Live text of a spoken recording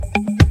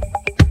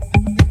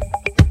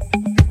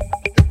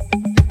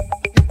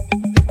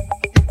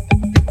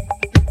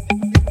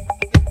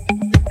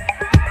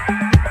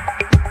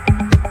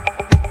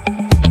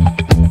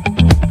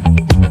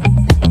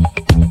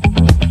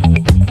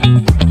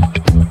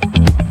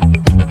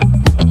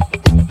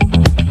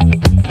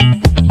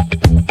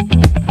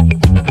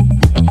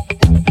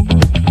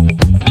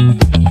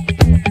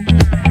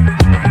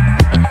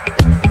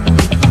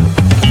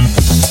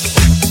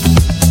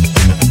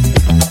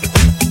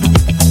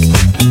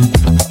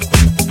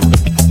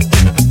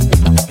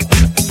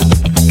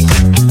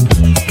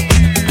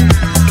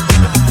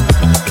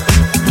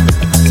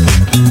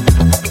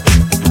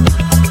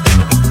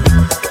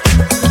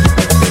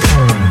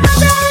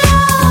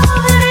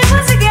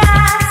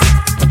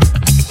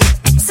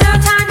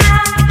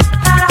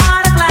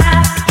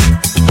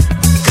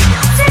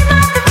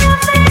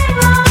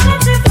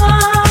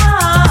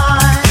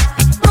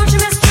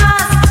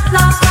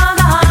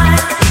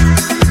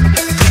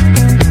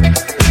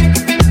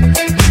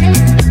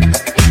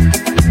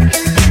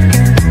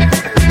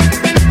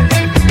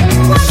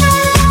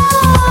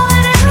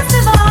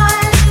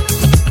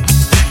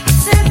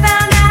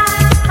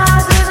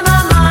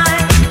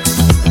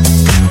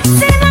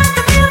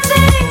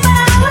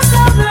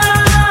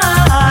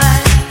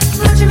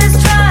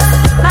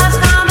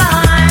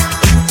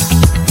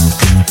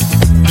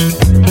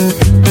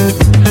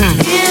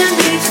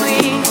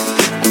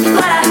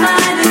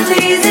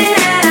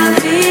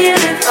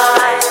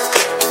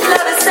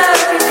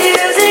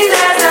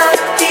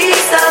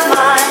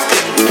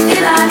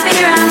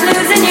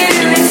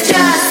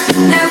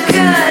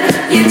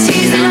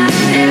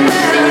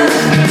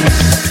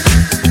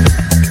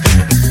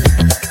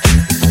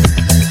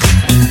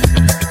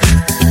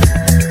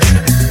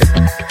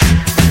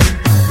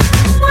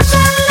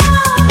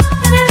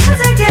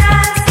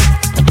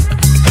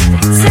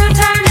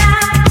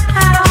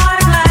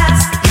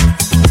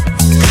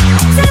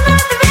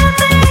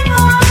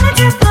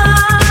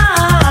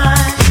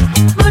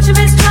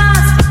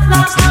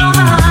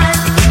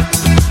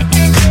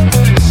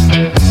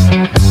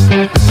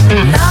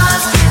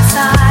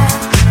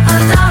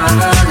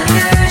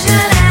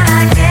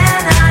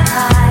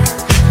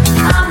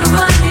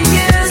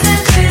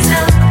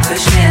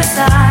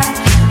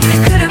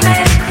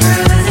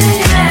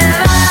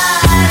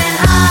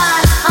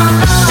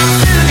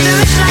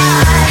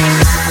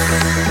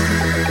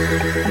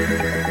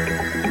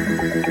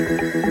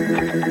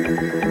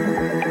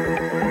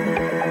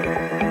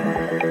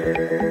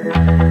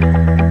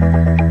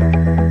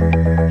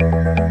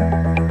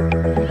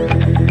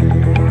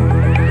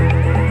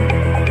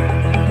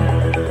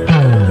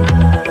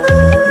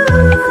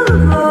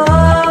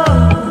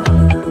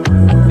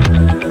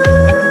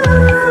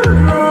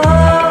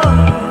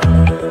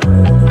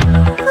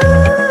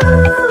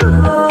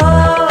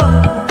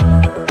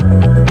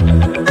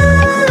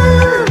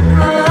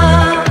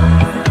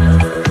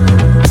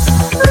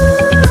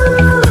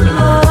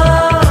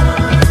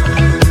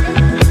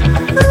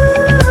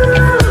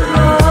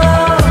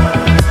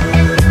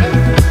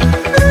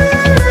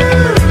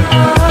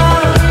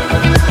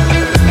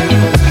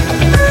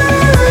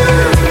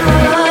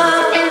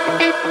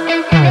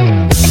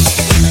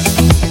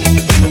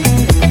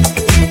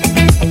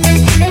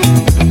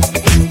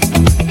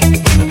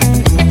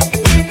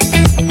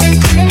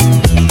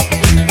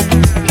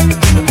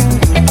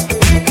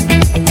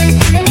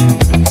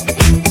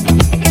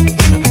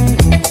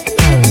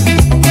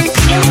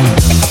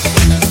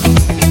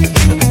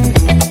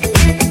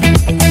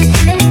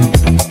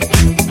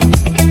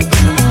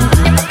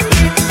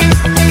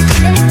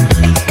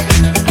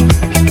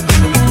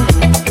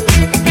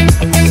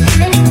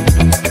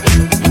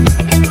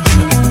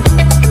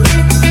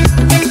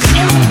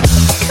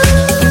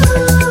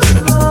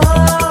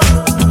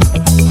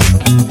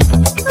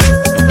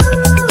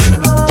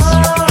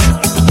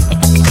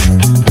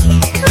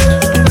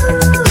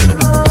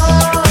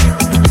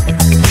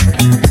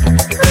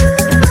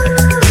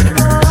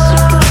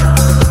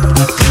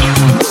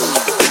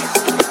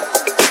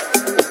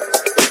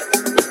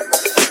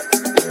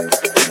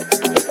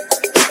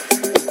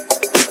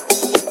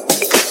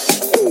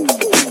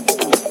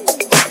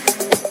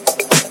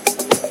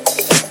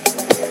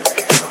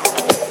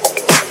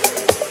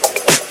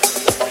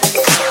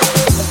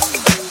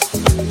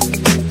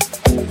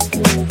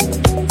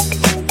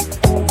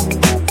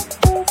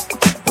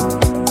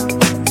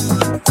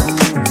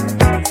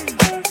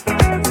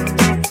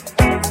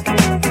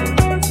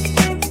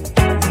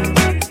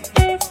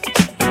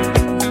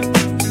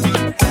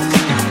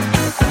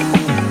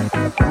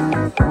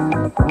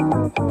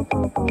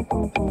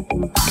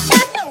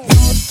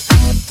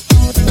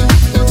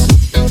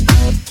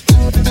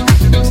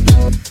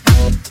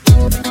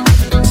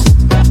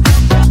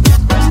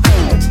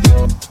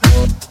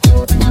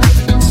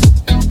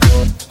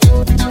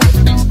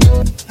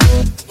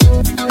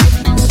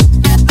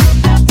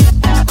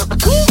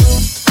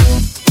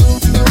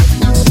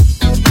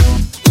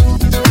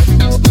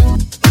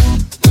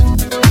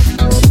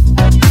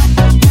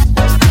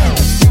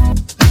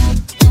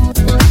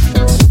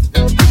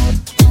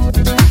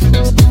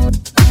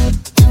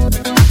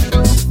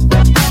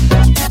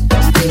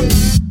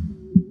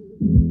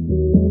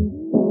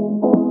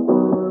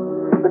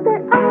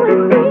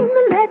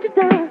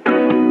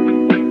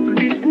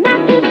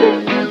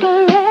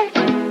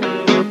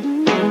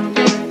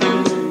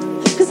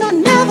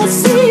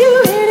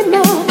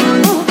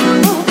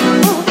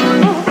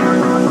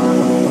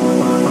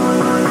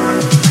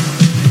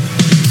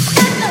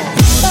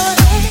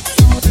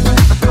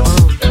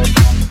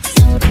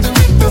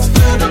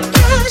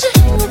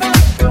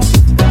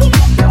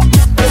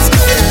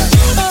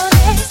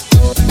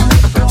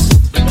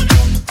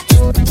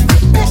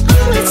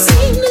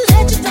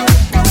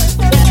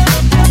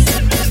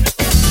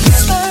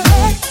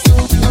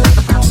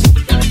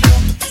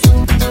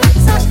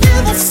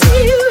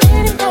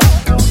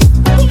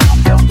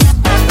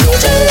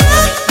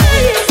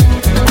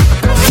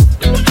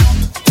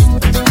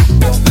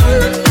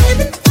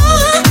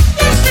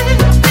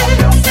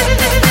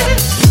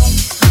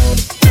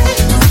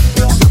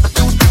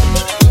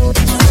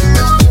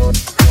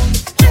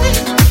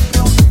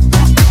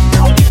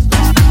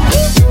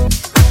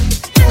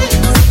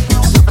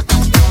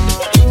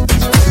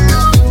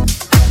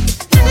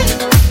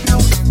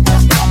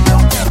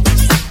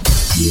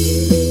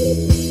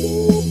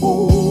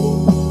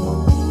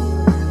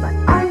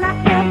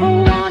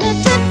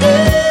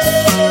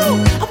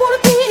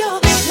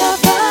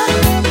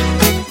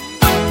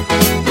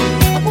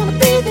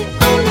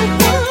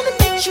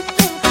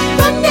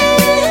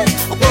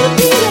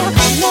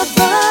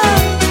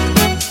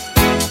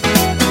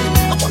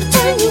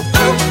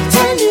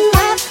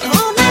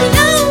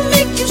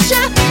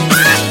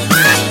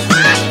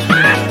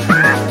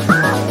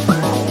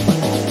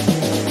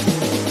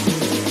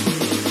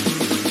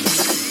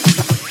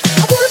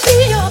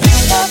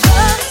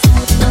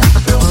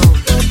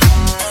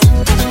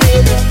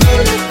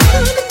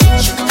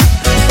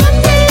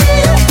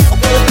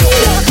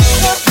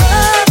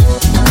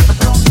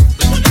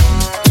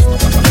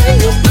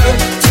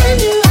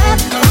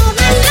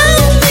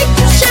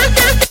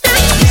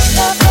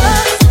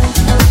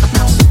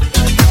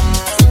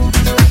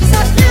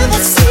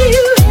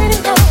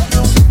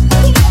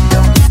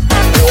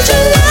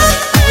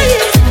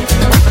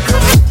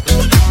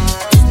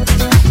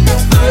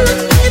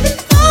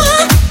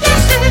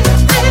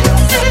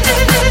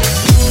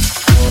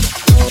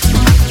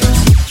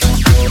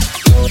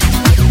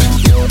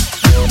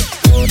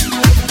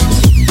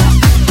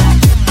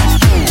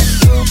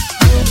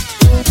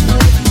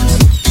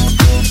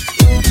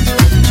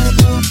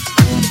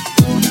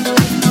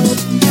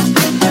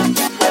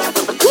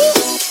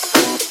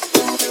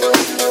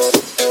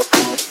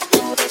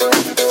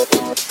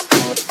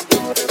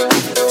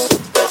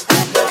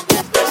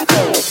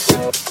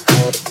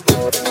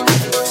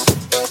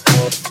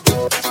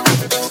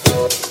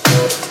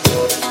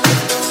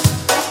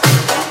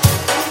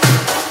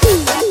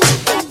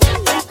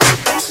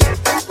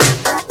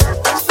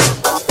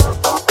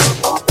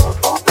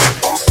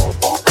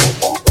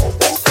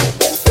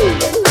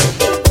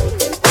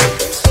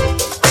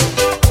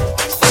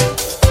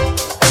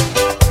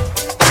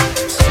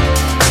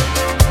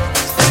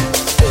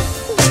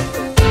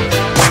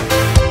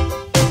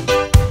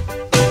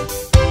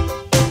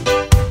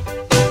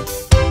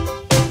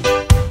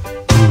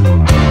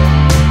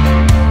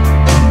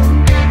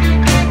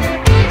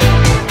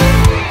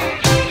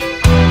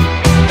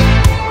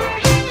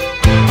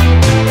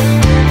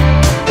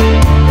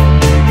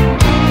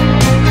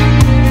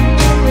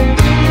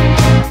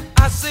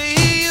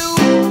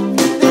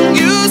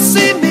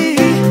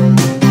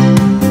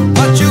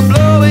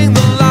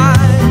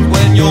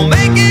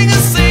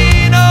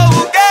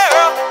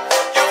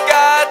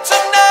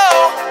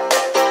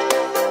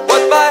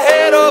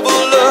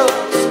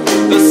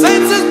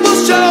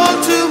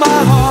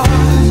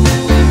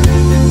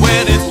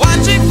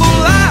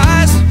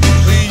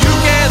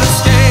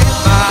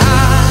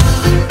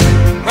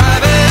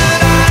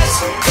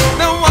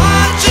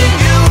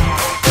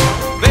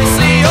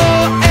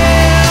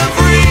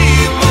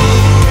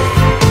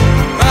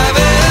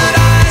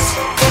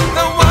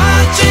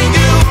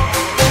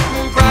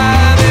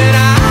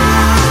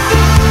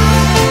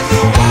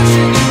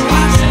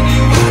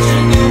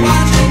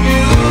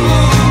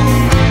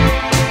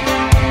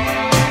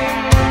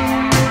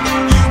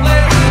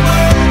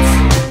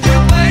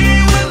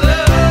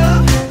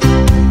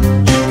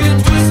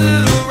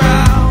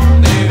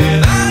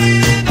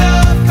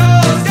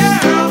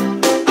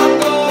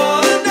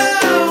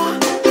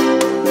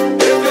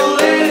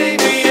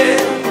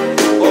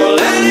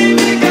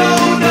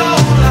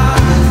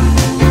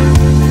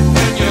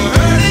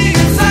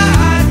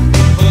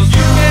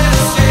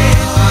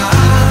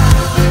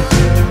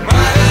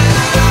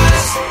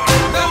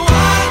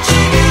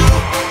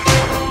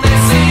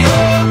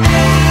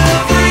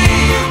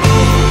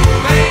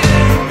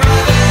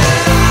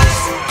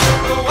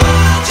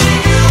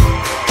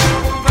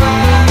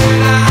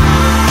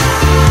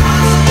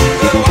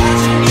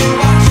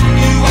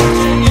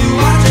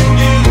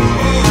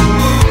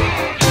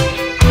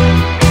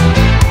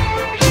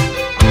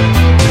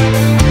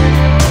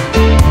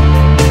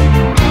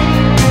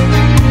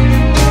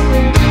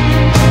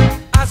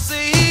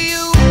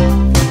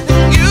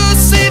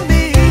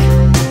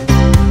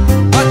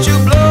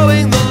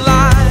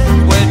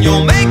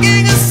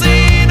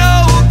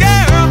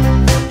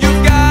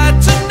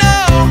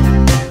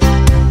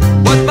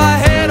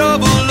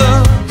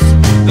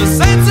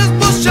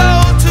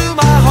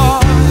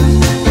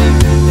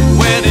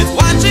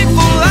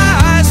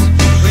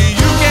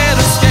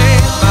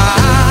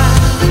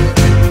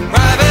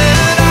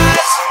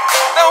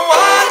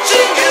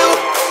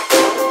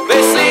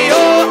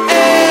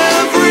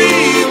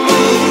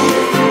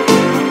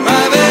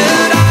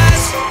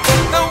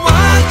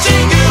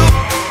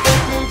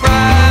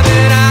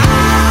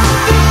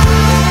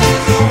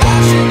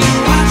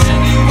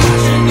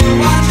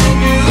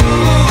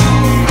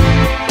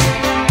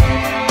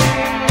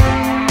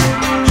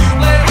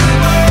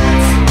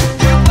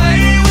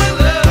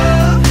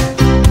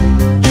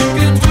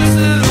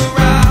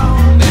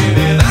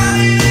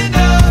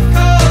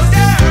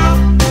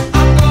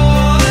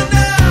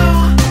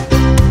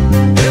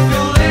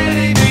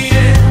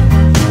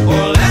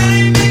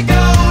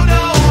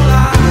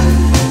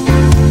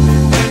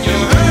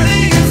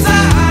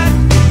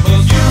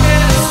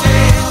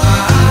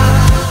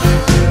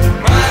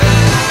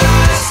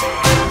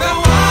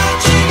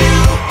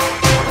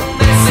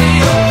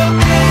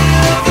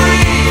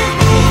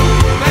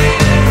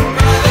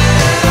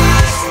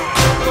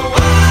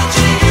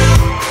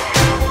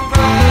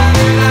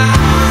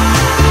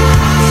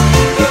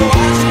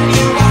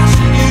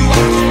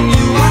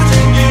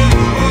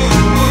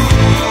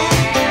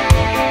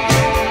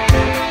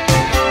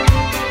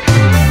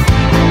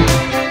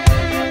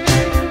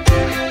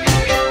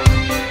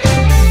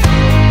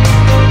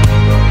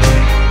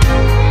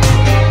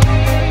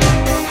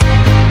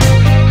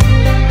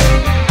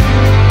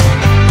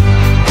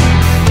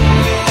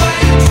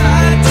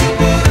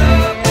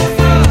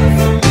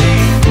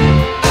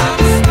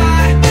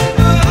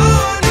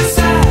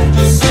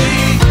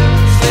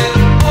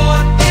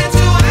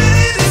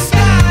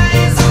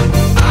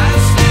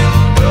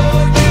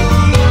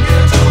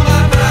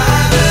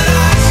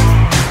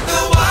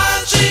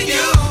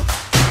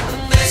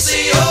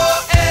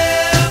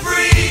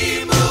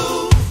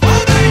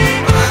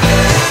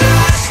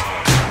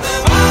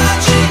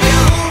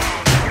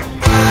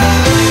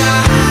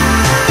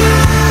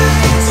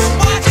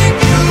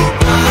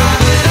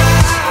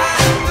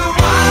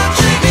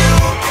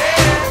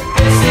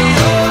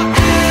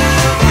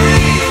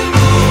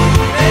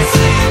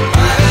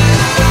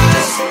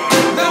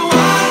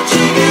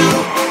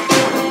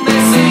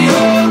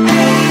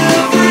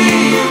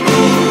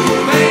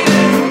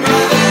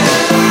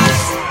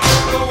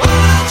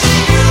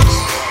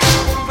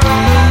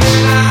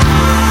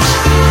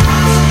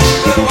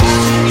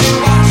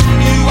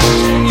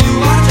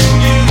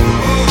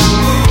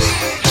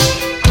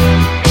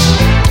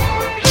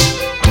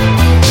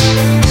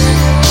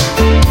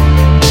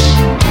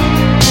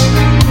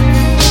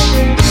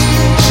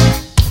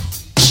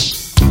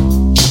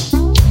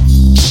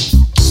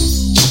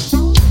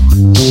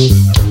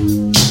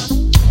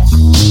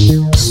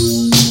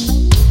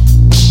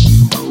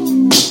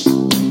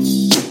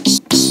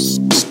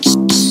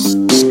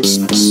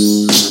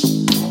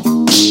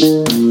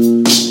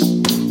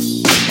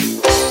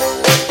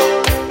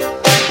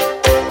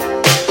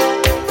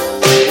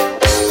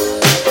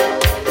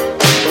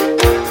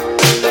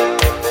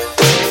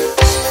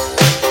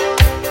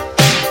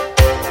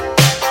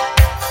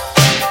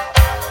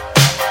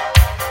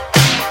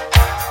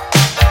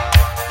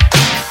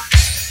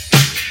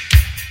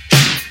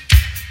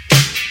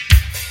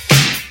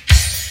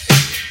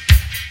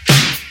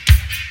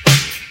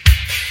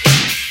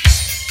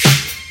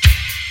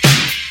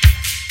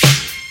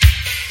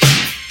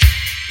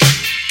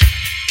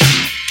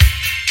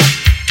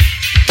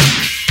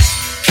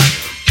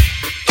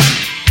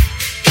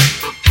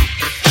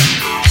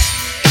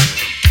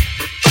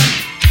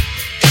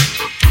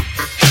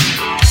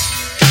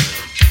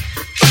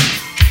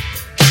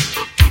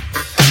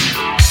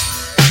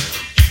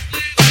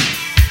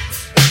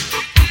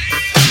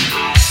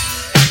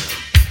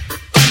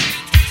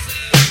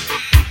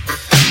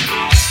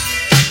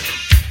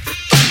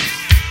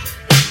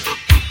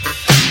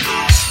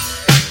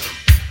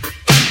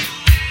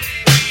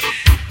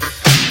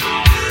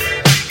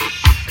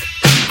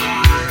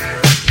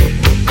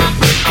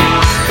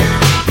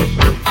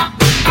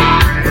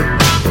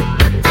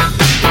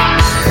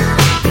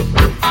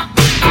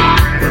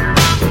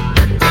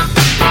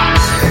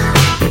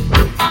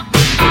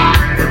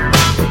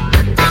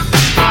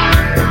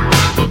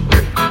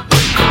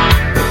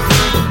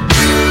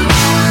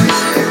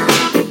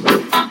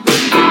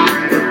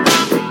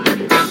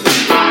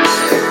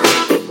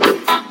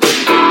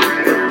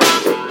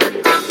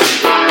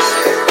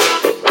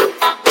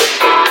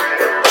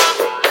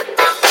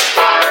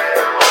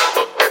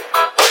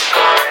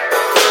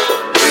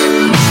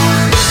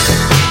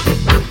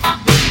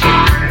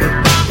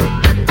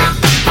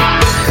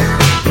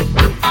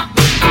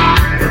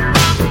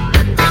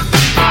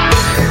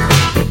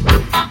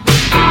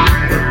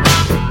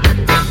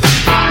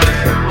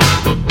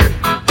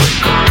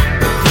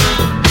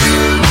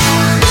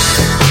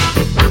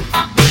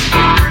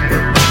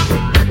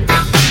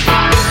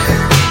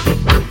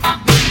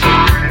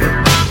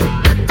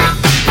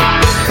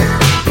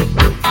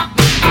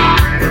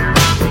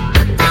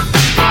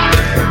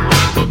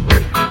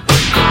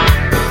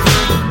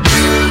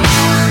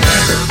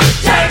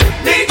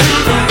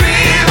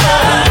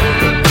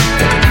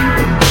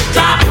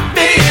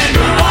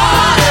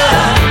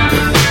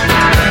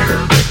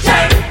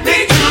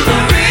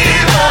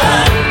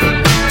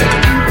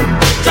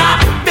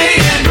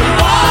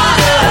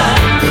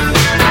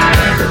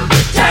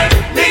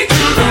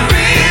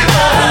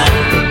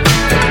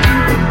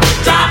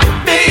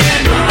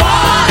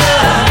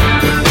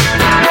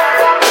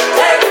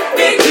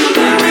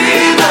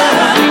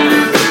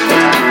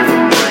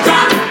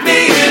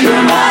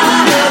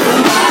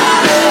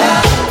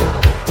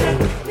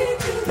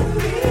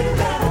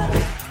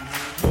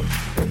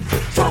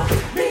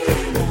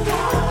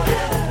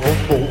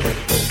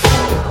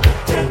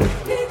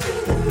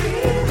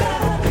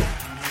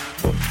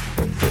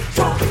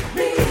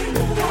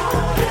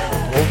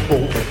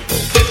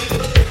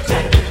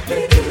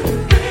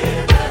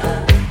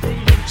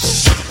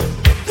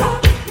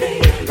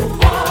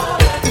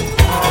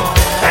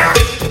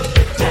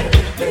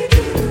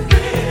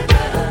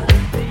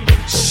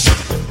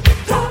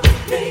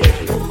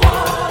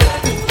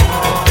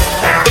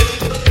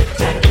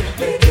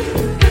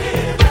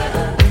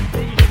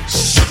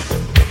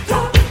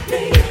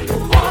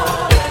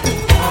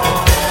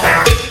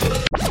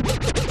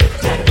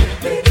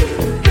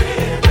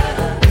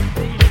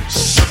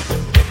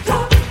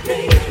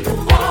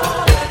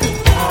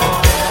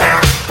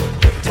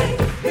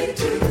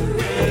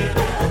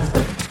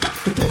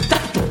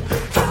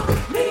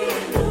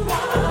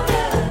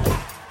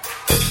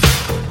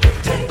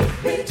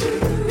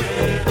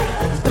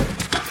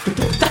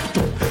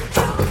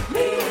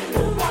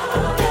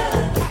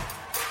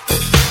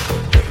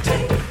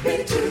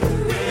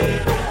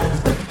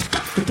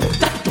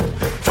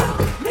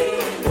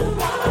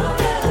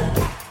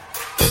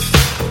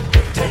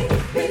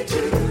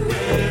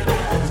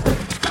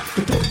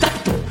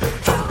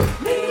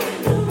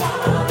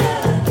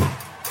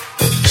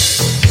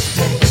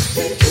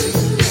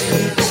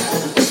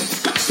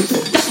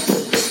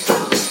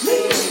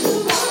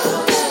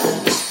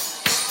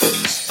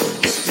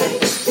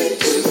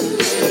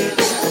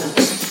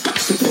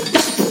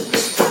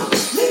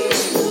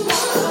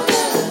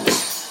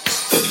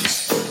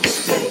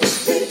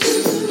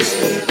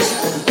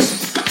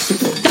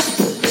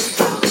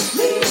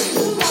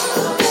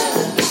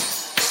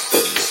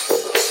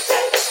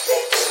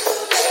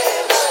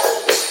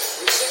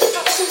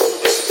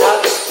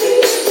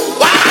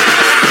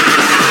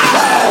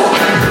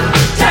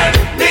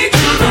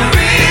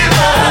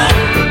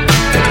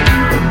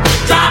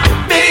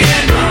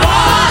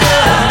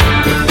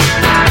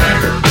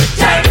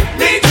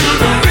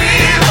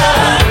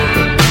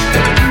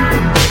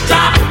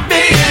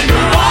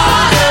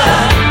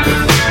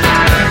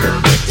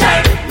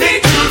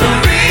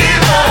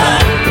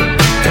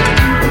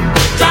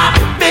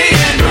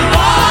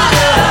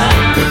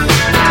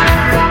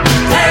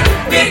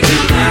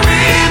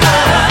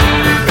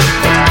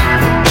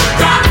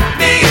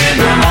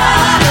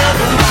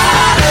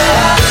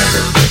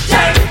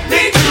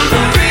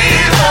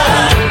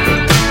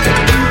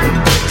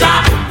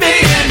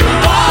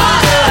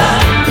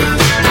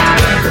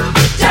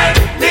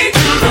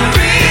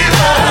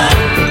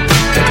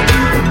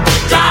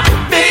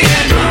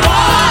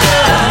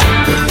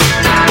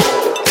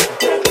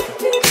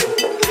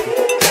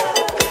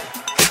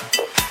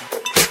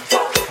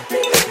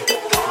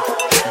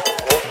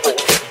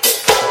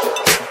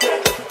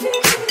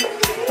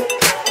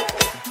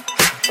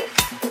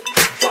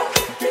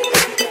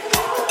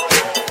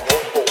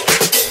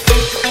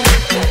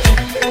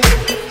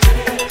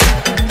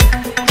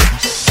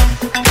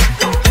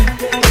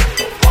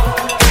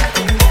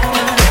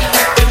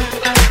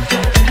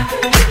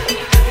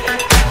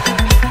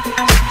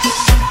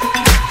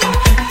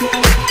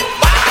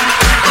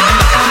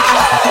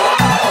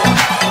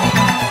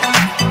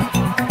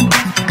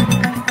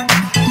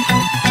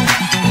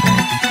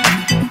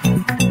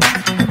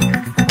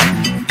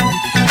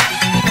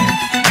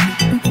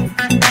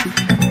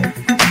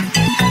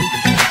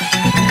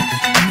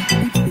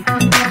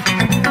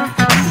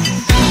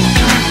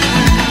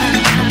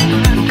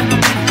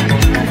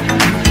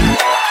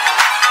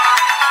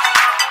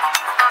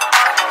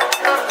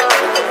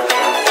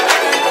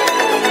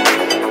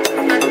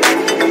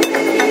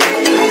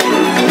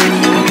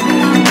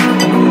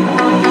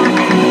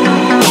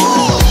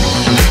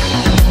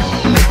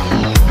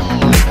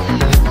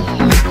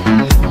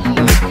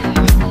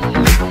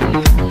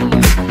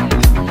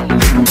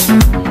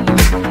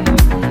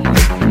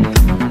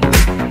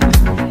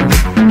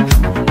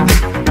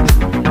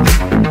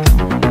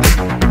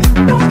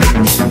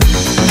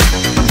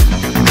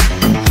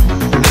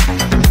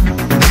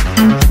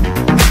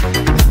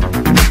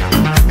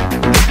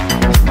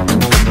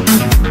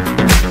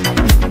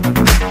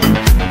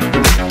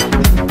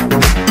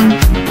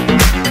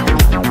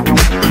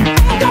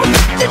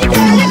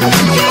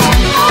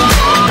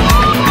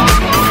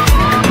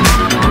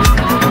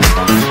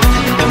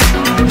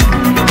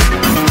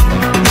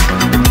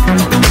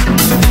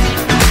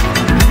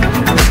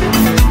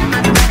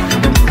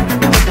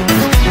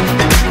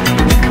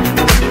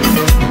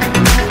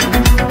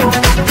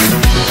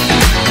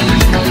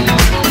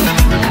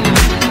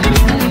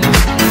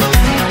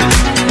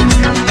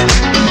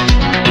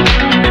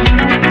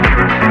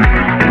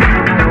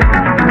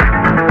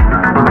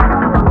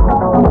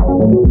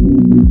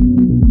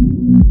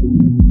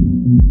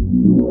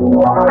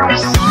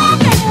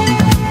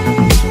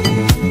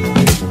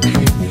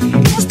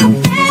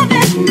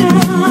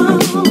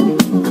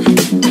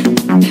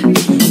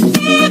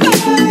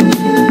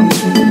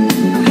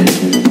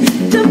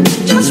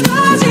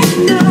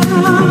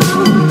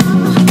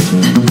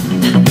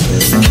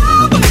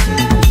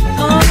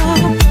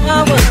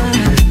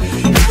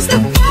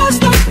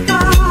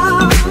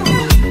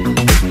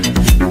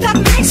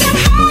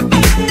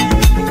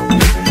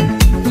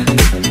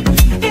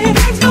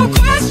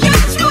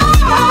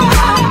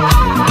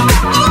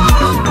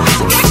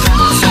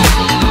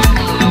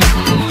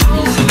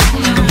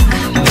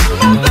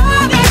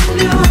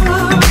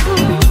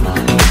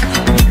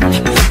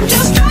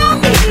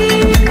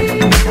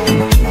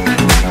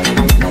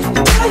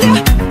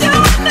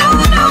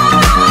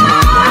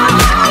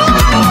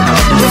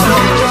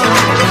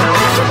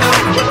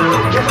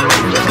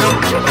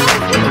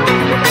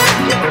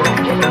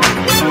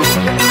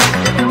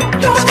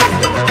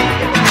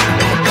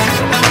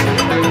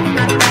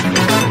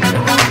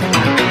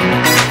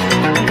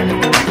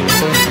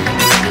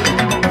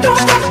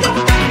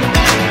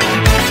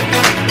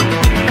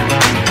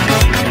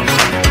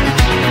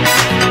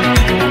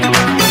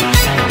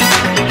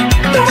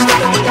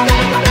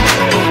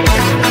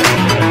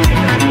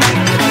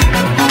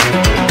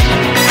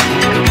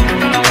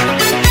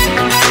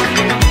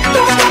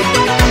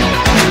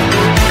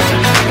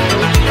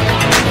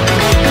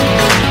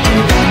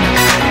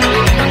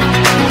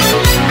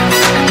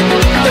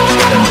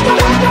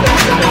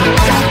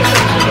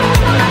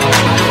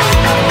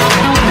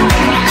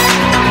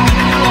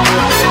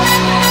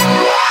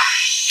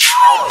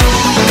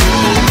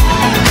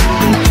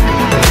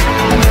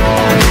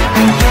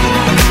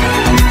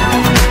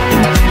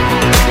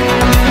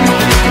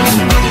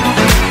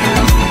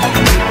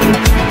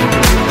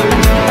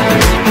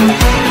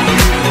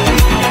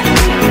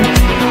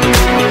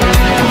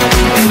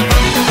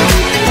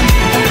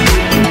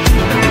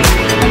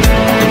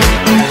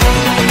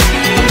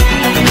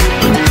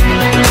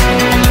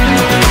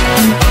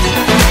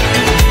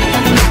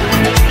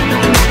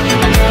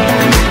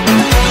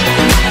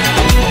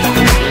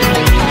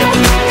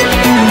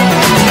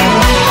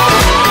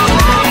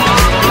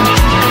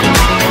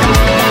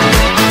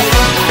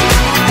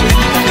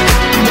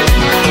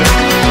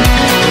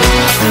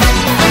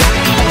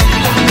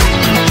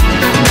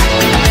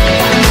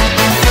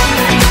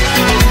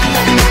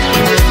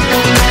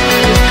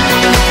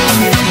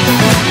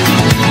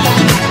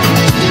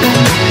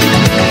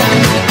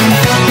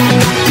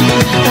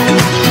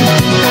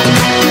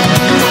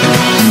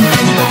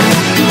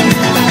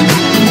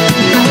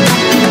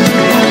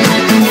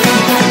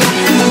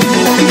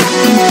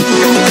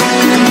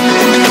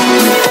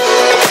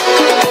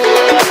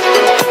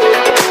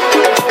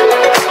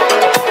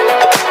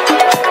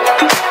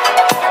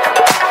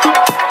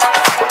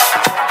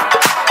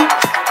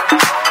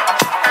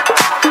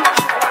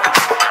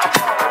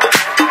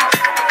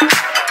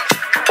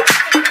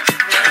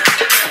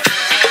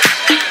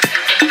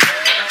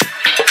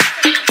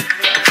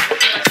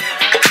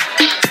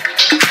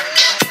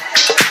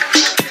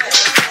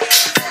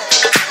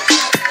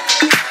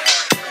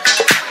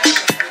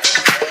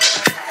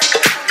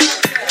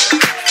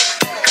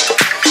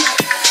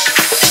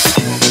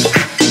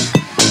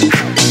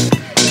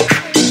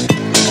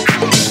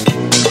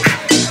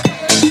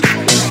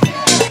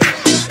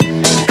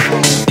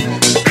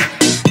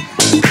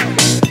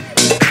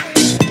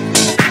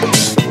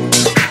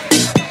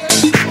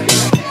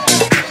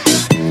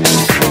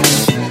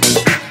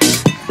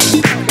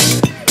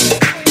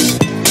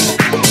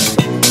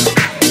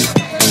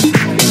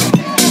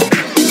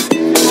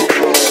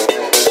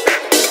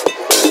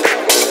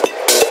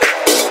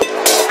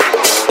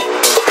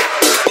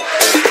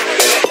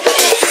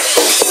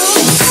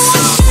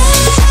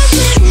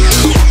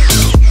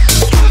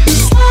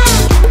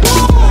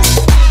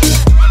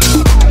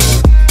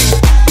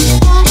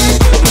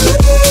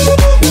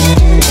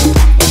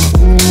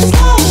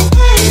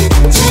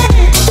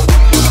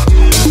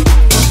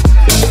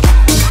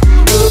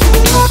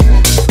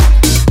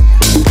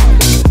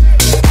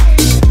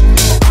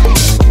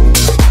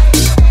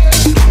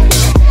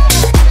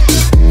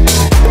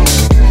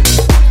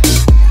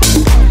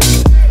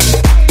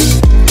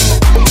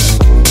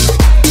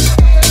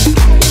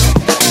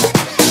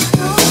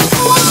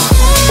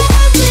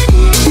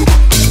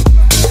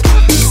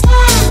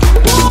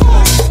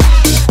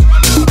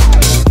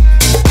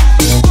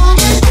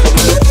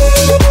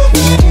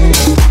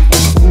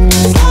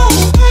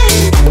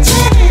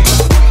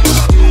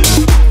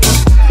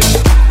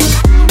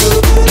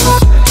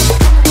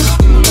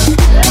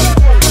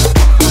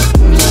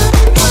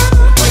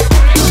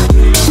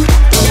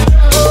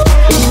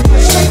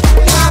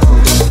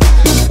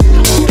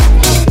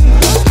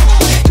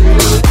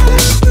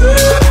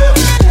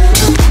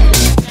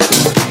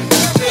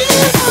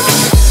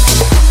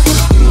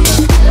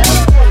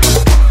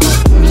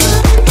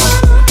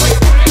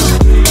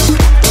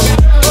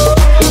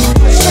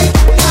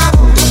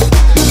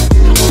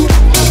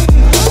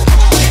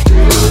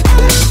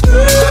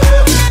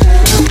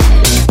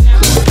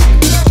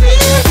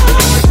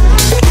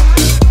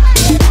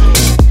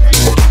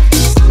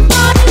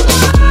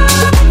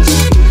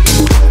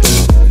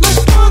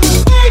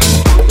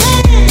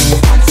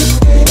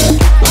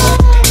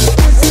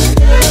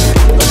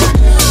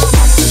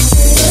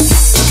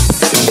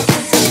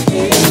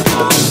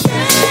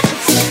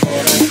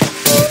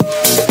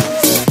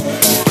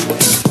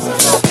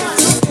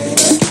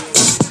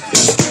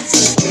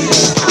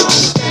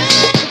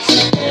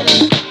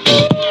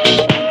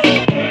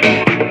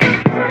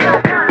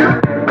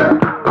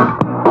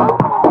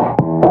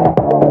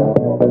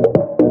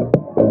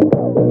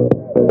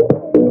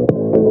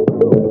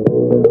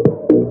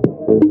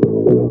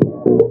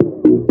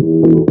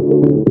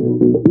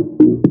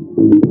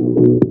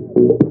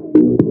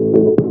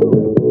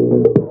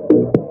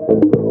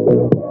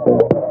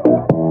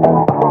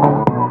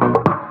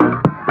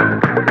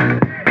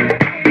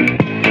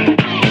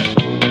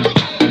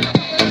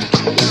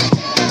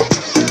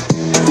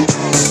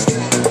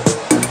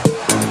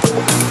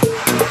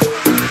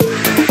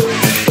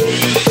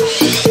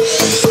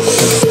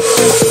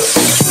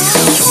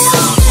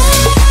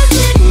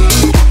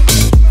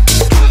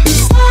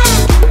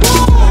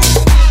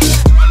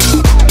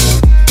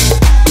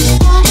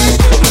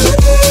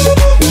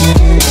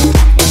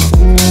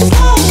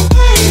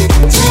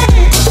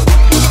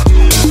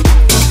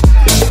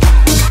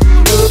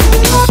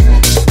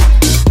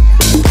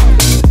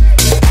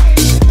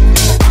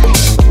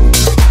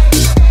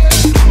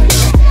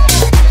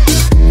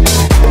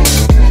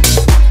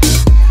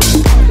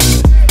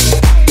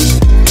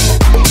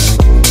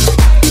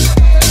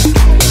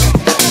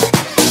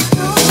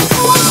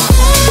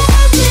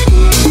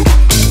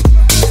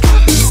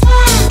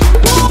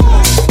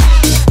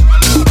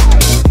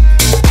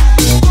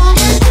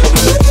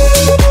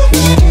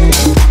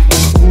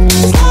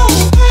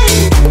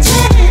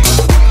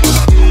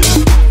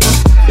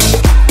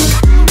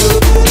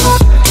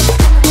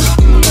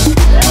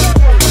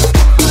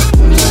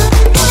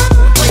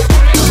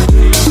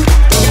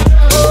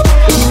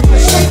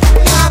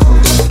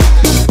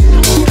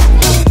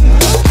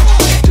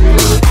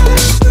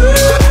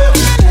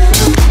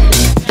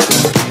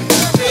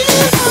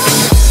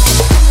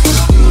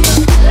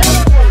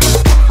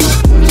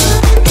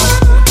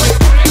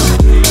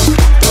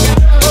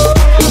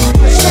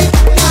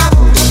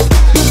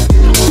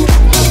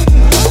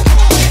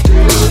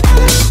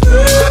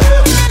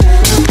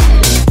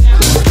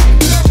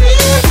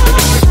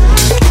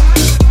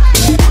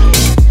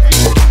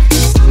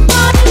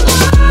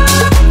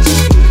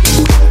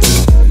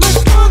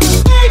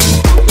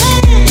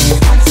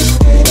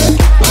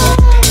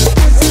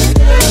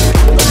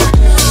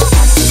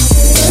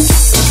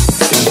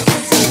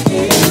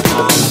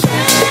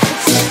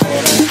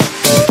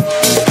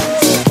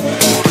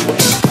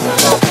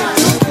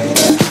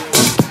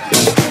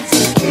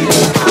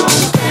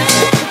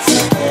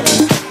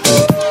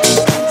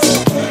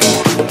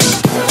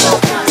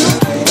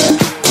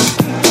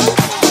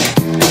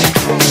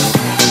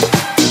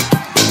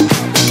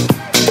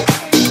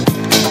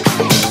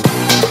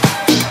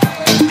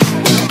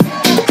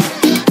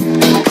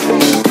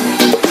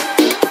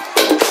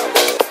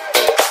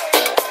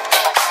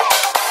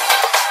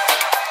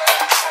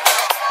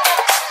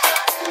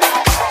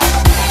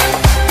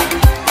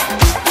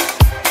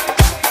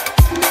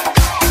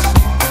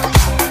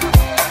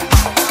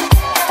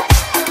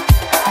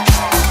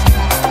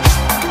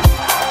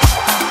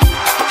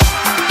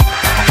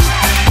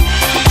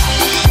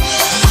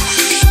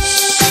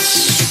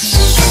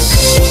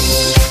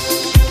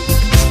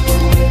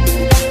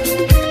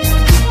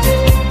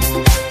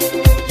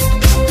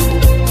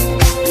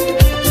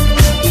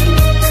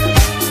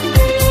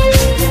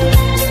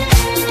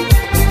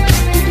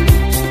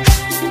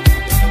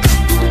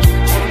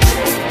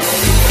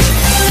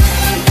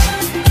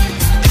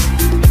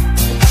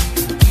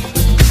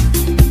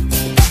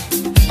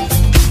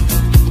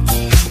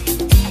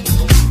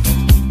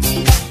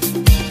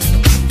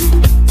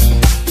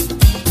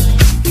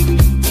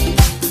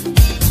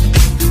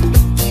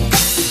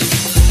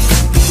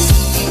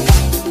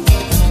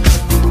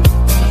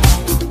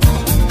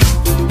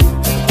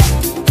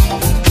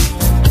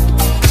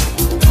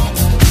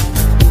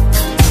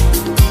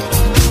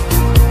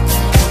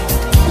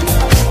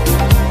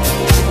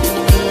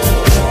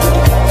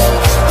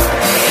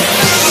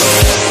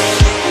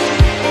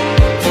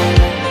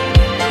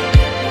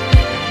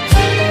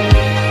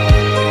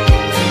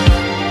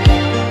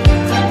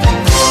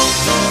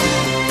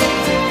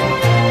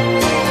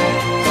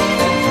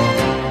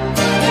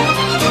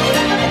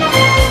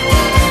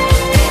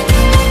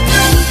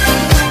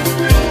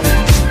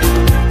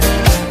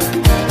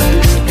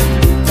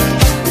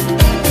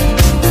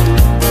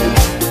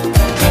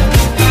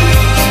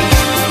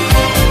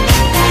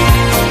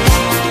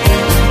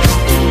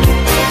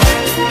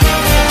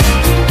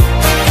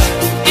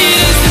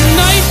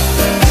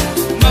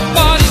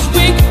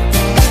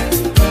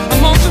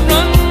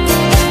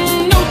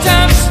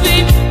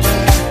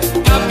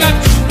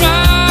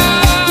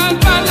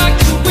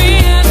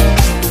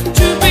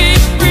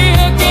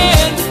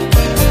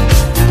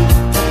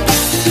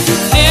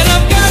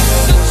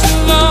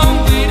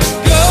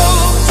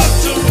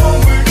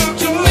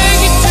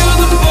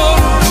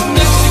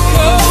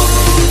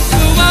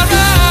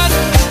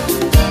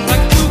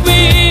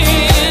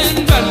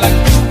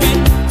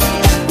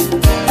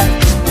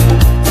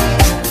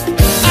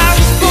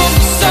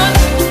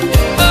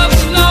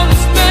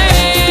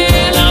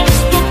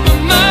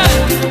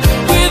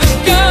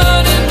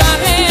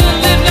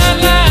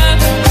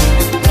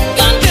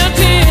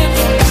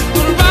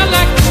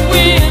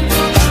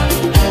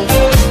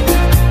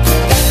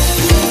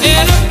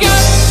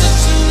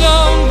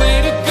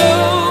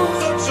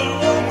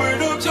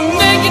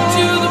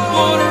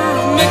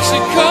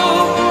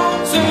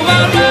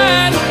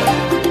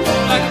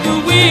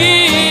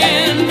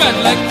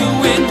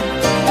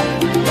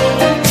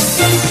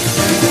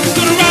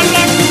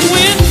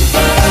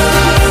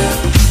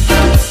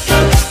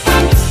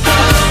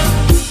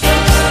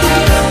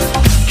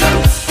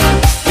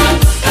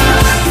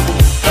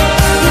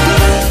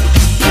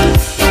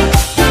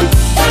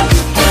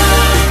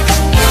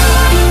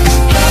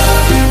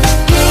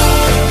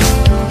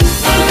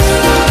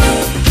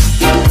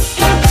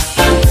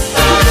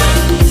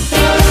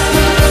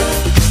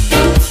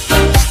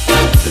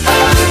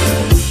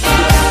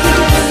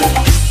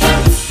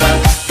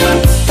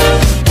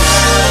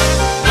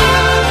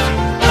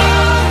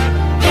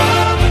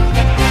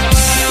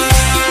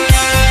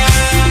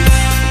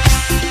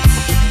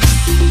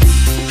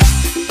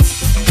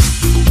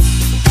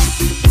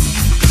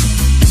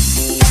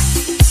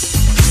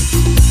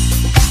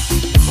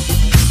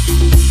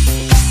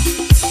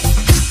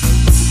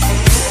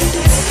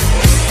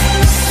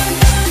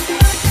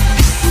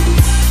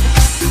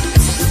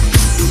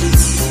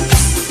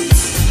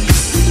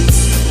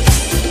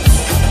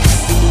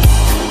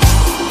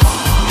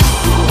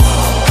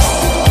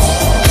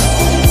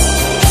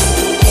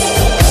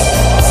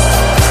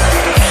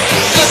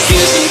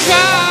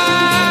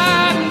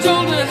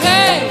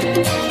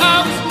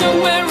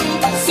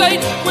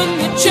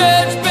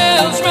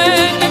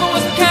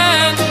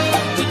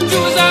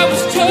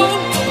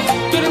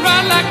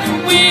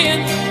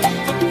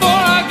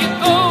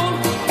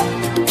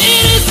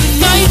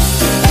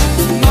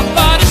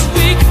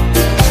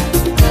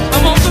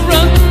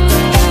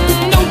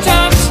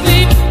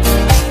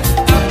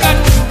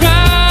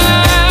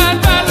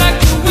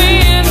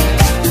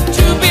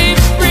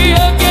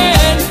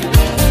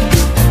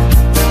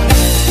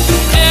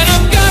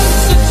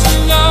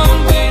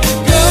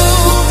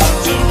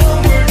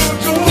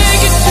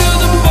Make it to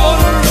the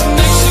border.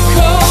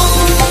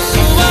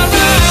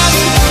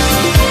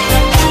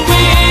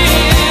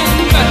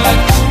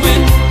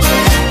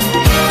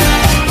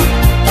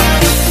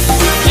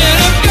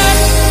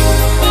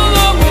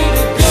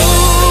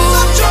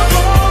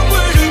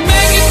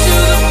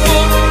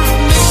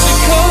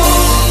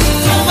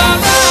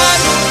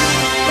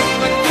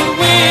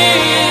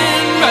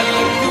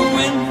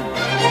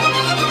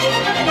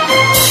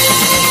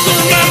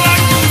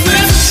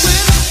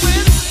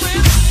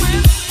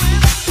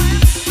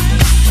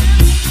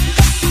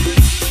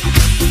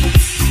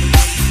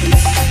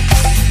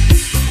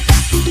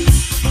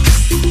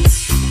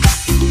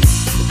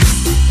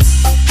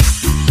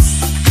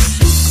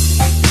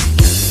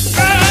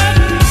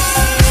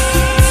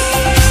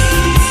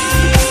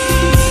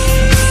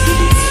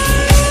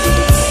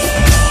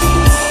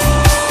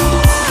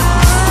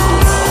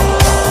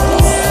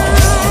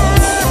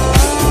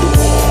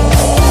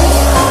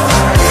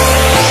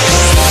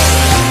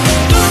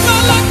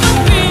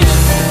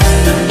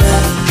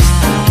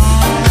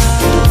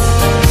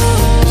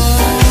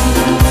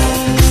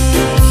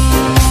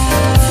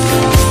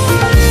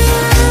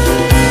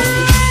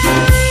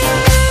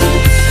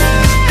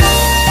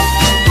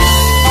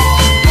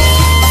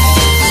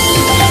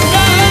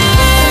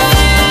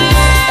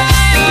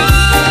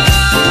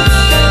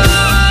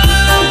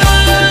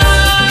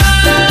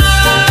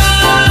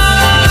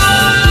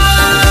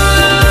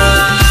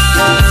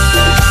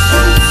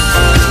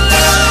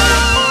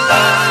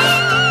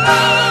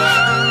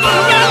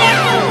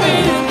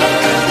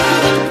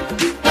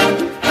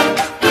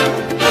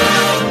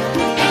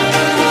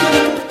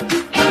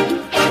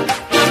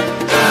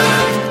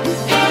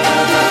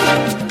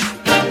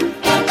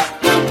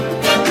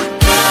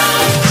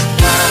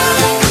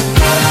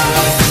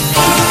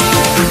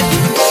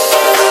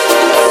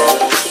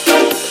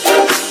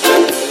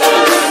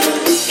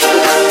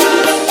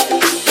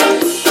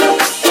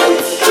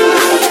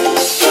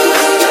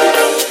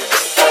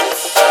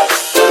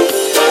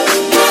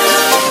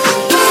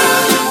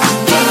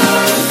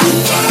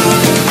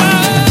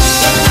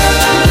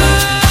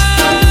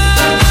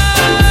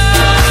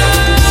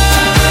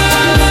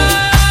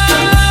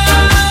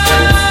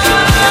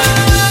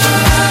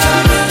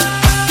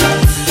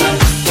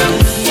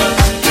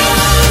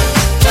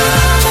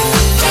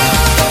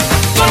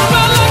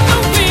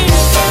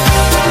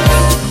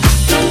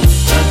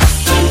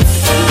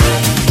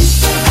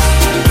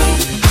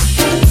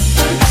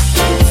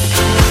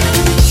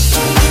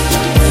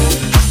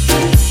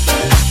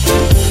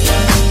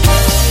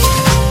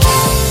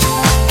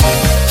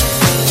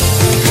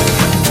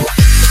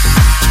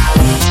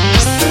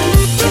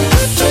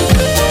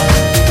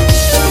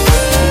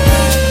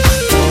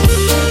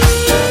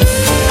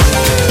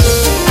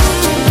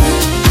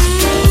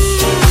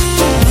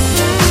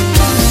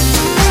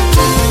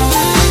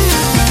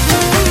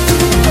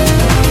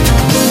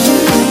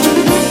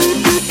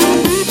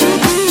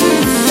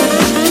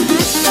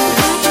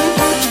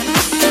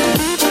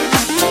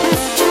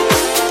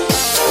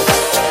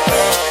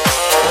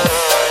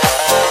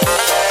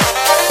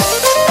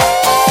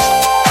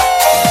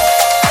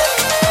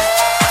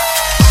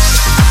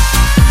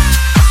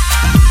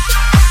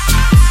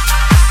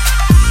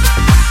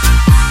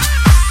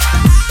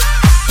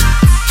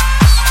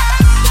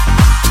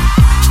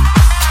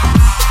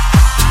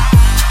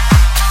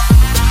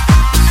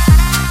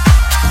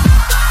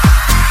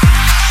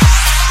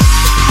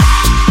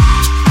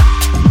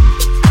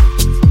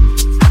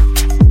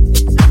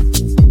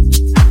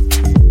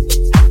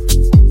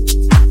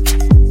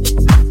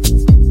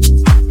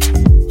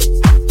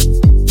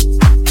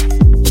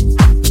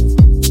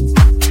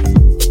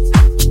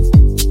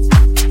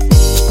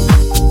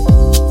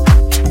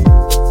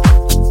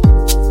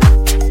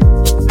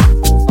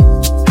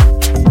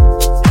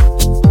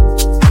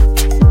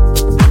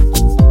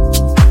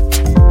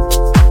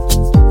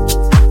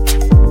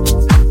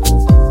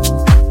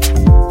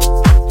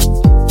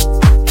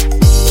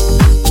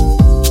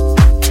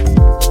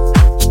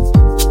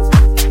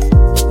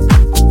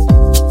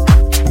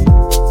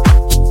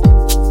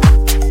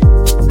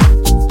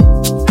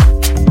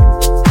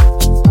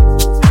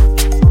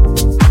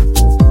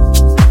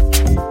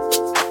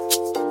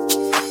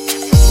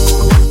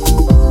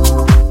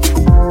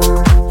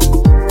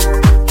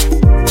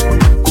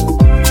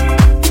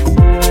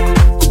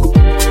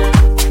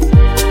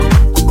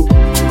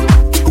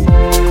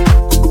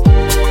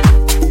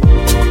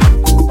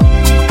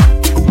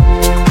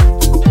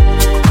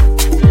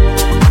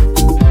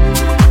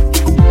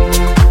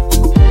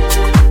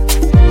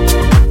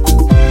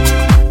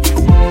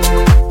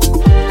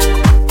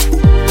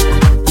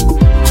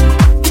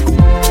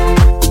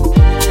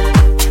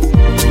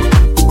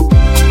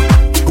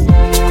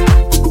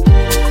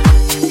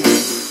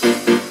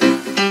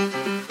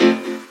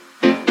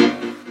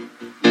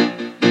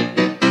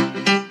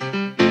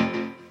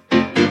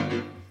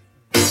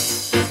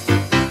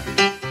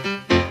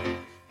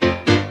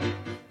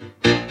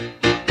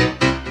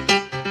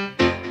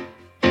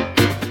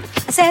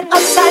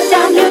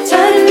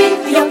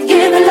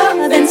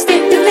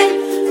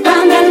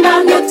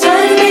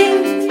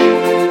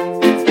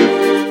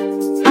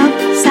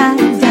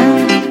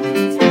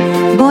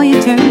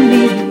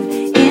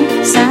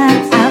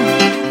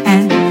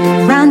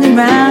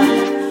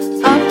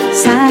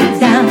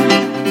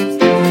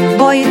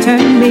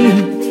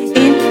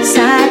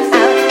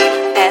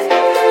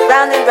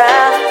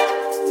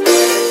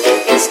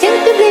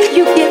 Instinctively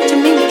you give to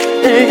me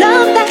the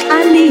love that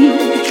I need.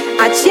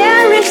 I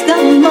cherish the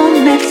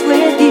moments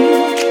with you.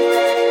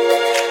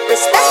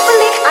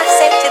 Respectfully I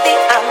say to thee,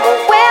 I'm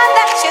aware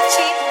that you're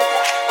cheating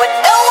when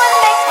no one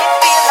makes me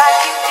feel like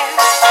you do.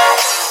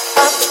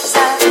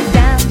 Upside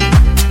down,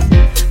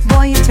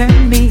 boy, you turn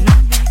me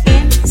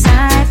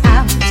inside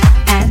out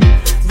and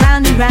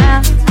round and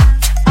round.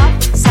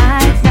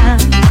 Upside down,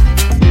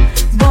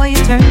 boy,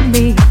 you turn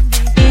me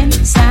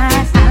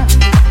inside out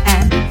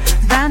and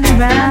round and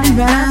round and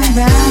round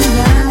and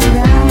round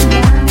and round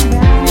and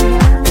round.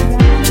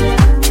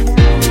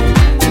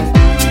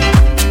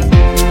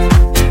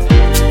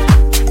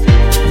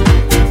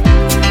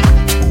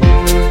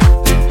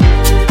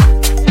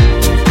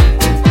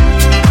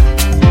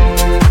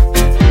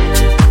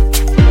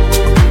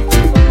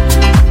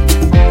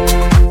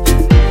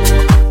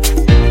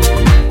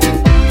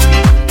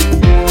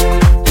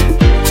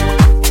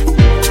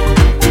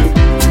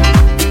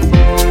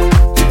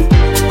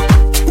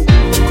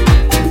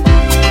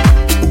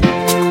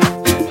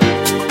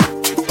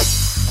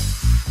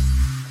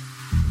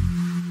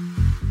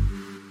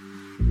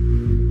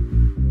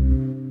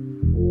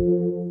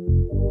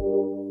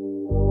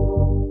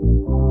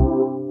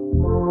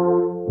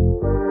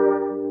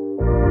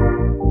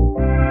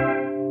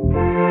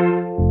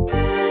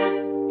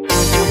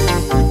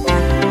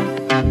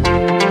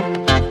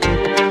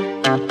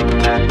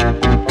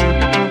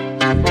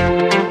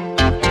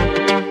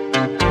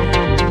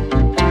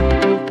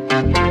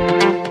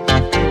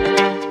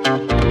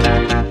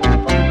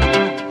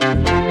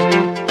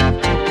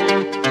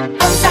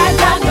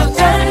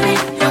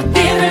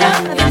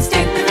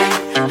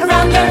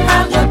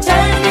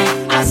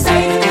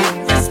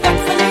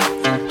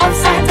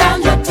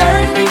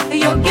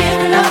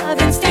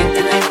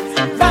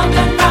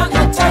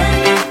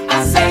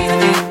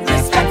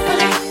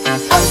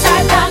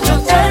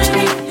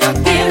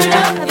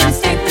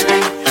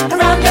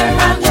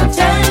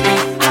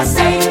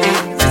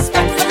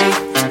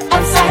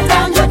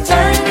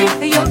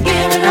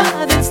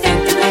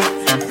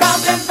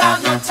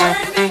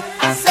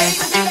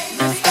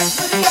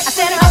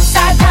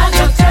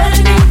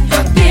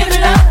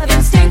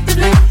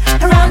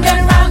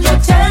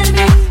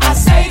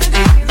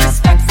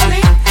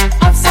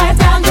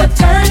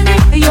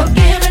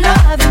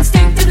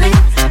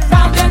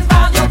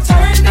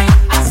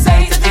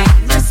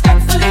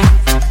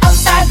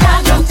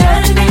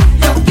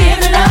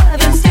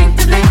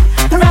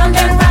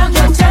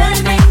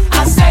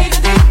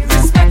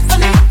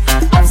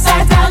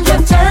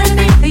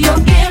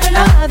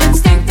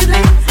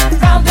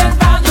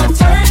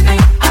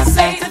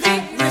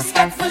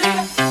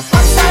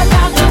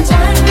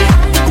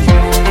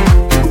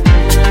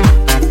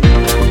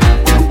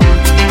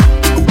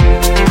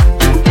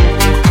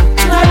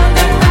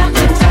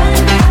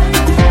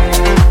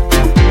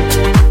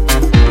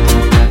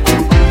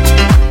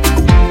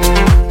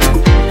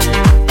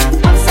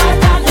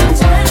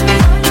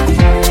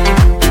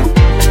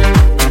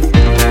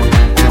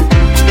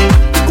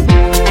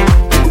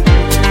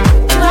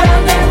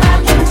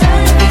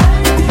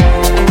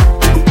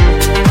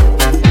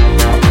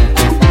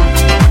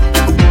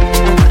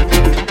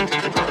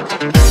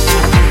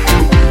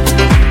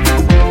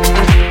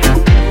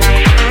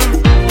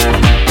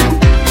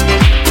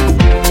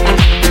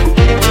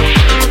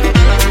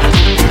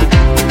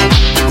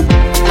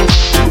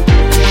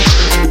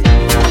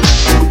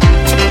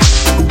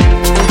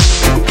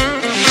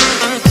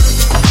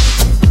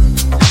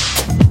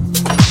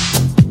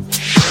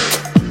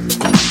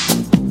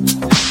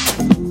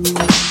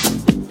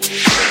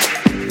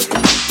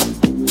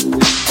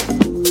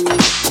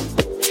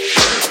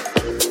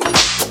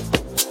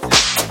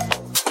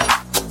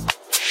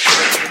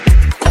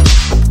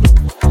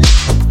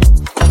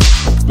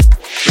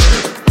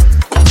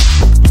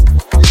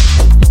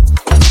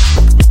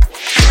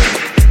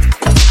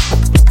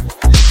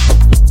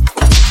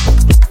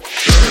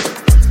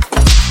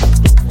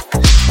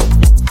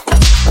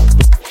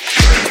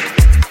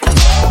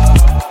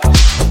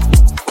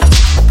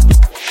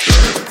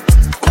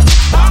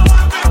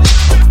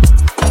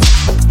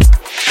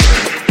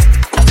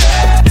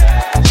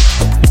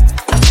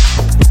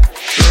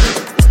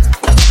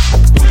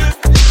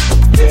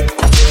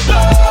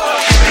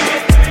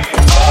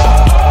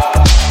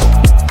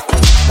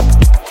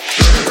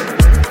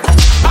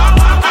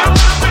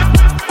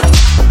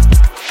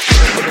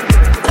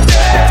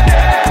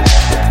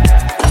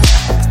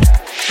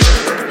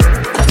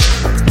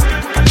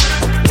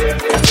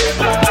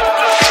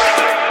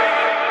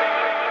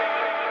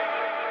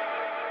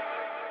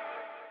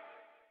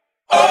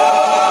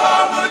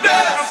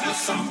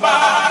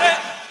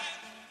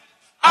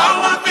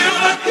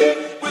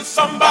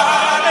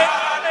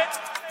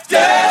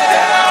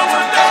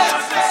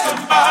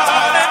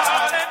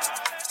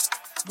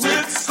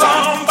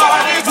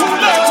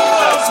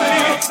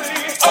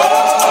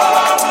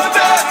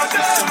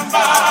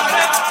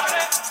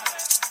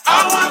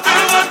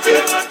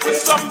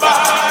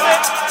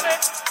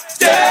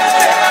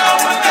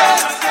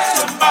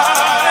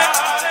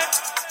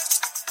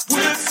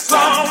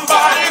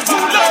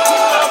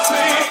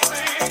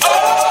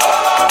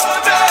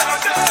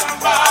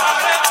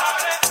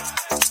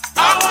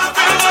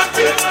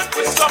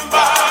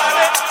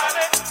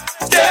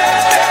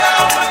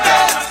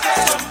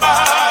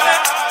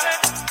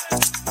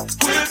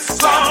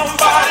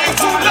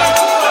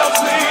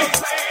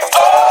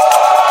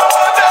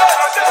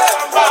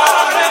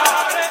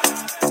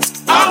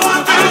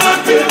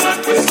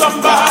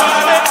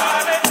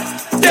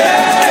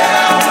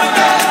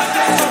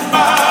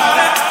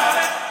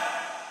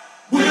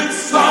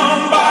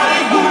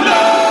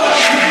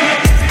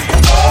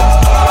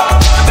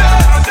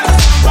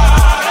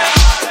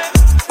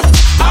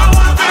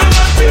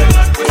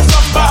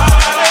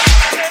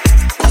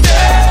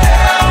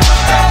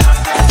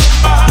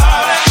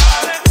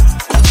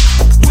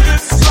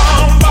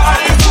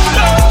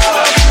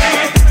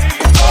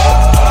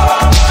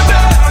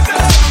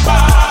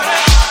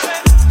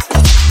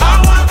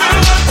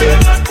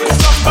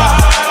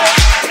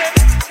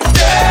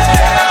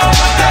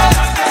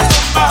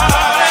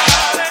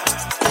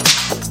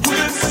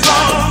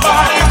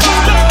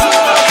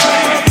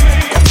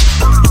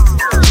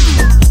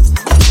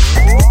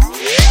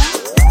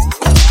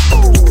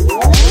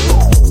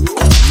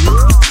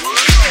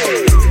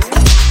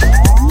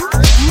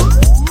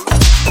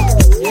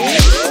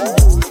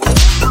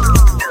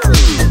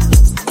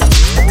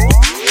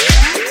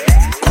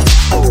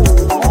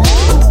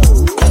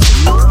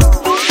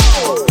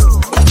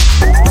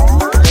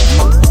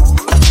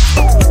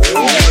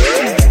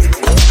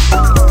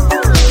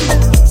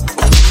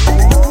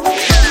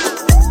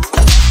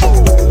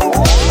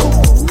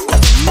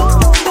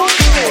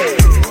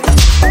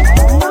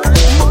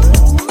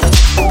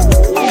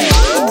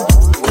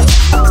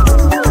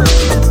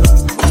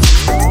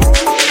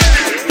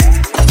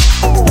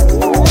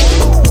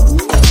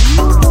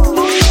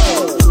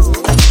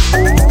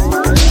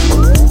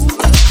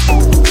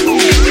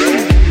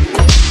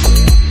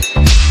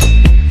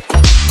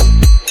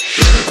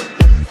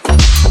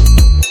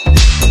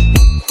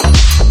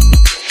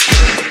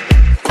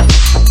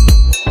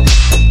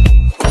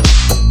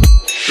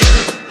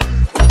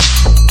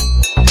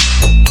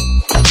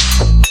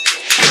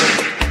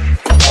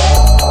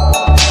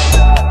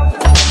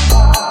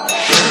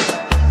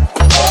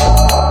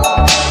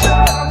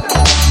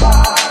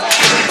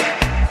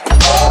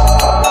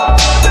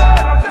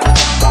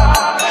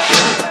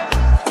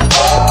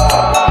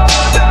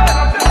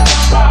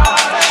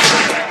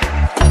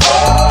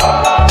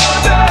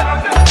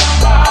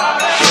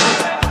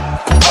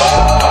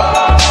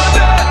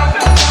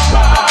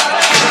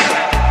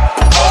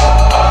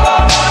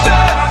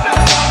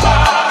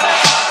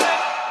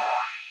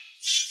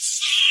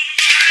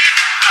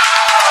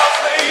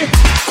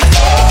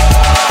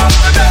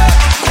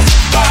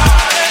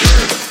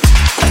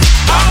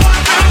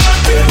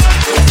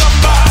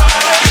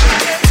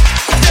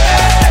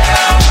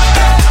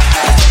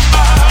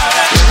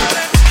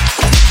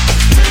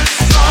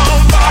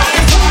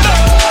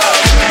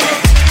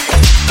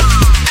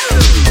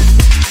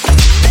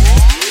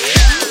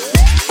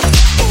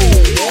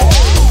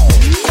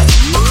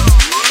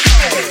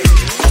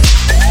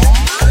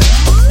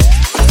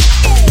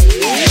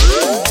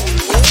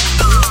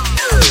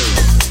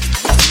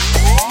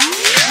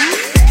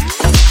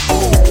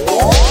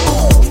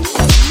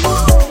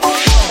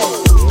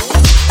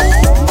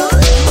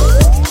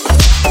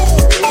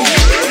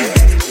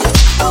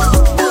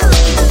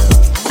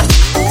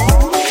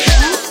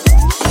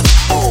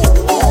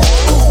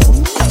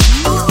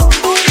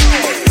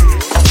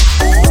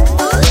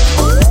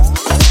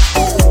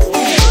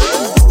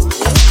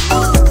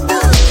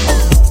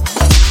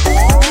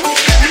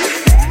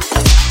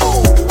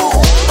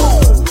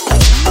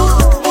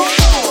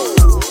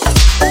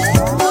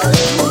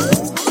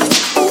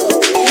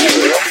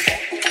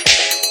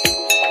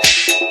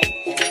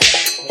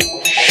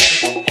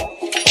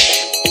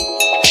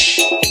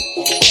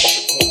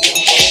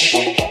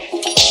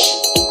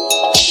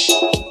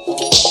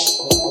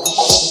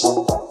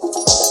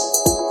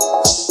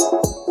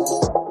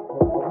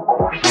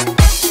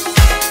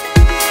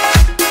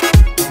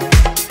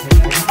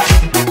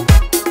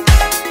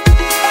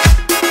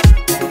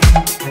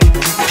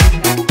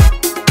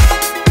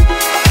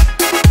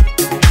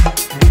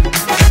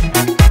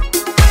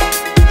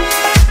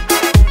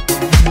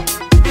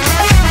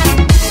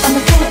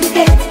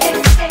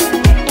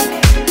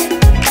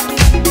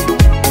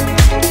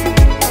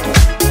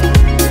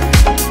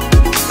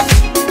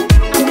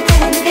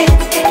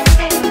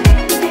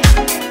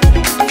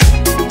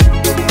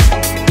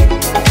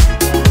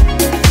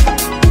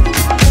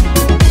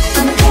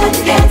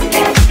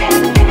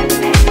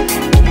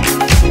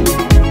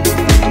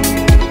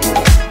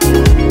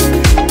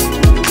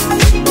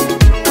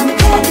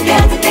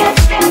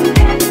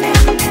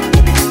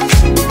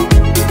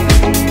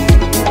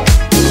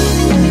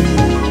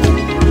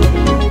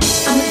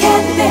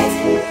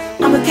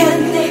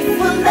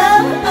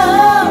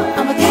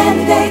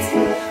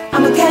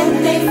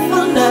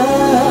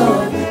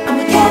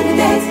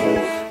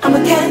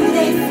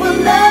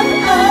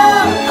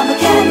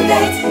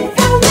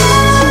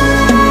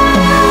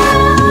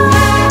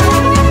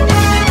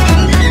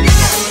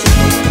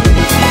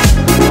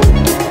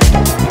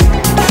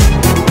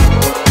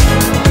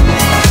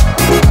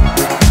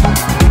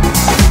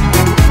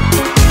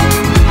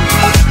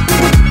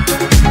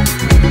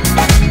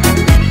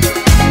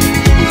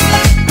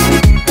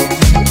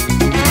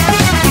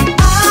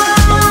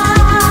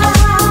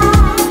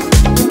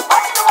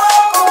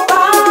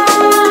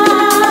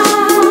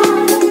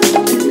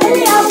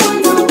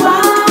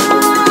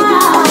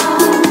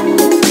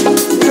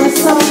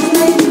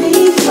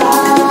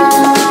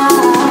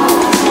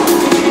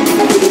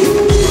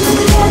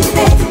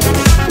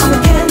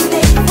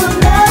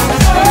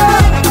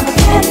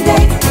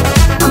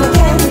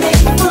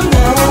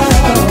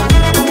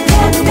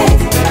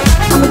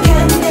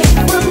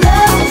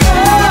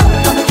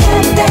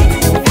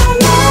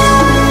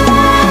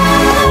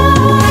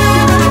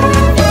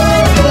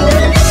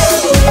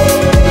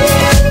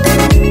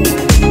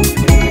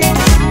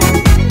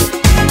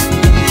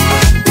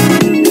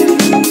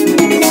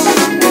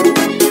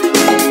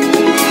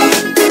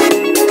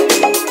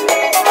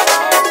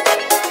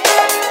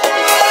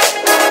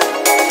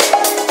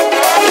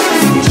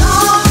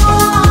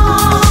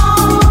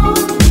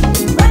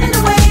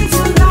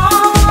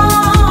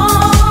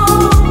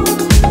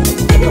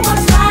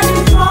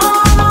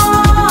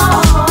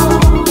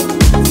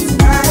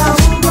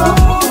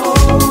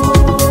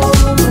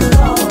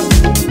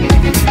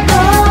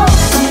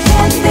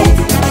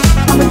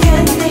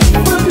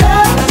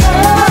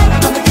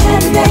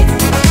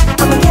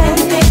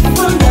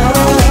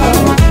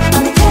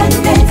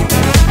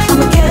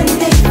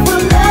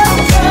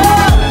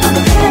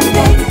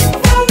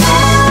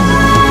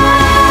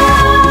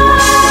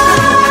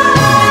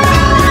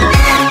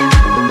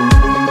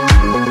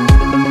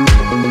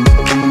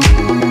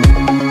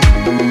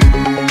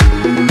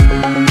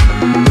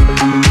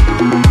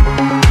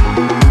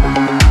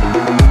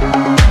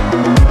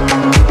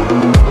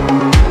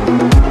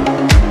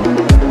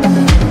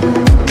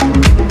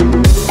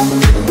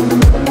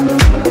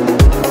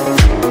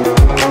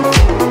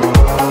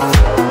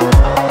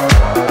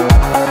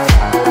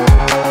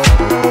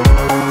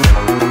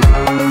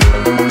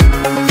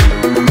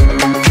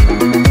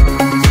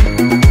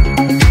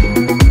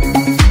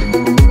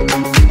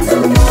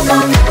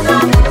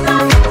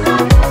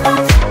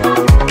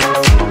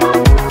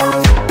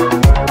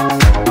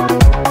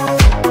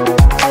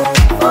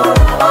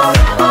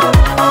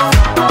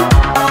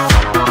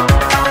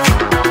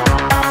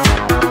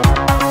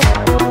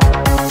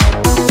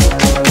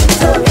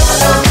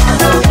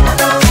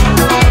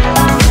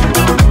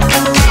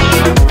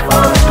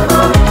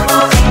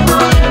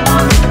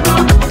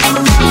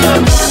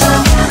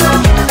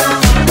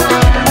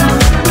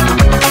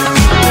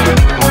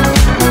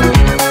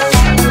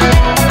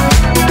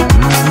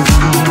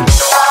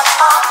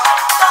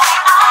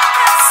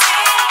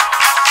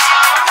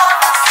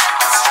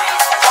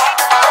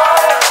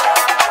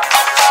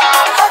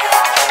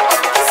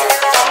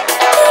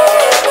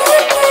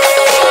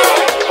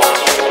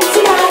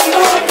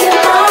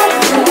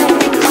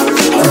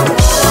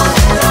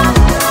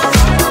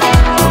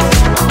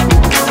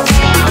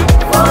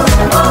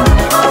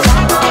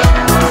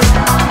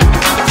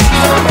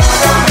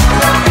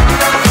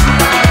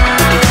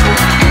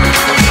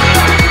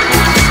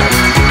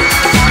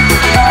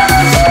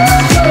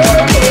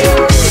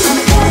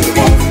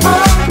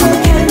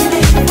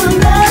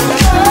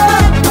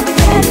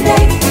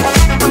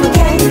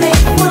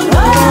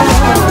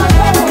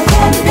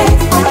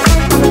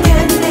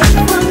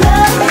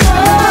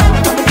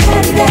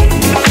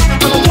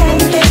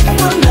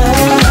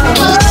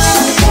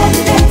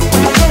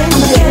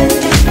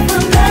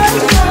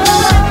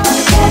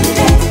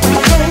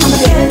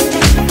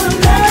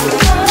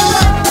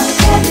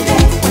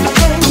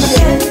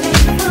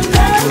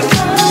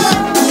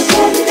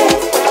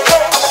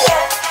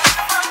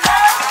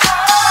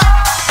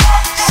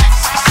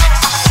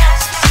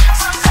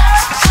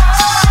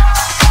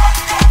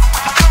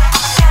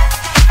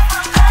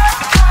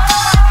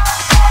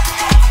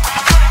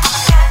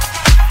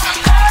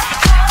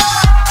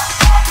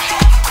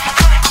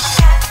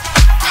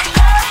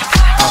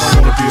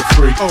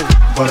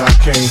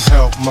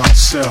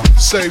 myself.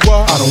 Say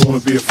what? I don't wanna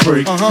be a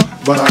freak,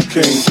 but I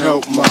can't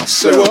help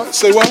myself.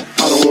 Say what?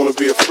 I don't wanna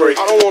be a freak,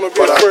 I don't wanna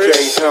be a freak, but I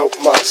can't help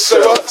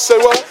myself. Say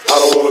what? I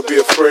don't wanna be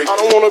a freak, I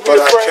don't wanna be a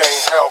freak, but I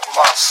can't help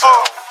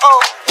myself.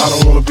 I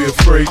don't wanna be a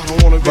freak,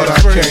 but I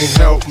can't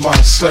help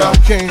myself. I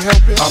can't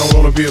help it. I don't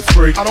wanna be a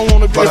freak, I don't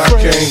wanna be a freak, but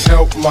I can't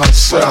help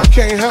myself. I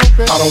can't help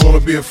it. I don't wanna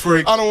be a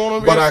freak, I don't wanna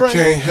be a freak, but I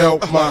can't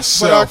help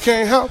myself. I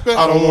can't help it.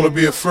 I don't wanna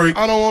be a freak, I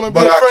don't wanna be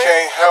a freak, but I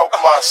can't help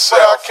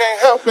myself. I can't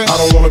help it. I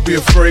don't wanna be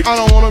a freak, I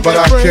don't wanna be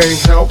a freak, but I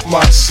can't help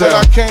myself.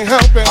 I can't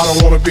help it. I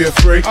don't wanna be a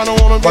freak, I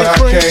don't wanna be a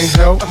freak, but I can't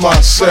help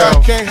myself. I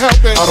can't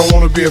help it. I don't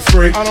wanna be a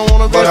freak, I don't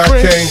wanna be a freak, but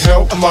I can't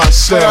help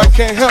myself. I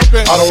can't help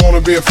it. I don't wanna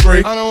be a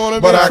freak, I don't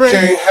wanna be a freak, but I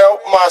can't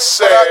help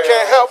myself. I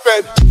can't help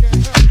it.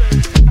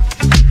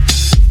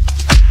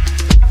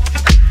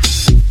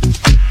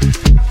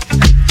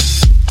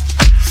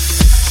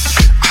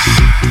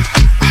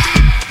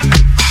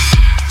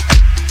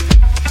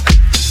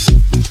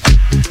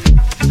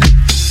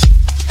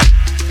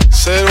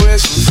 Said we're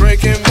some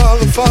freaking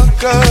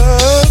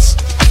motherfuckers.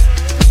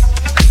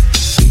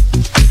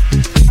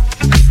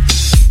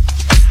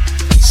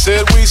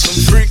 Said we some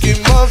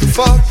freaking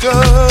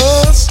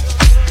motherfuckers.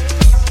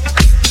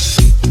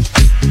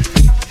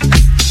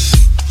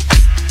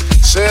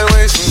 Said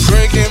we some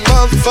freaking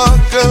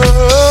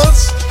motherfuckers.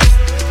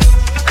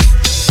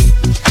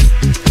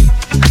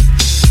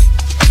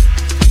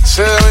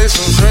 Said we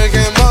some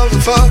freaking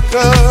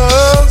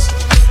motherfuckers.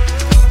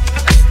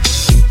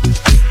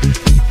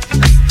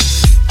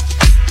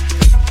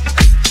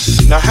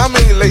 Now how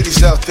many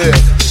ladies out there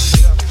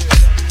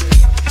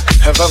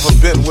have ever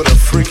been with a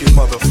freaky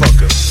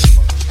motherfucker?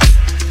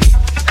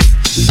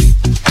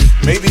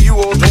 Maybe you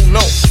all don't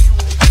know.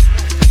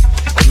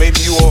 Or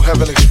maybe you all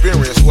haven't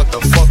experienced what the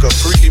fuck a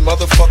freaky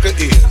motherfucker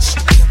is.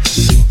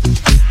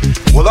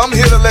 Well, I'm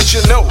here to let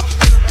you know.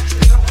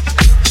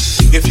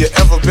 If you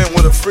ever been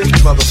with a freaky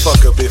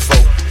motherfucker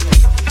before.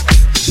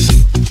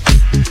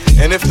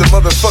 And if the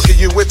motherfucker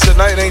you with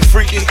tonight ain't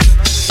freaky,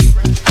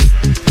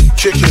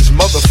 kick his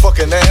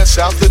motherfucking ass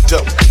out the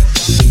door.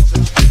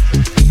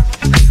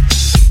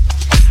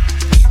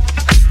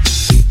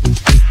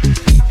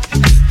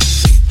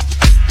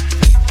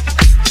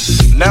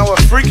 Now a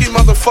freaky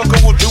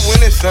motherfucker will do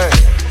anything.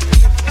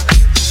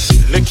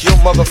 Lick your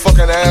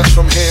motherfucking ass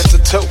from head to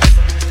toe.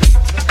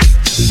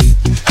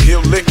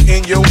 He'll lick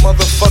in your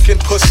motherfucking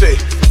pussy.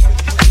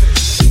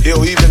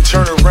 He'll even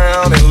turn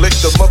around and lick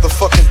the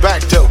motherfucking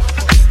back door.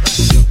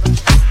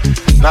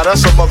 Now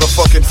that's a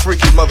motherfucking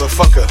freaky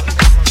motherfucker.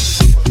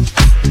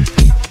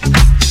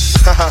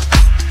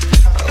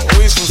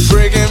 We some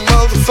friggin'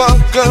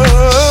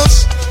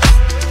 motherfuckers.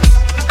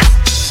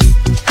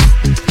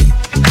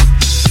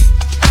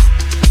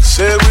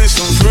 Said we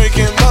some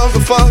freaking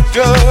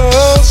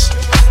motherfuckers.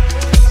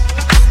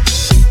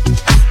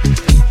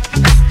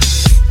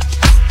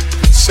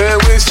 Said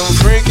we some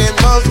freaking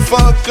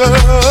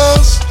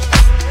motherfuckers.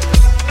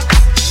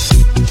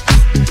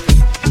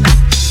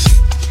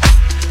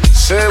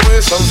 Said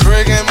we some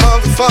freaking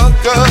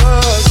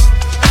motherfuckers.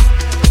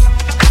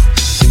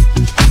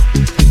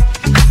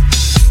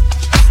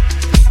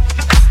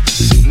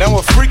 Now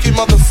a freaky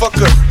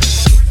motherfucker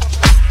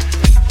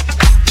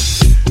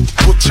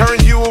will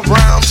turn you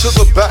around to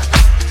the back,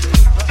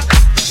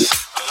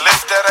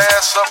 lift that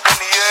ass up in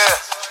the air,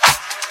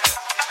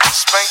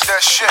 spank that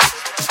shit,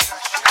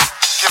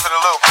 give it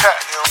a little pat,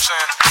 you know what I'm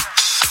saying?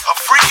 A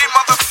freaky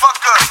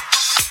motherfucker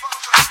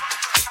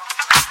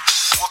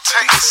will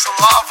take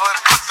saliva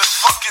and put the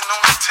fucking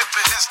on the tip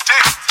of his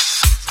dick,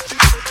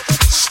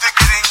 stick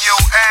it in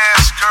your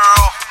ass,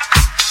 girl,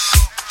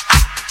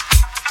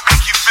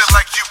 make you feel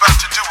like you about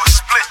to do a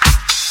split.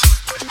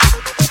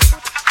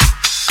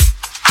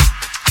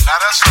 Now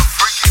that's a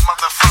freaky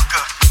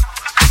motherfucker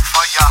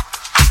for ya.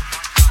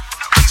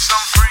 We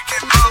some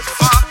freaky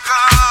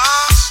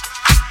motherfuckers.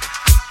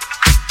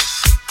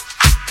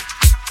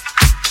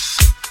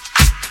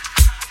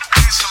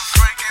 We some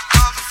freaky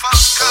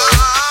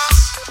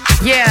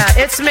motherfuckers. Yeah,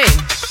 it's me.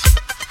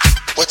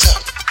 What's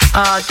up?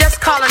 Just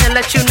calling to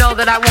let you know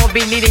that I won't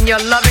be needing your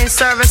loving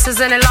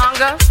services any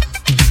longer.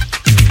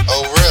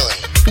 Oh, really?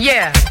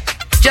 Yeah,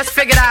 just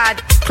figured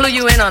I'd clue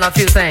you in on a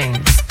few things.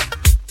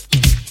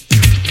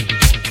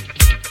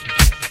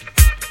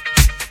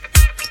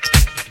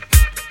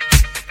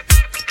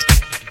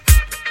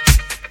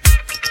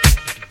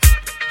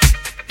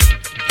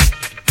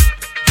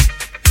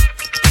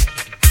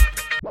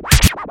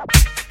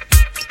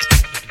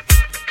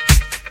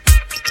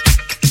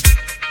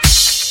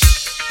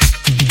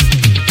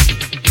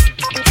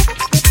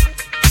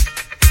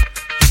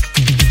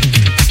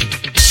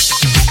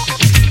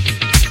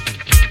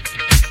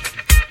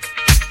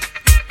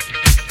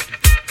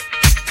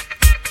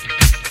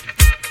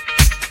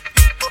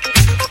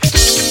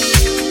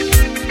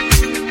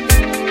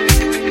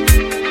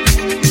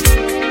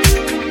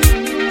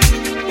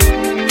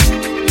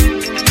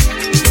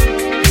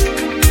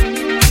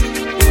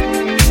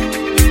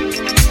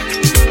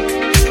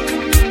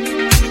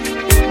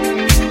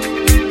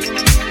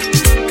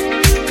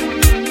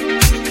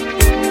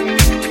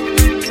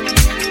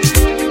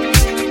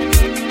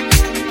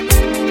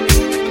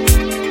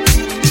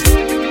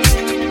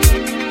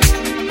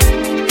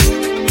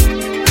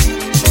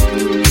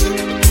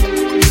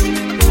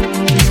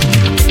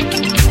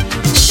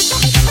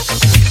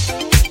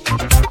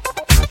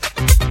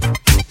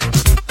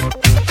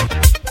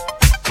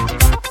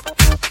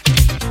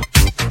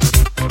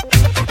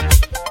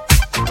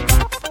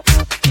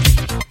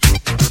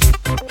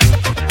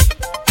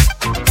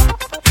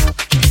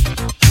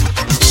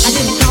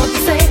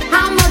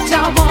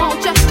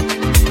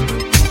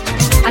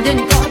 I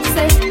didn't call to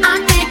say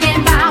I'm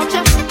thinking about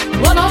you.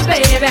 Well, no,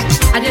 baby,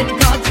 I didn't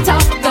call to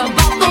talk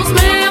about those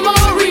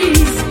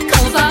memories.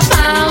 'Cause I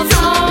found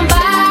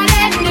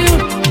somebody new.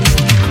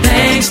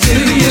 Thanks to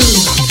you,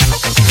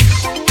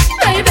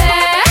 baby.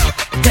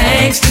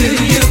 Thanks to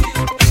you.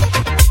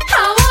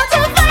 I want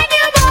to thank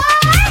you,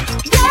 boy.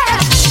 Yeah,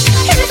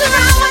 he's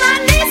around when I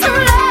need some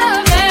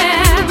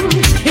loving.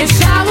 He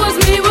showers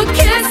me with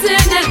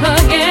kissing and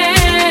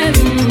hugging.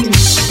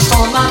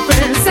 All my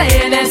friends say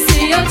they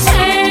see a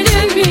change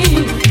in me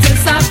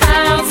since I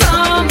found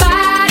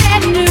somebody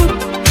new.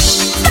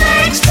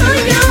 Thanks to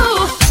you.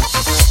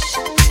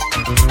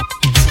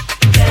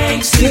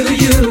 Thanks to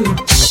you.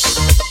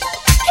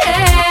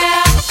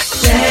 Yeah,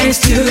 thanks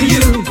to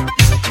you.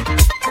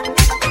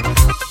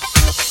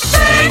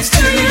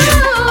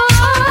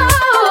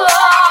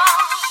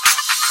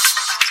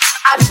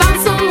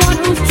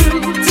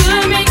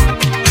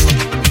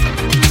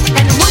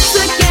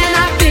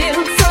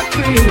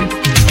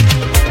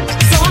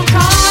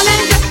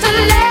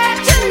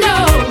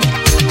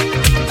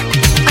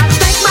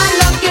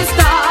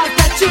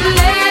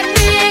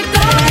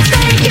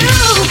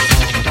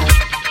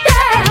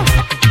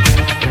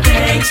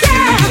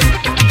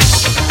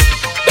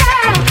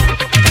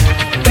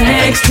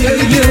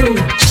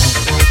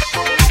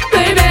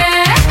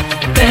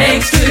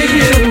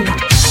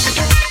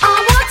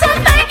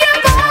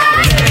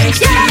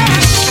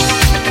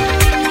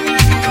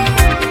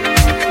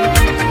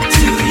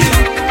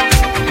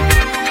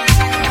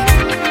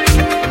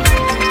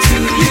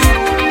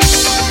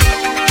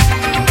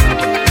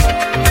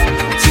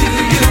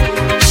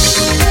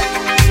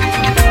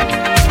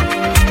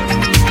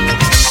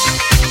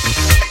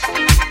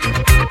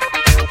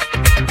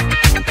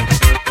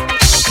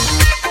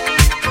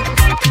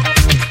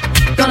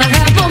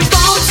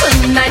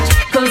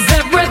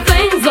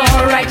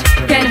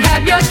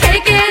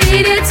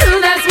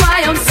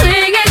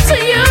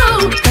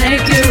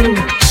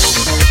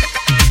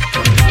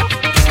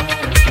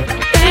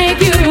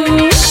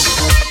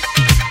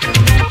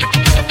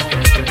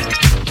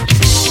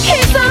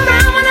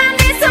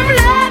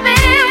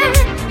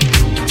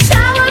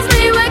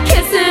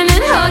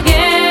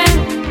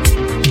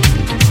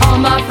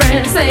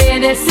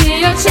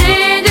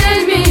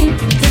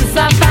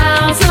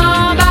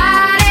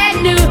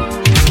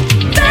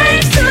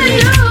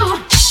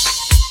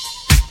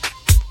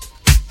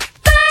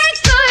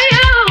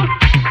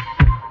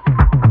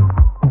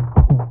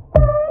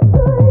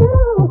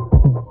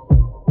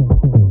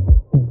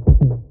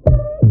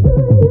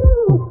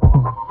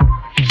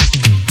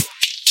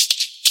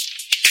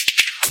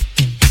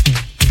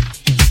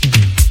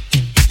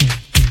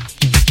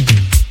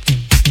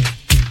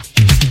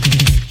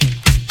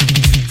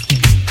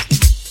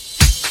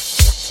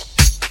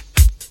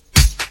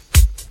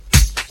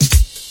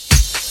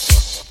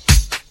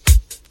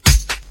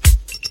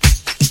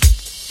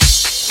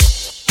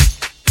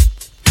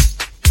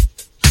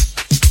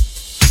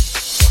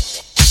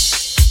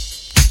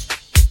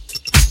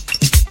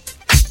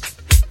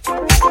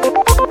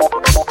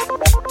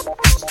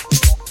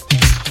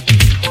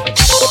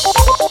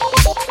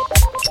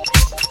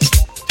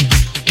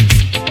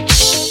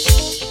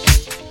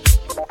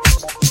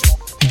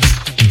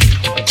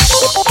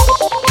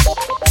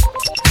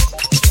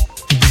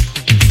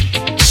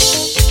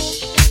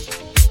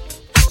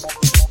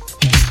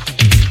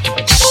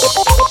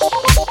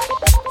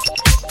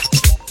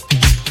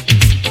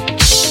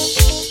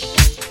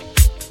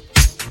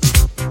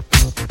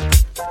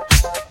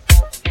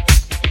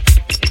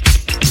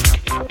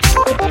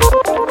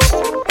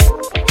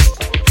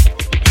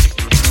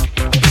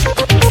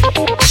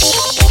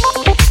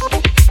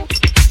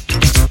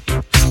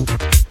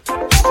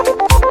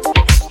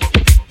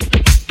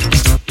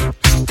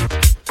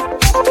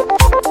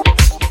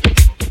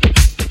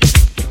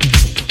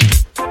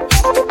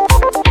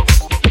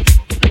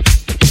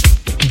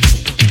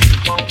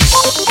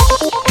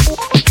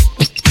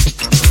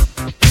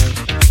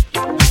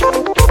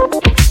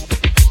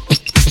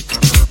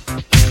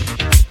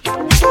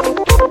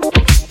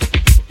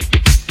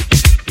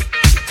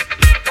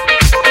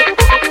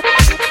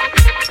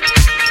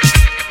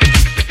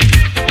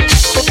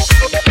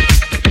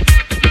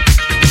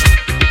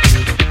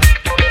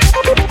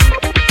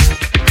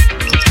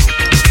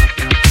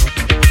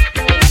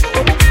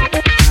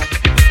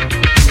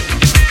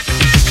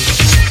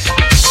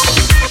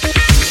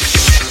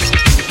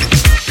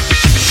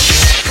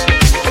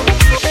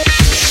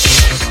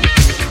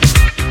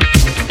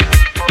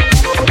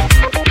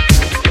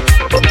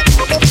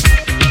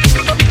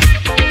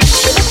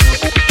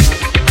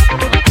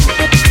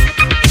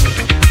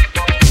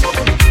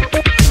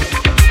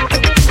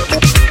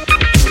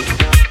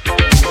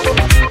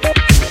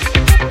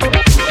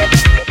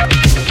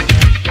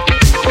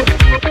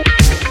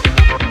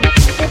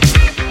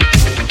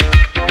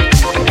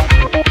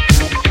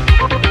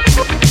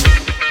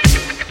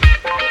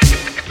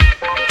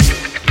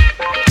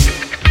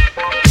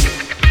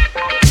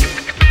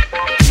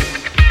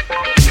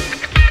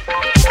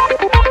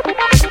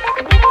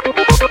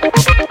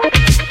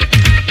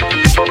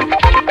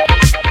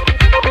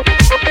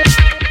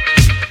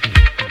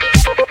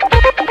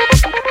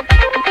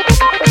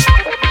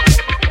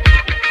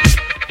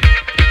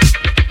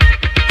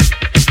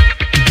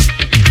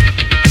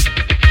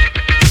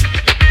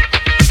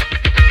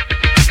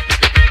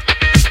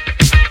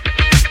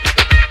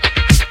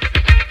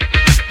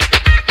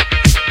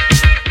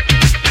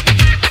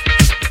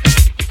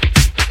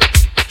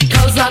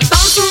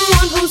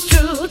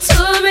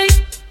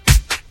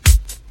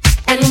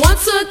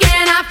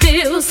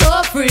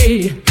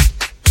 free.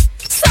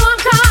 So I'm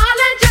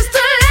calling just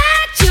to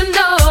let you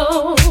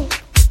know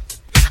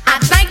I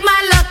thank my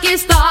lucky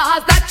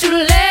stars that you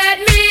let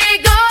me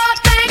go.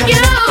 Thank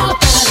you.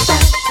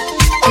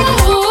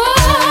 Ooh,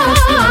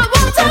 I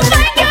want to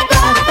thank you,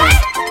 boy.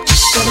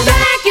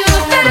 Thank you,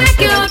 thank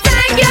you,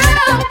 thank you.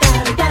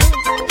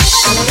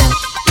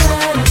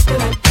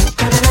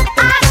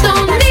 I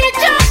don't need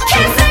your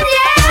kissing,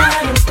 yeah.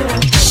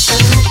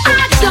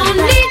 I don't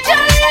need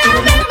your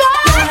loving,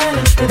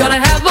 boy. Gonna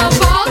have a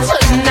ball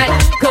tonight,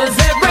 'cause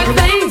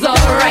everything's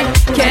alright.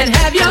 Can't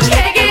have your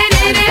cake and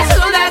eat it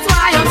too, that's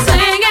why I'm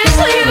singing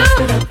to you.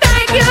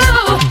 Thank you.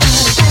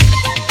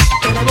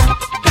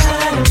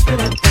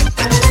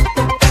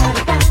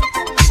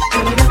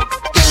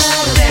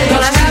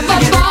 Gonna have a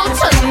ball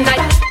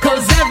tonight,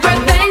 'cause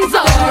everything's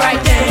alright.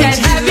 Can't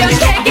have your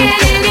cake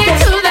and eat it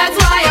too, that's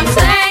why I'm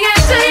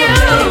singing to you.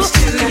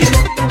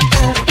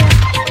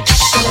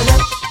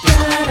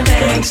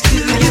 Thanks to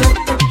you.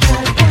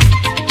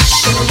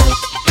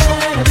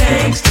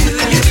 Thanks to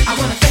you. I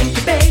wanna thank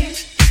you, babe.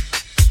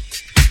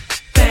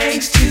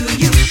 Thanks to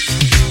you.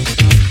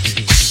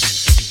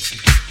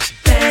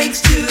 Thanks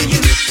to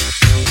you.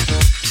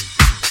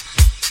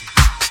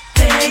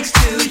 Thanks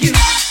to you.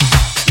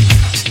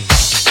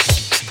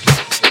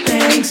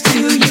 Thanks to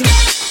you.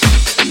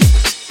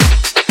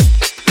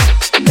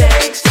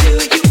 Thanks to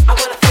you. I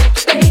wanna thank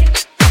you, babe.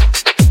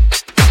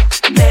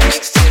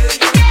 Thanks to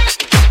you.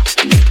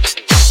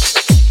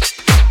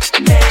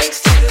 Thanks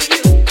to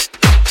you.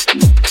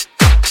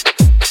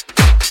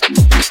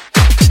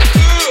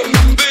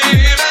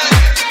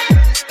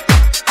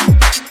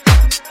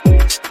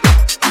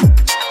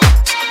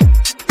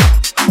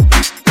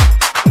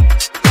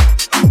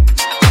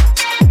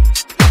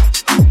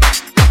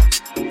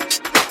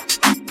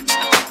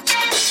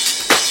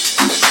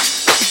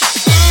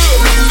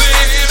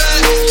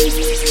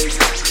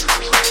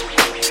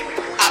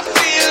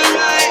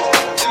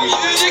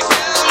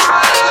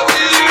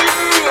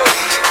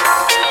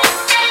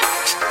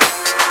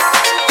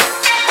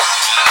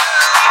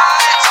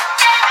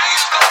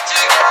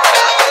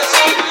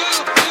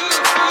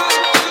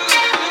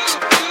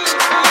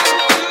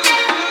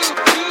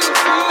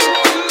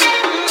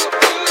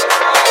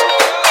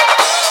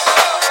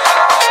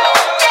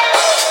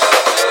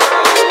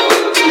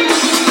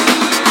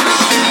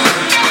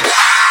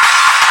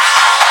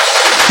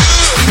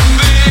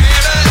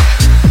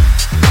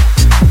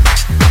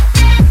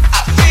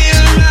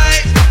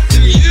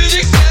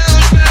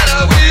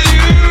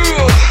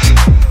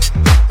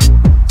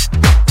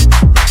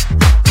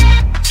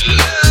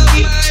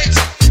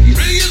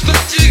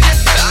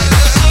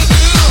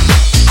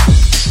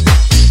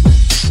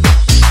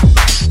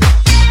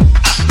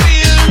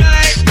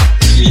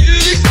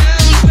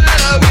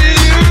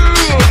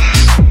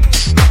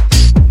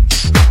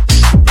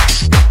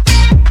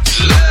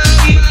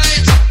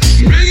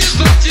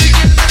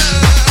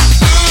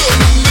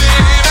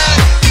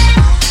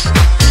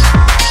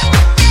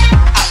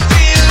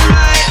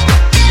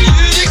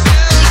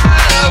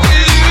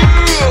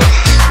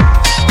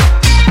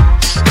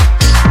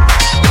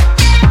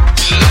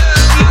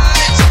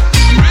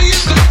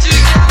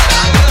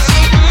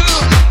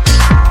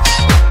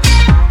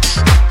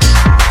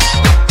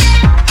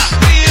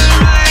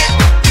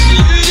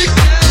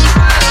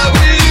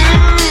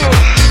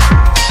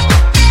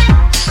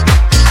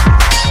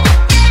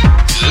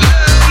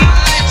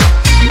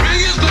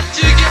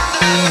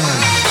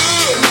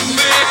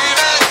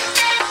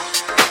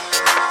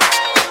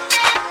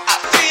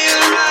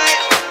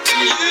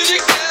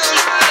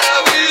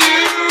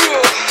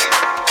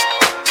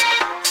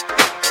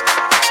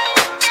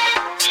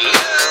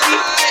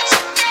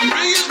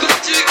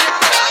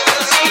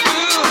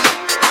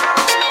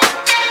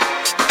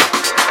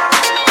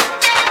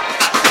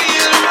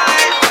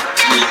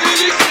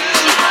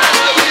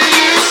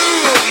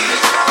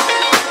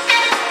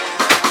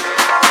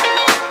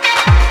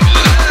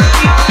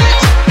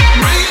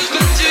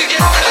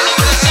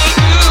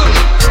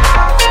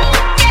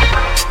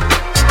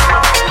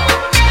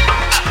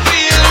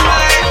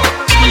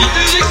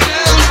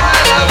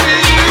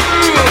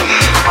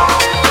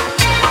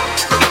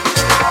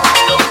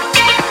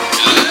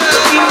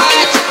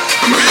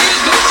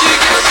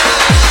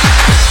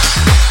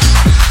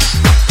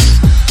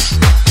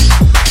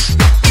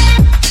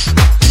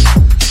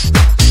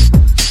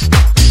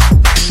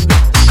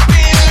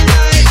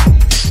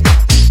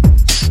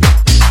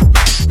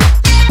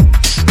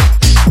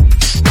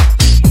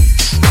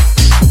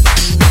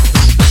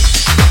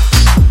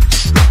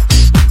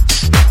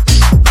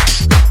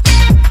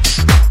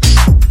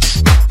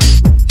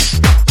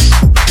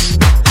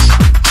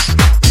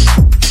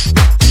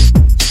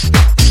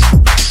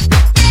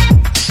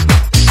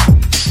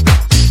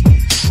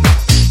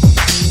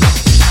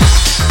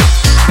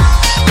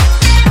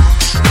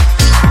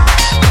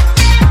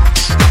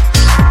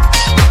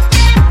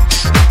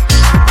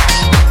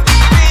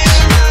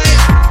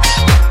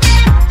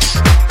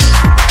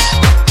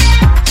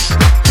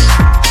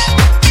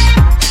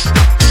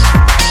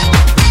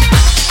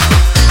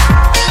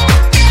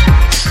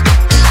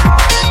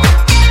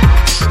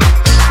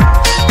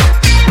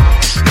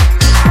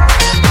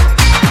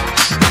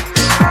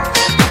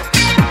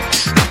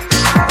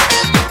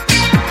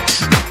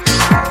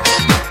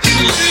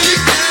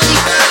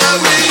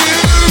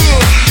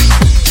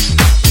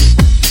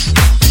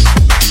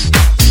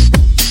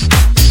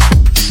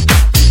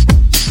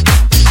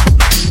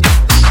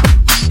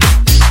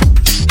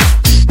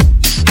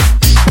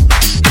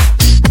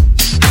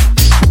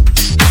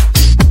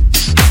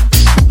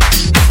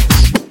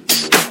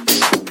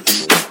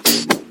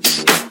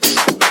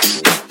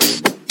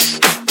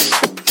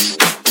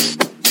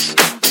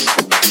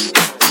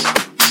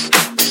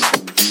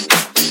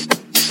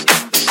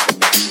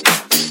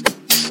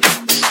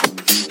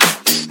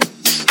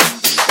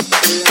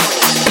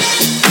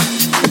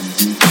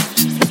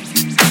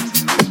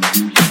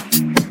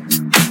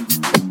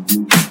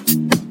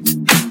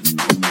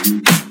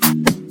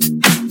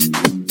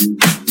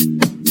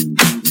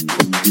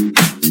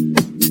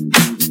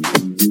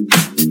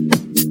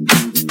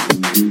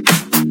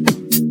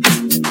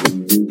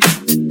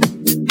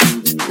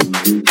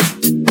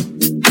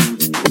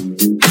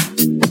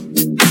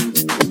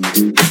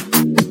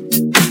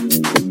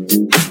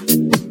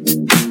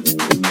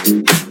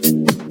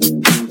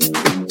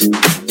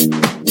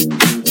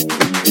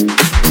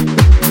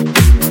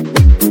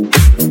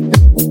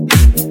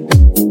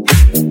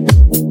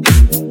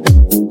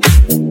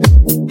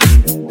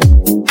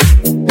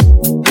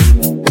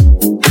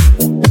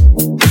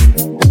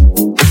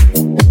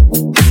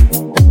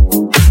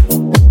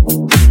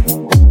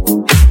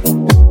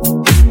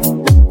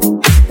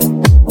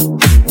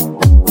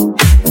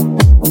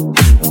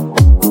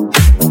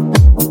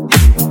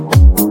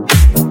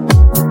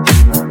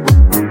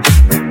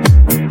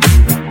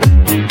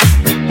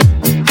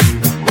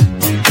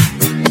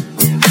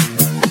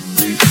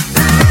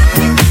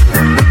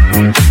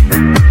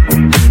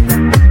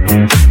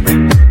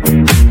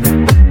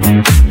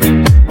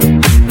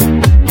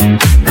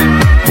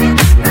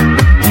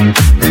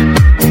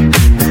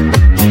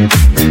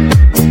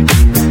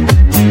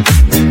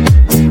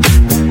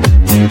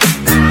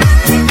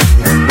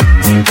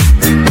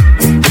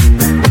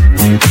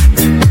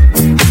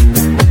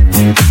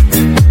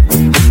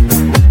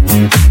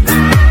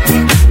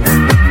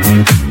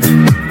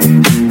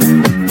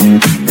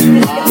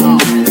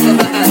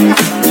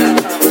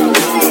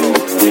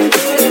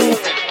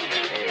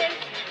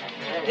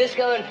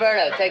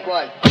 piano, take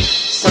one.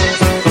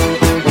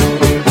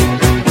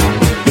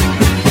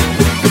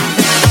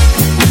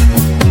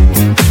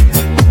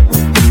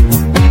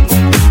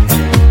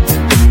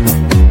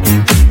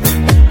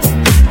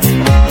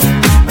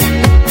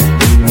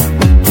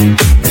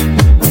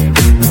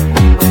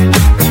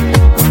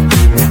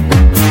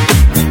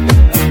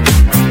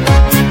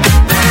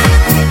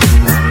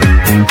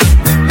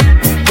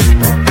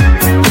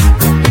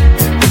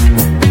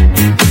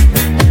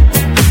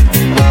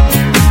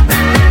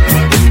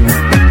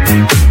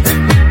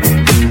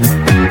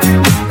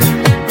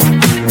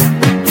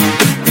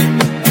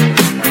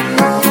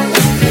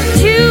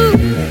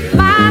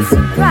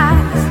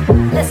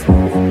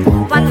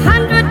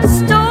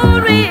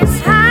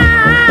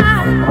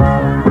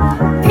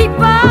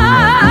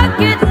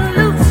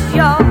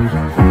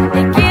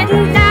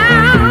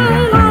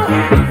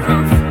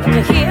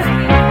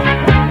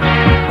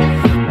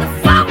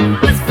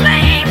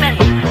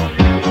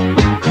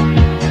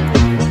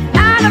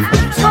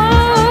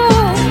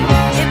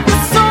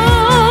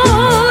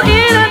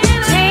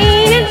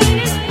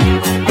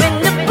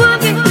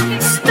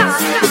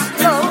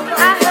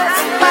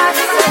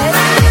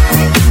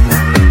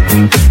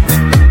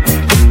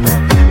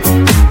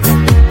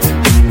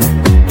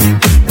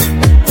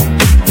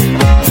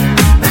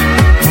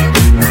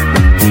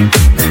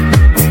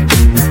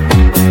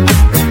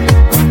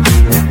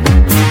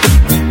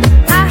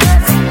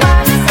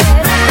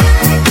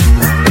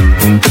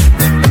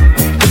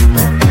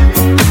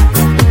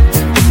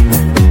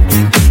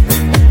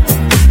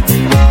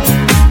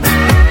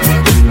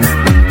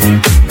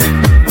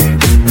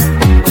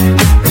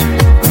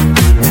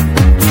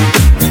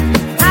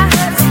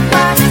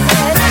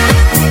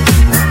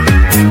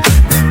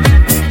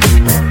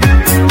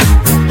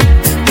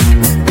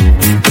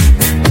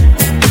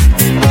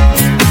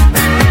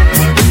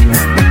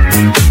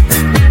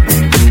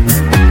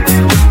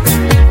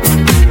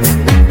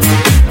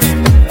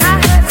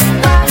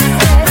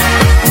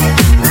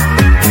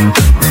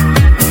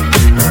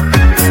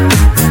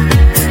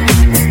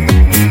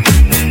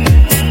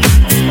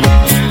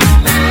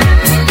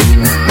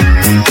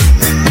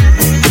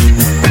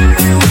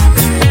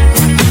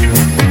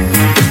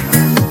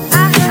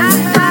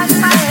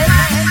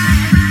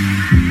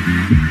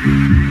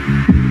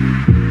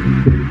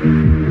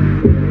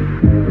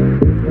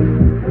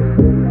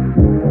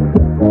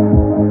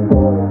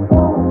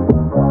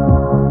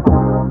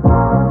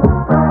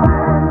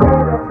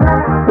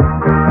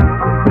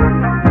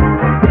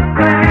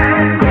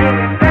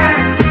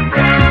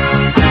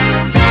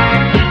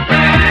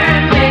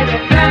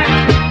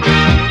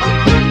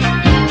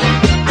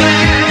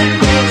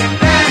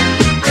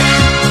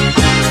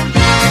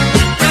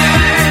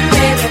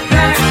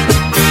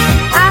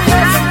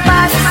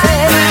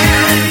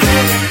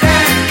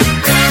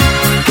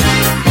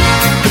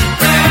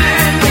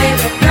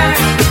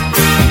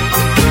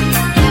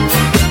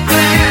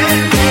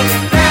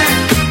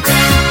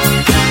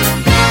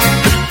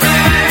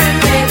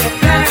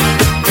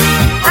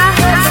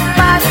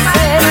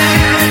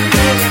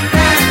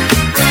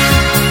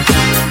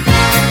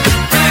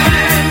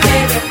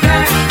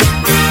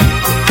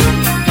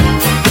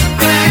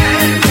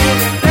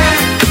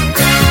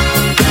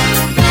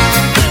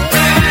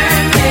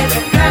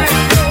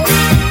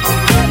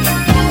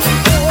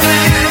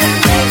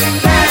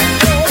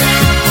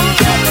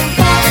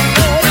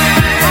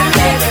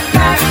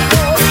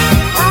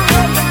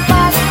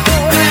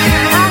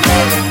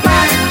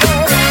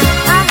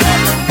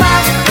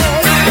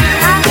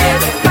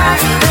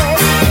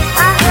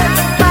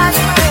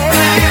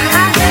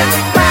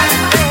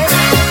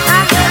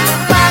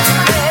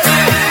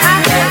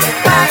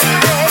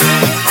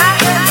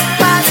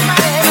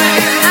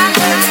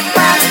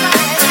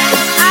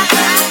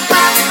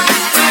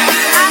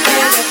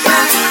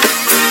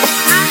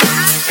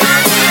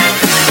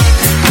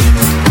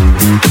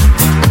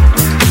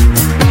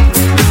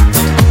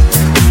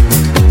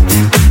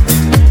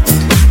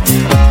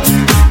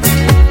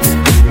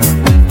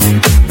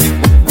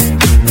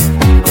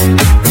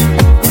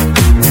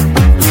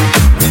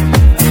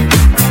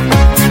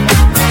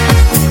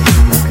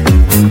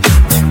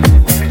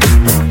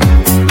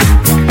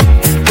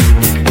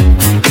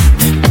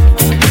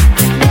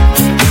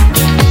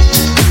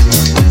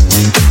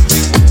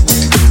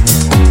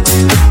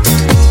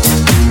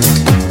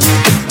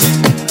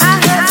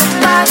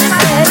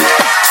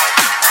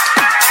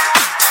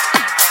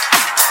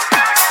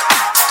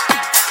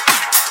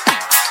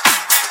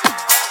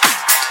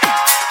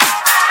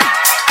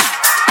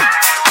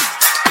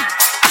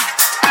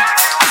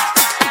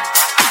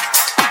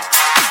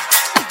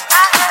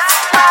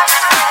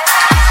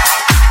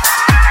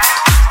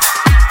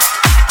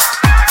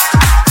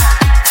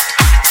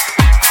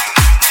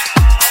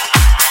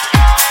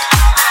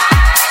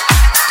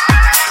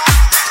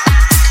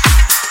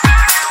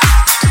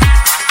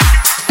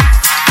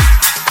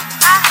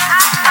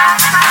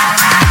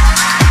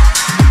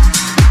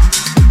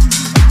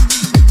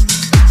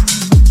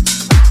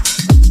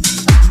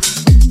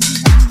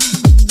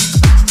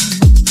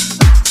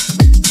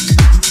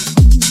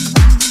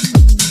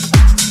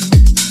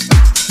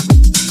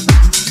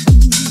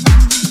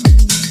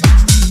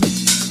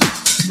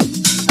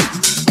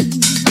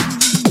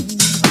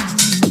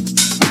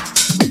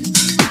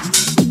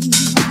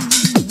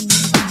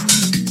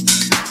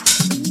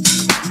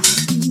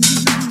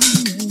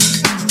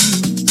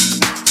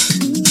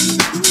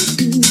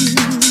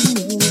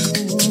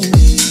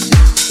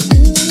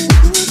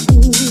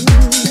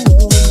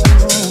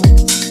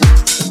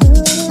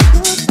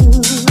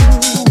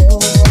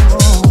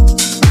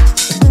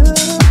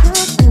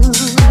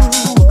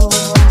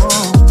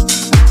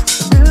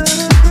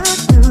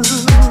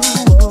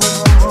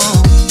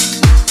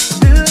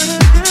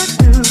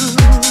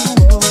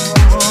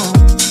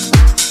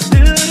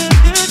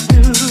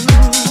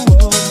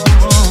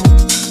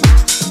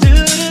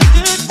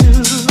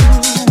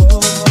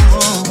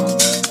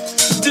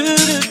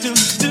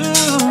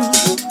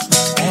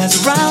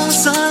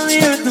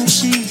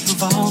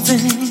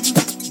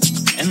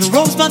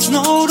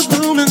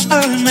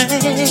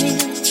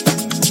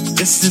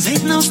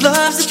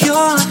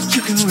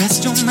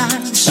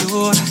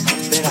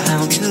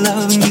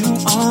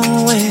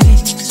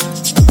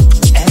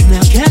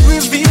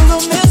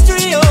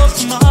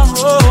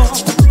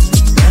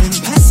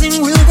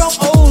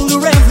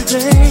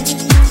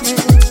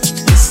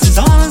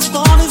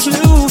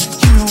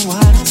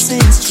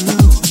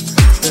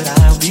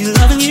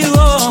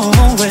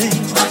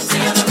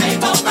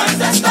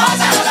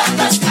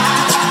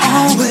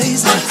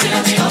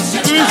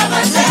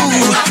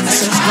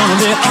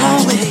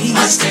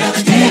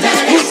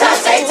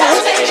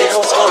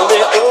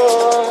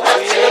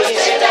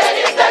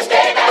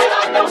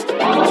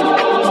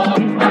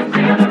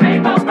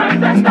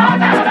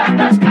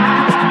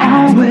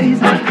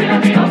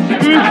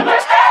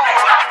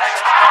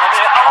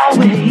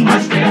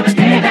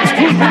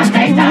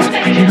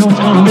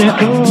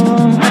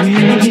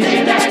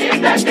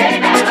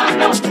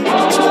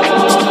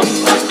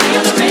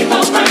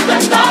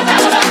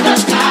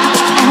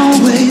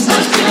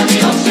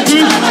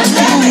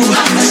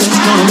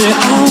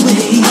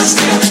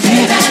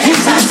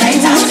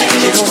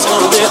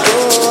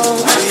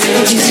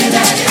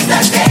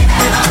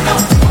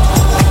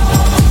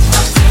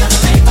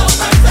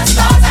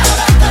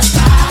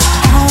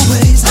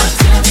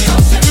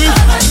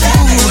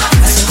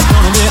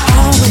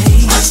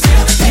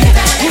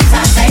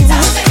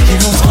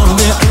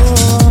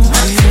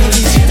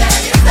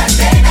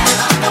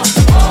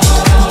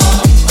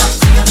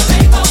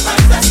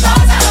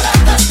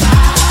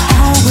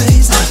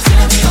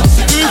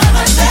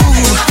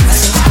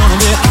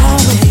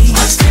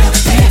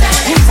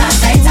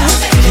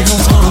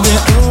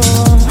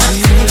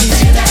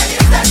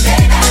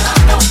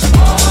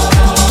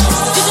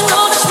 Did you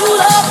know that true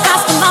love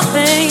costs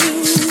nothing?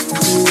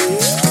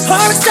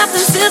 Her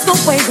acceptance is the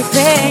way we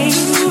pay.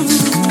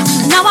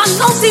 Now I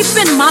know deep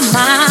in my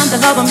mind the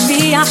love of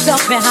me I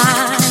felt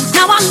behind.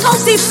 Now I know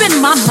deep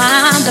in my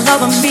mind the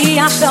love of me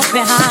I felt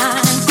behind.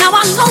 Now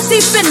I know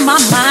deep in my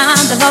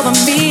mind the love of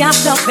me I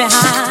felt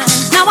behind.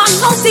 Now I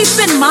know deep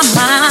in my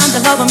mind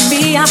the love of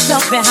me I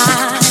felt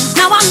behind.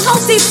 Now I know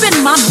deep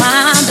in my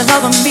mind the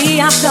love of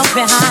me I felt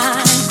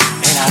behind.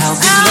 And I'll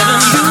be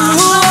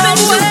loving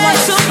you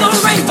until the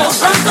rainbow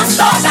burns the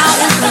stars out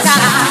in the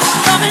sky.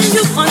 Loving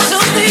you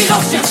until the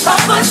ocean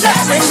suffers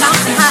every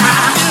mountain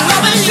high.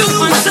 Loving you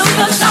until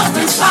the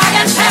dolphins fly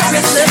and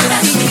Paris lives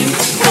at sea.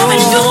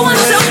 Loving you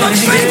until the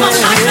dream of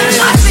life and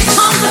life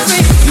becomes a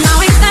dream.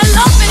 Now ain't that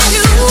loving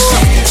you?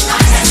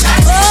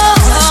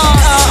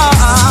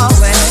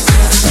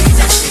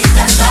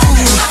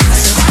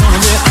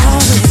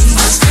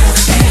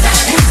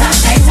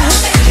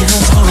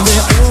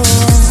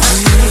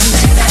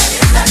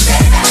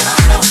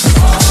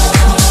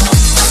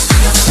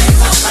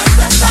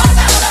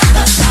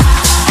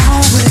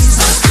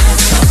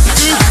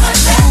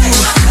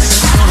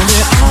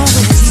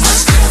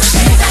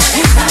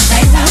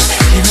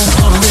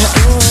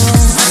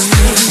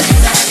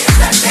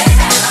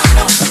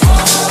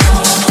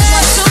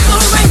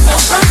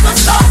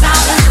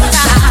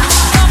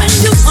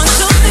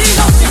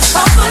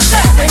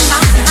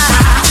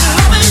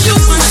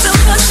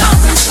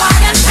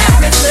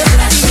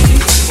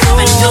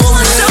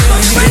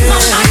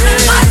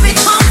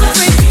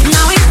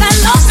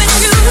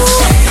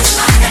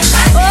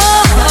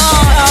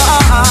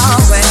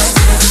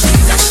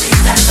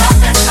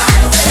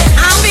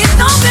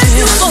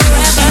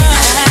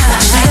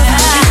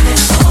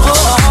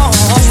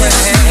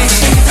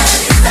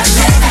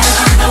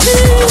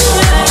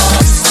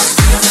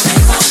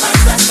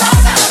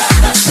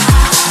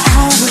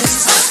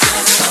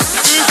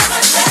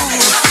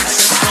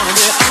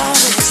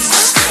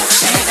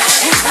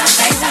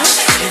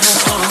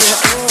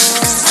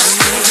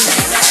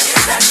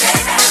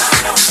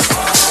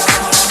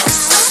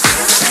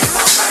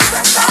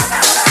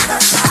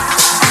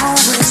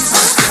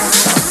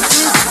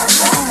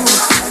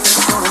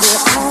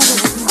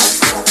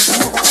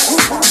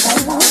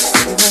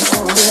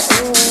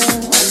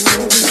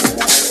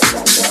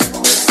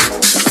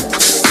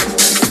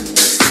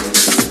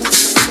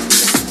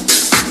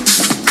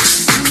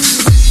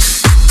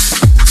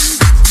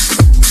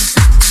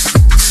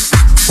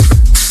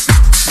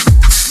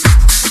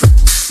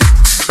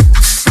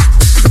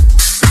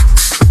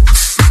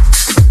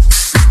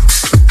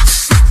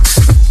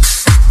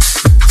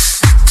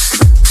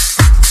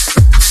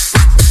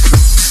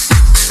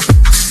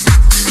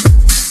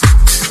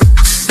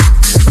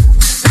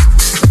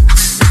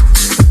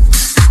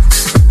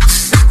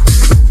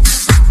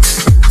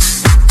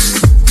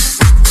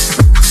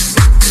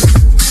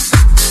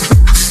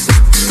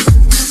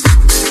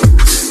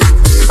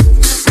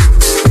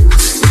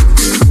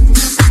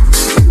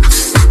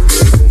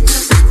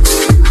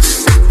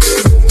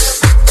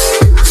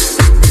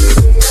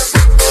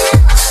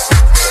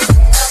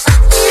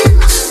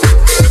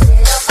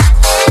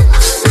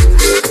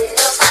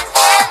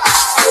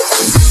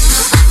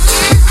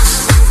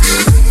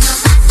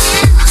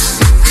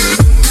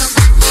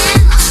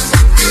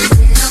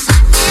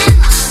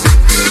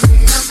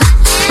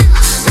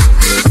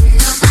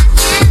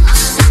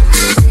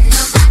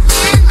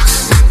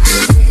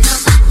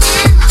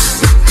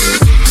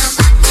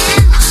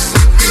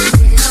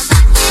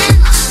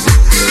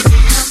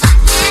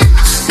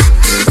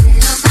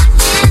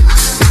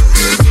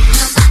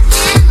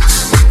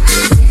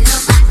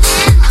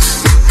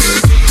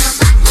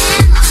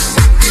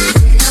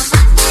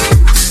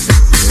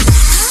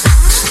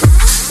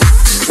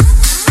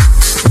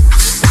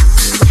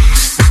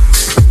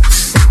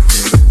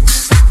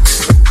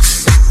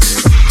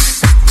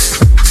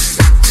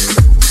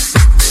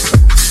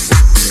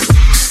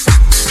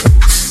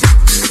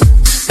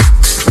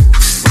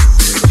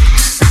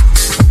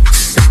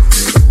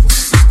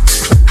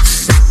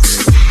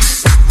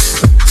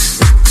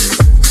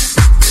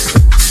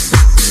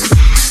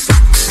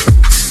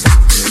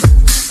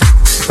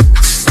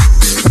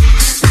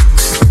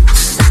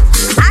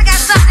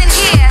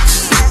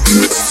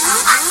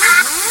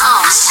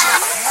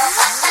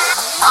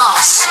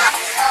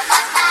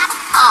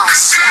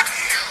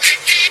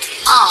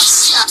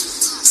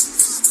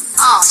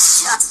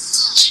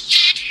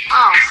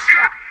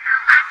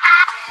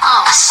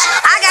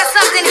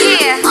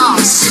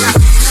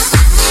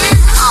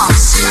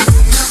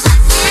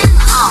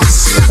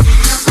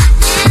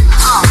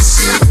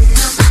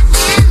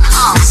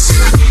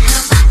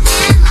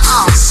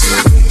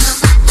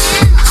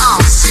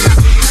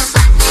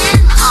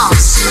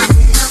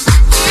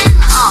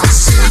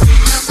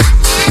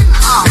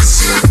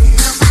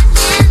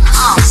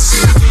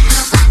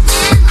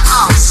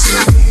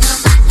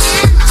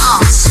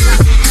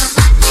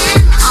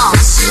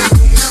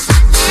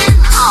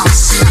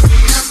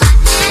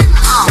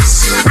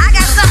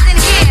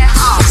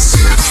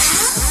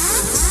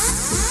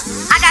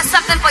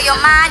 something for your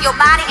mind, your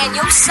body, and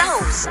your soul.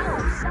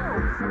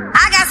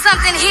 I got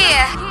something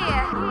here.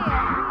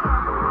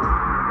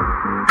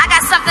 I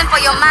got something for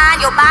your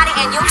mind, your body,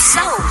 and your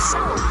soul.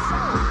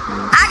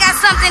 I got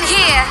something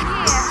here.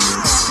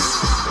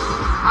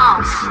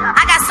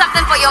 I got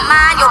something for your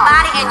mind, your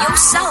body, and your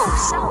soul.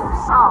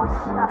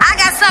 I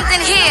got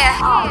something here.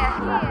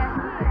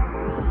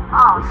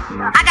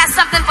 I got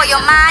something for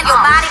your mind, your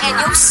body, and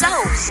your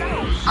soul.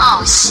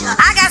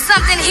 I got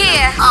something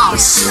here. I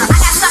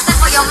got something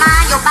for your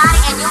mind, your body,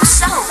 and your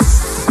soul.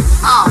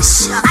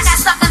 I got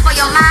something for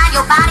your mind,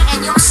 your body,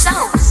 and your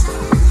soul.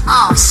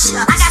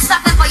 I got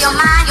something for your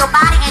mind, your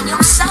body, and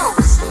your soul.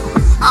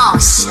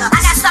 I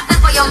got something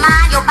for your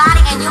mind, your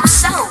body, and your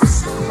soul.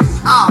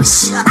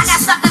 I got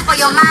something for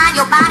your mind,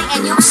 your body,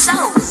 and your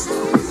soul.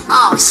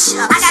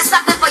 I got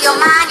something for your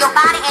mind, your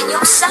body, and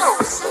your soul.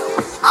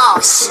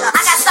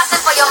 I got something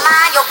for your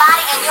mind, your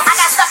body, and your. I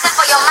got something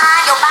for your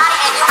mind, your body,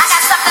 and your. I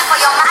got something for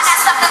your mind. I got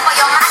something for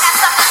your mind. I got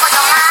something for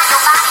your mind,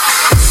 your body, and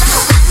your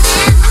soul.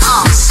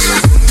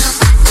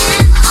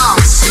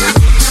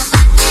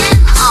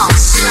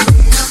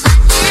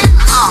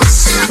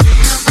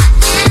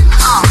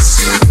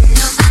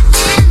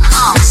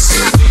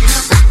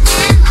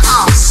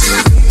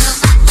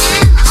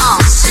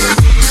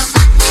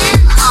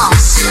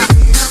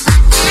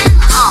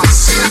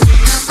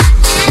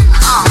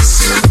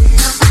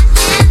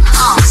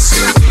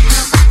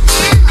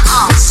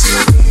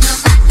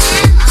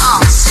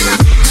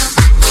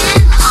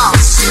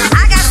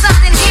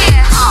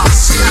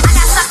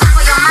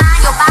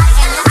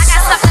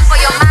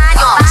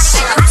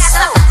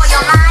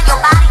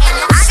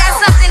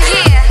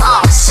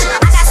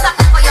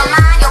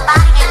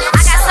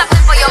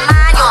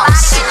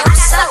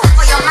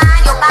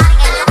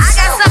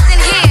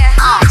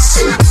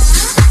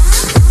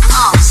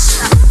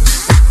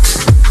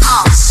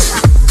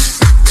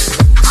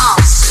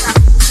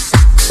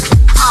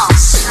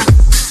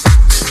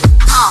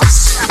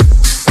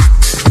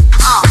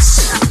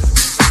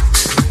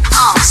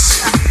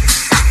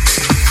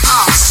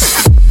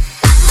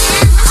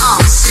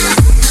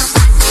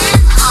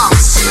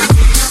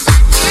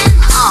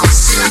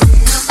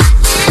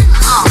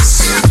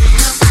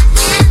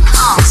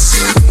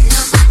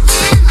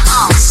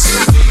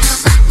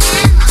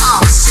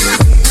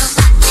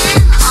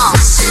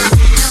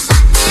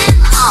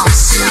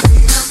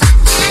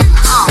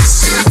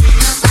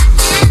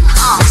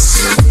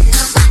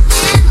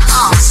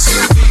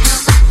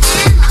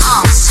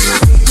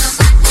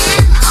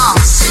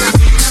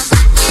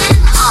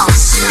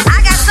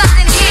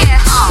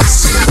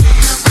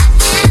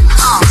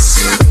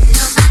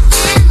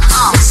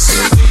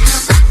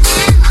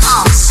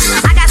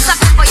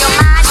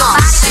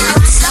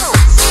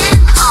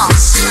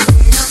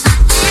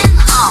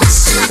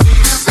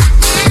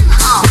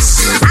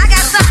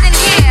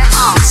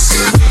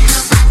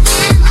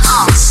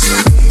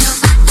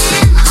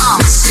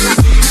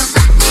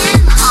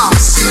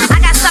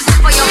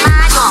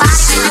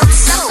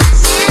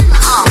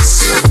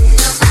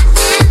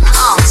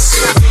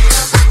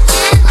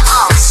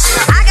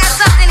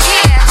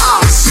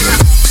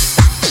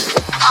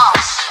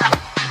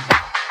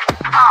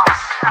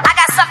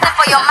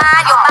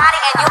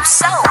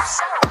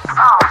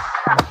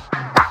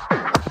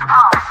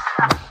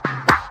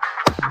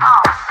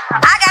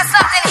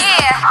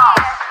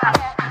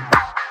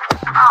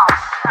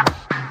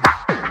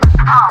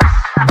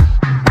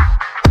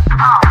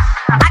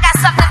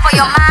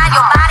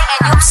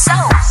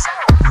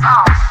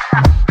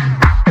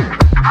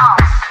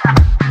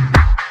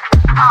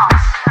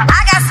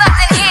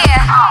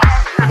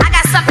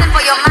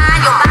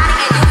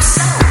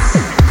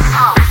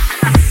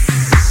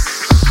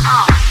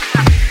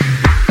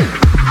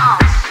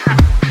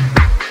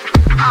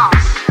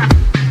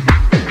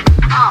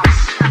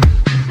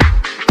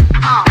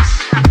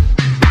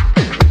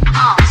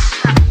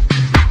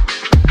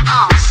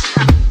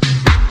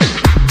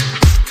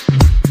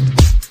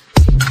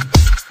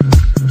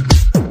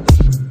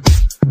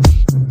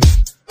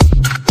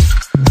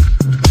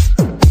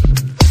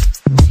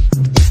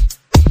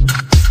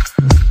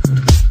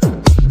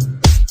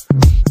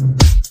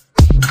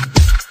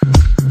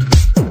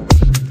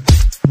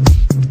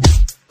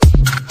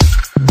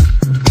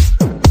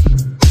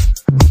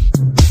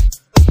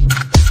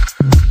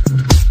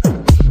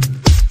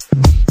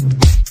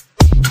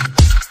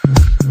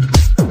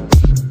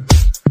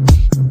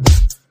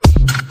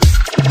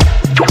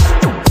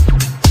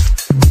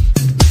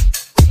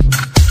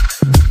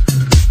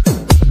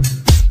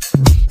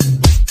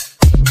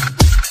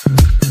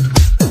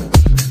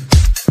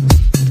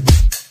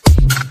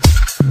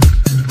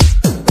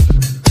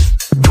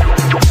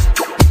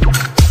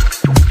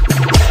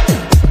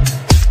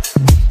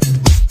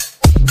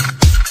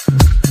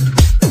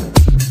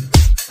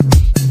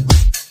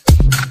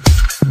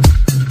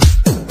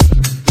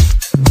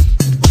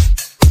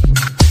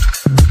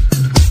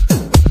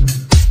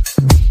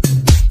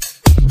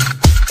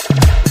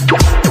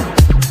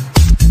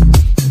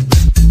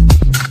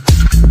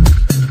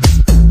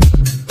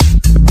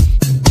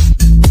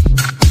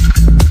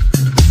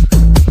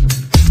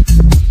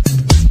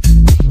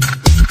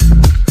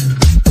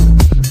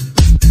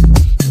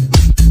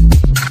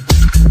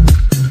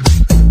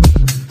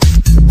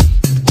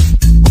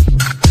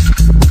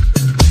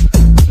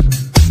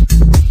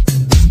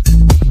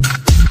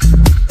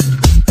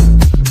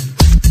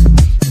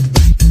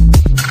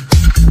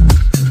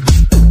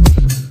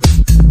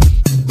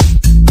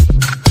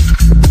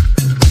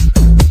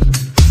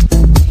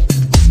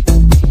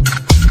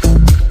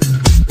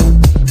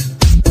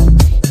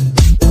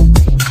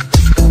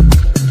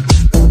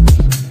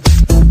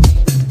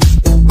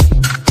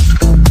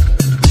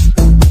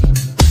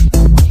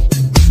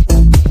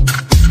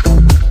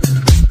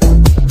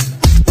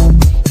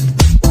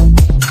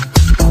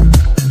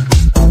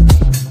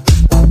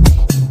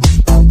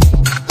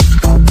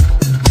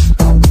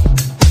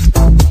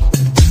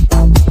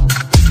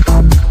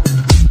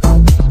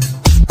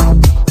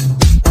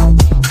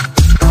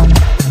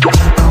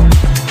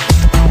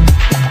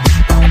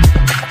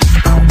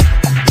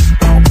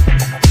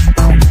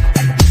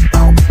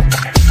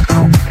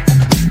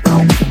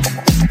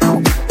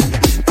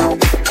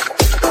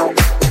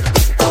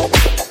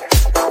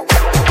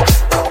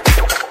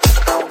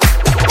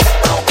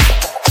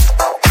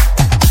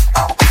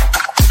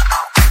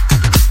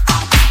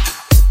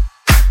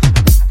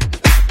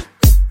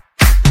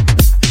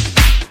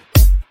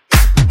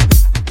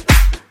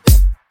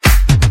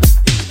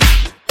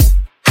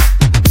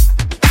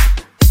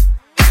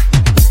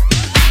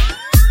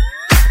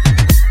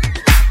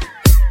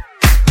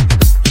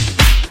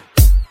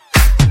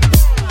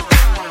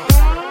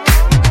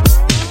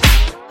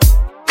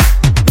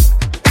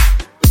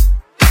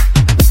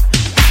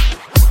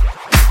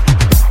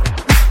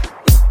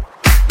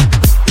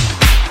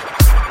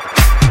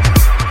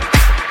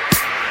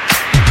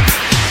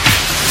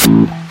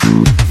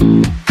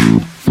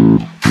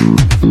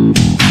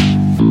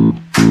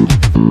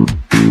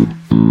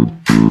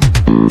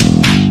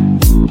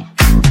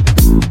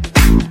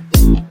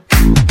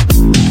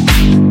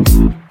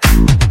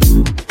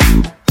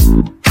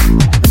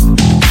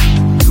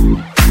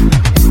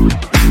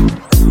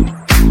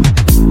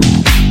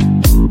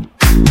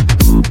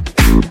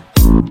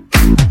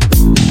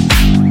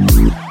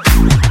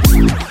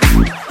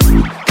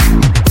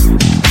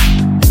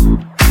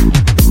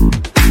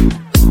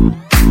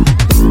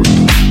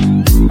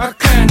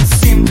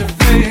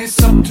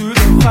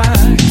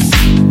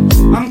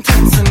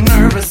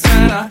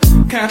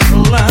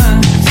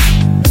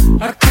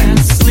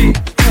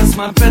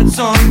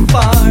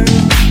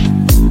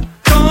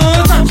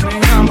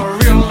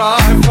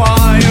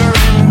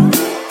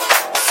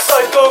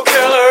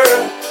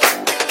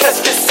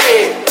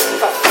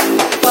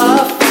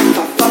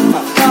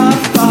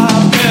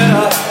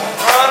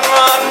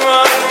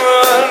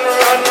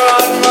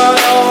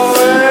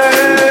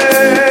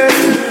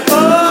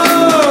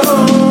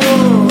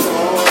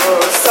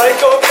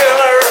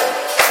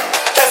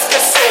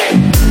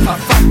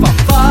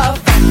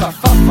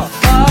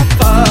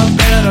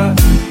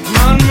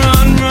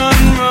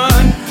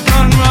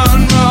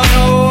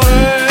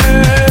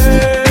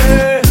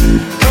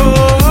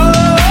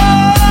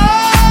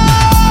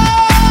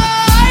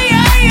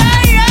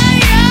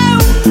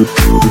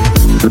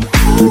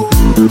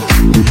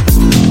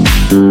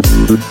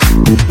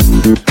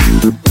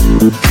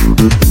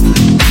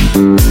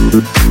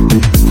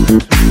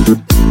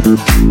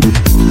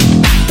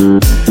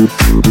 You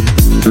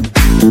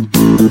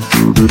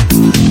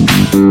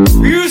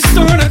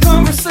start a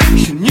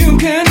conversation, you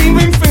can't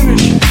even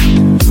finish it.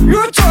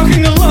 You're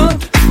talking a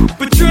lot,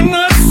 but you're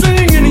not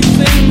saying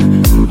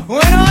anything.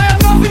 When I have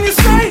nothing to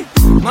say,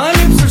 my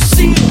lips are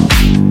sealed.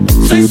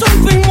 Say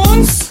something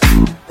once,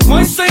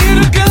 why say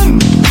it again?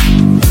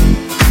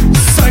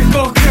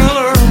 Psycho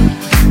killer,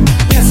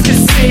 qu'est-ce que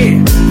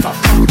c'est? Fa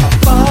fa fa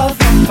fa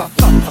fa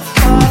fa fa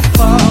fa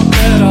fa.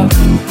 Better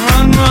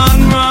run, run,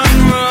 run,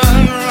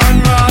 run, run,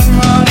 run,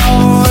 run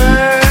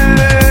away.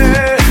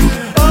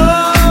 Oh,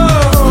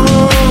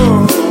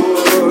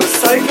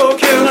 psycho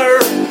killer,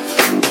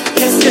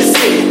 qu'est-ce que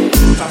c'est?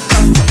 Fa fa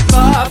fa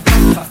fa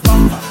fa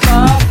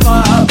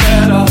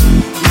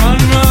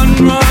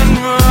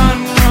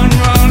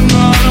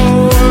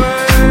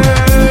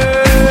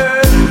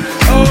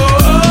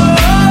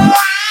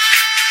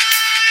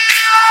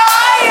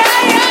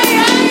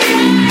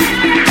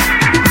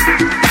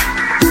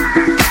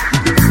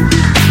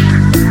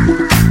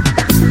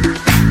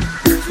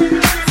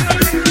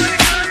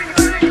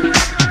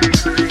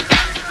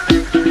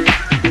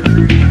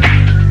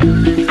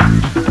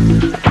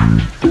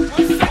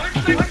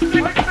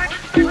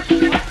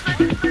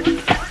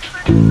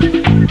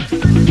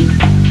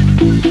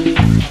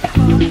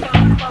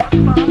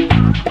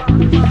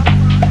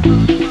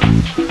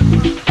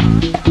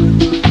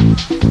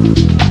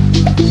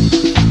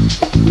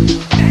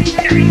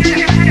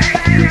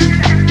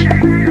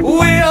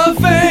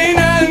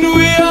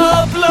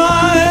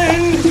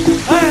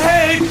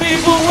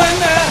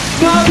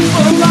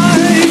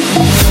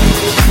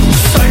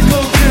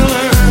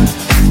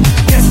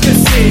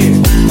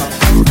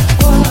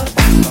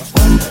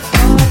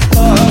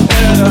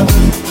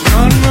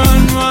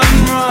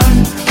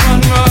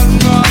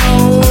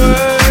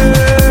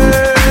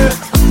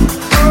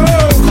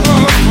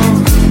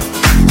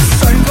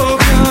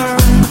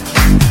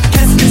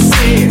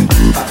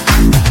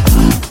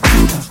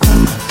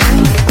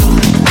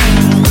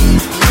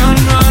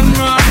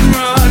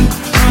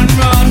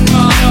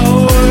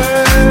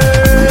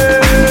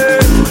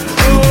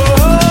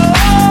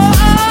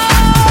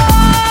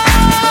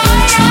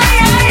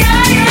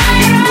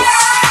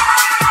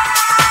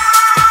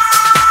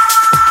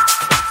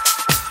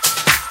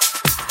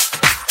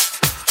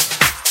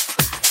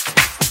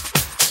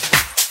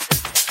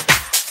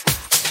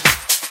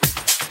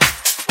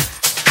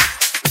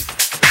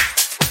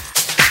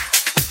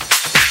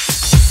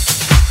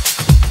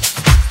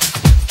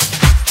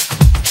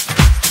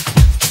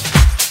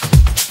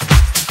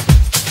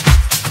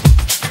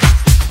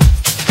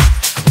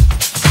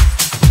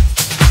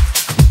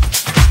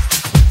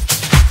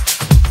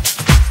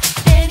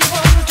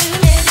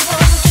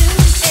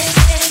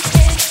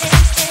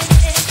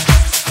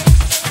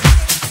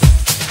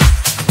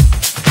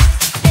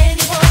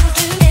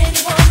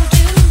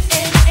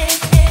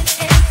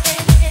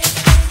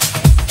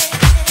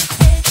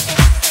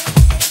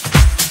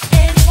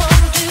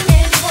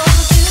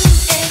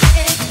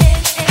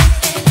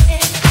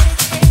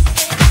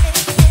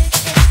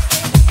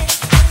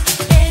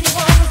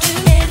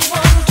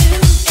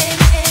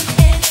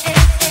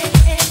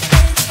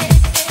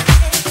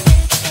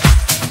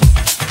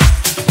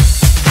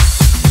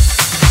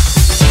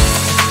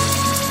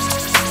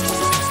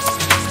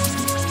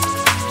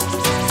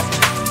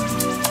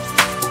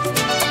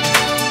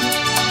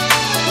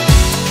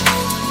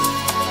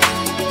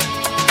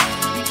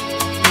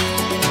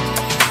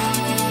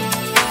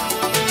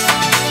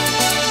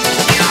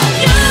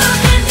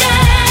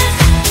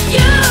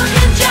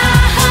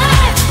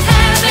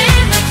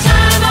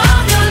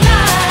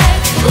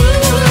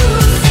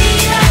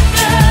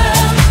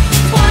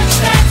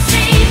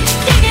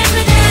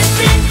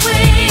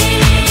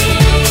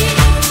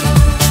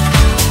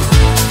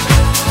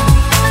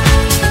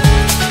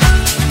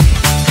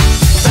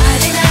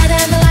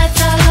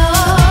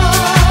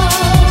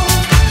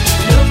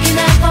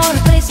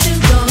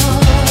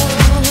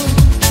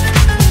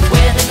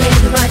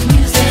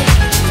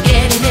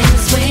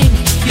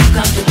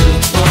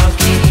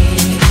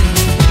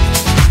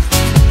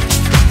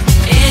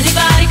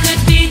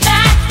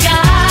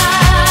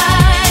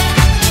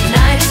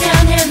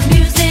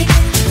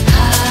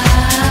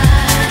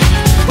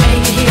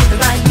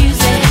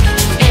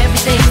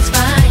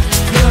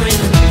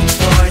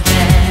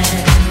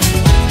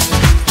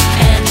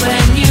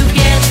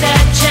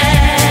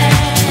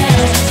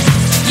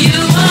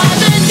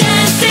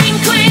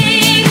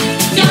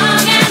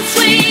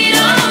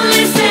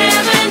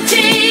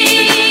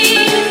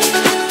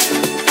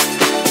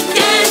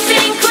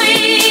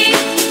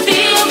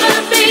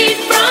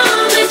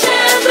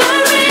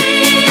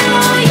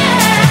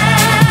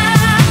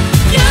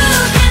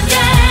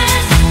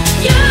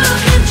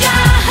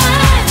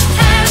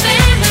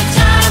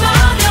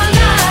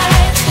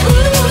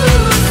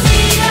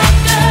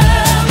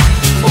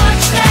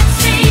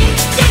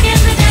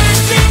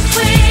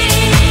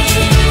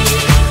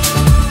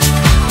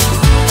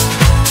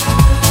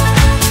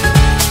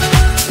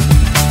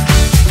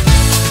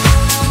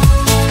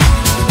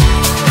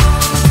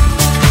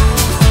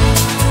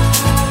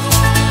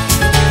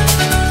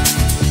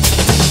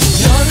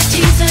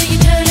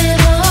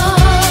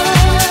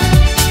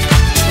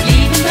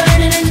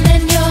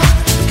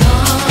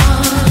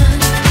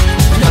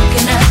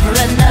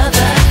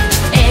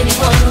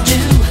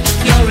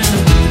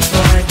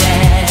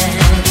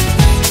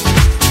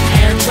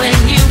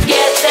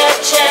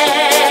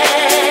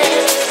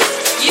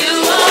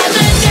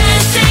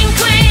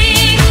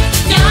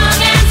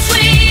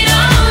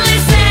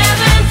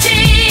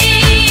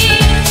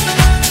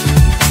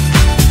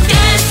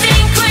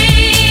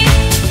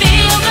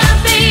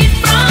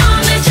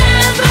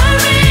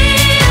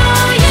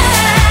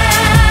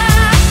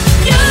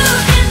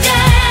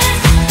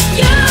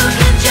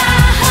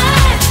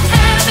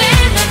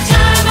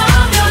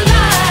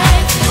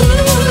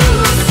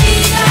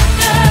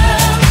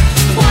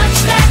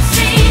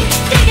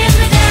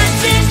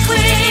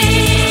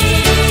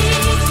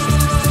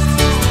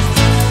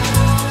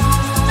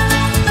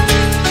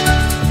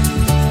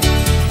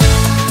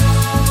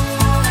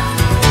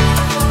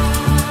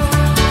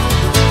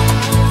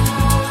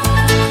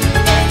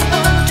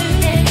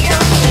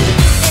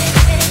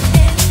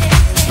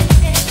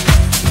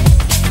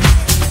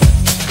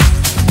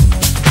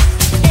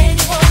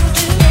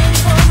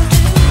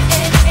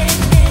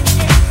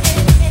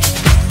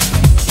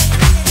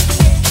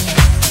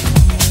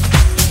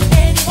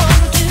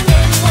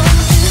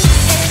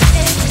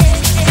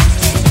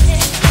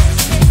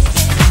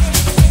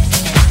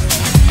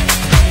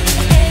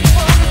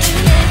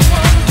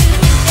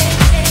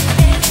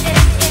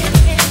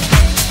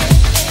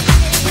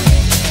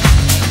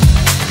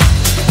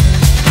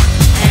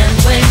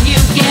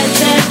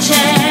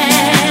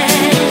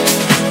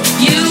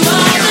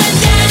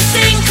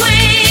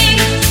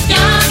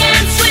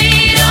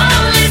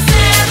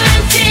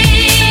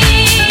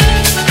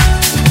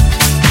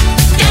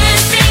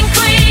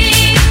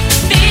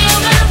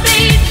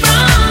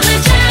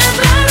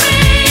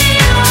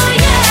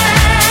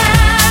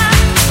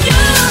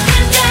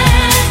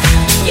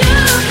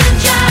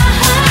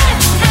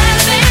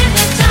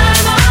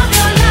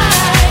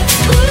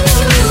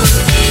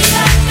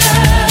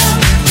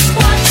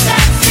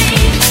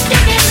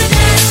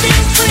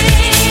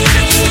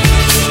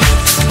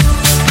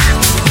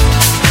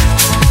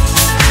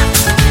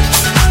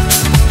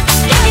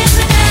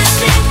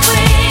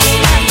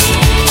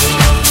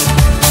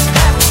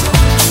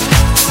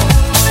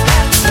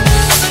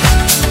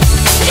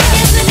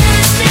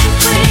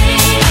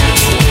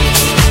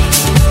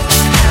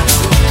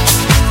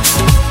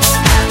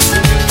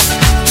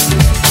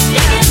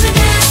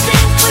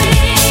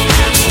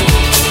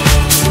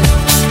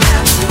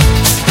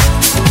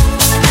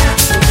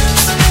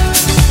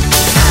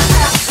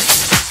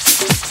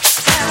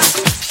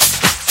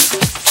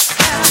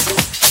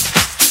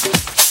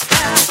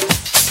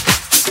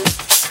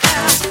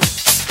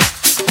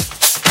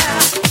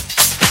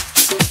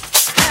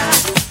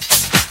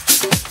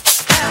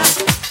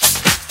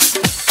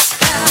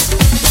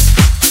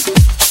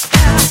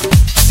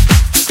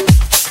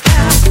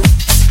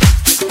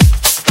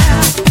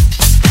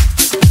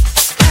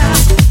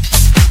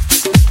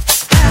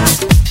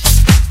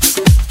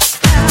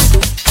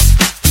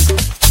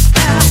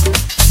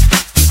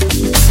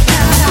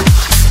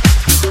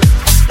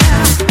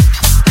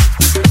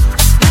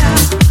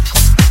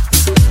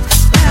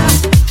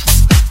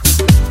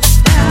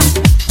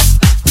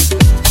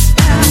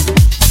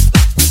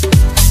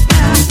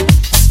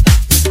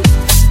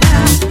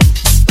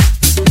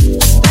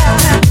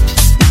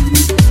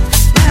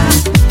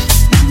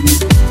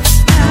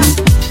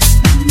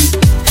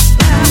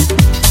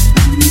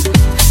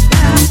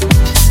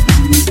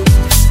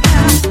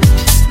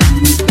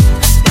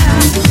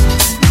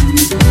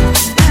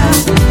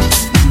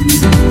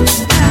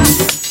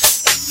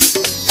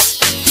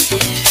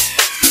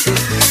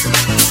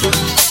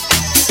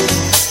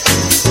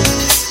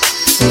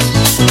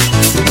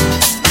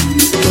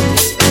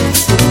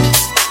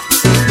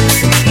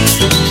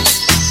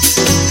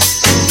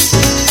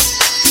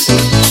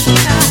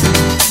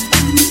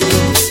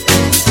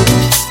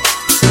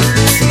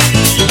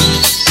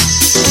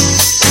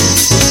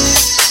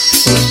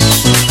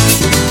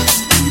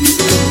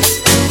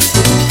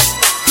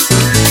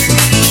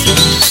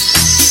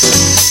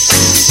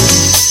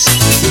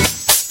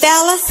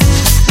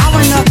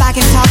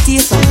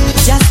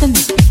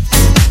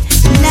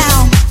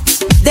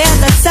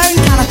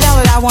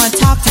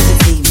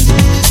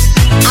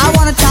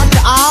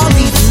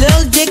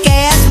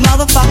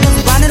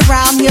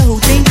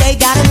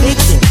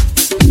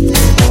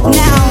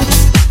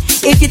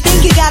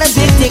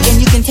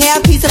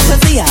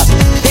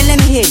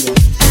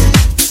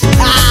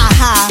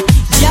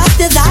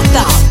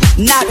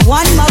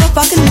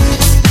motherfucking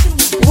works.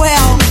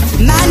 Well,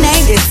 my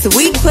name is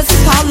Sweet Pussy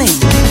Pauline,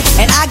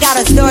 and I got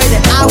a story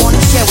that I want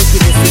to share with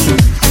you this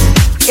evening.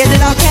 Is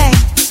it okay?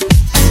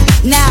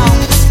 Now,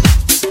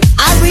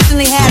 I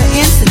recently had an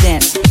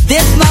incident.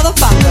 This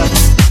motherfucker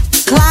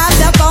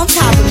climbed up on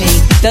top of me,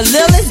 the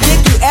littlest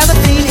dick you ever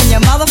seen in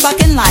your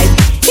motherfucking life.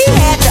 He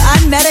had the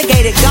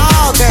unmitigated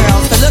gall,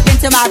 girls, to look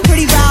into my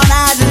pretty brown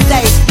eyes and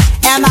say,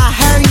 am I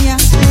hurting you?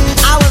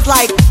 I was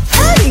like,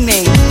 hurting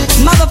me?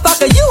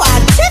 Motherfucker, you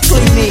are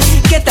tickling me.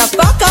 Get the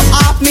fuck up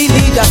off me,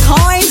 leave the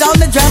coins on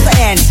the dresser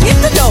and hit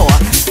the door.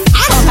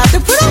 I don't have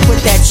to put up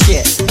with that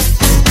shit.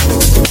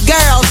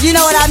 Girls, you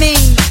know what I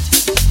mean?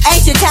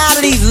 Ain't you tired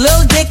of these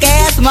little dick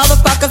ass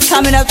motherfuckers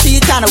coming up to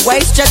you trying to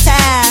waste your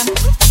time?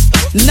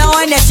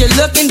 Knowing that you're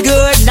looking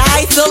good,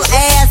 nice little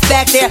ass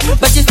back there.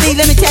 But you see,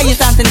 let me tell you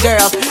something,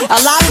 girls. A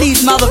lot of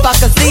these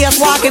motherfuckers see us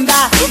walking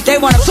by, they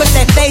want to put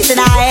their face in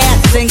our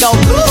asses and go,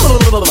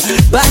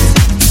 but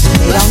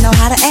they don't know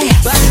how to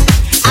ask.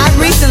 I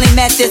recently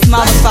met this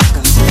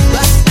motherfucker.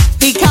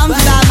 He comes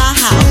by my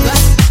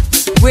house.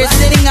 We're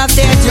sitting up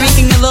there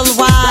drinking a little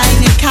wine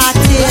and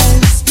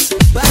cocktails.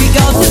 We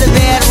go to the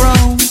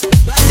bedroom.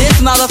 This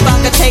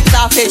motherfucker takes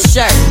off his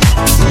shirt.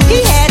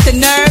 He had the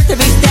nerve to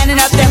be standing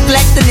up there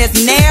flexing his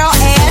narrow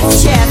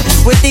ass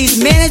chest with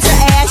these miniature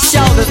ass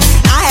shoulders.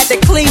 I had to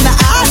clean the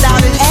eyes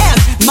out and ask,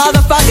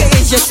 motherfucker,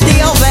 is you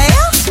still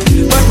there?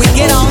 But we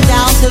get on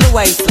down to the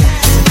waistline.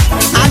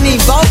 I mean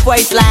both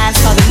waistlines,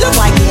 cause it looked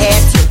like he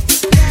had to.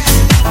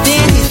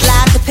 Then he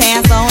slides the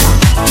pants on off,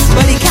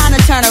 but he kinda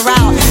turned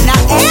around. Now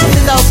ass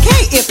is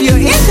okay if you're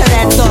into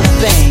that sort of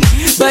thing,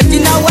 but you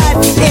know what?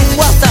 It's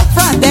what's up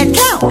front that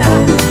counts.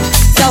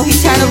 So he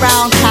turned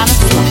around kinda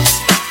slow.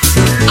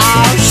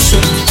 Oh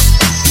shit.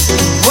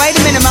 Wait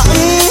a minute,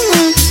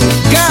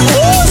 girl,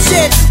 oh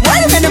shit.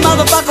 Wait a minute,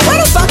 motherfucker,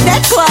 where the fuck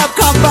that club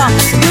come from?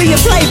 Do you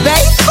play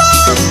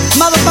baseball?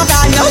 Motherfucker,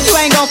 I know you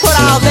ain't gonna put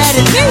all that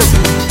in me.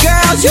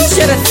 Girls, you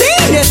should have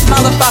seen this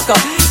motherfucker.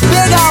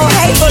 Big old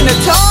hateful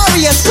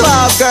notorious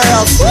club,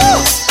 girls.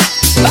 Woo!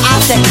 But I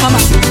said, come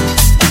on.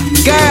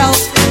 Girl,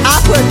 I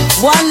put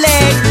one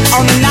leg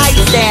on the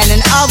nightstand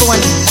and the other one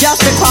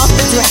just across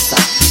the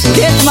dresser.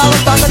 This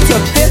motherfucker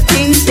took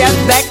 15 steps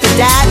back to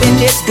dive in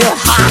this good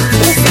hot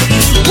pussy.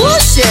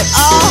 Bullshit,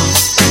 oh.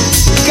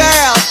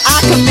 Girl, I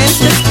commenced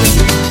to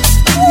speak.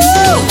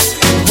 Woo!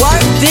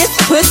 Work this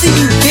pussy,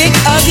 you big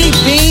ugly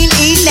bean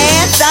eating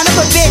ass son of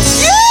a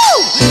bitch. You!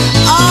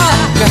 Oh,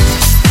 girl.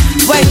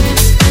 Wait,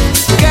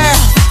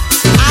 girl,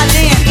 I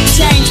then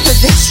changed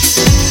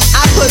position.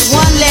 I put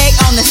one leg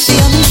on the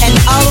ceiling and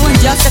the other one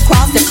just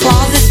across the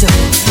closet door.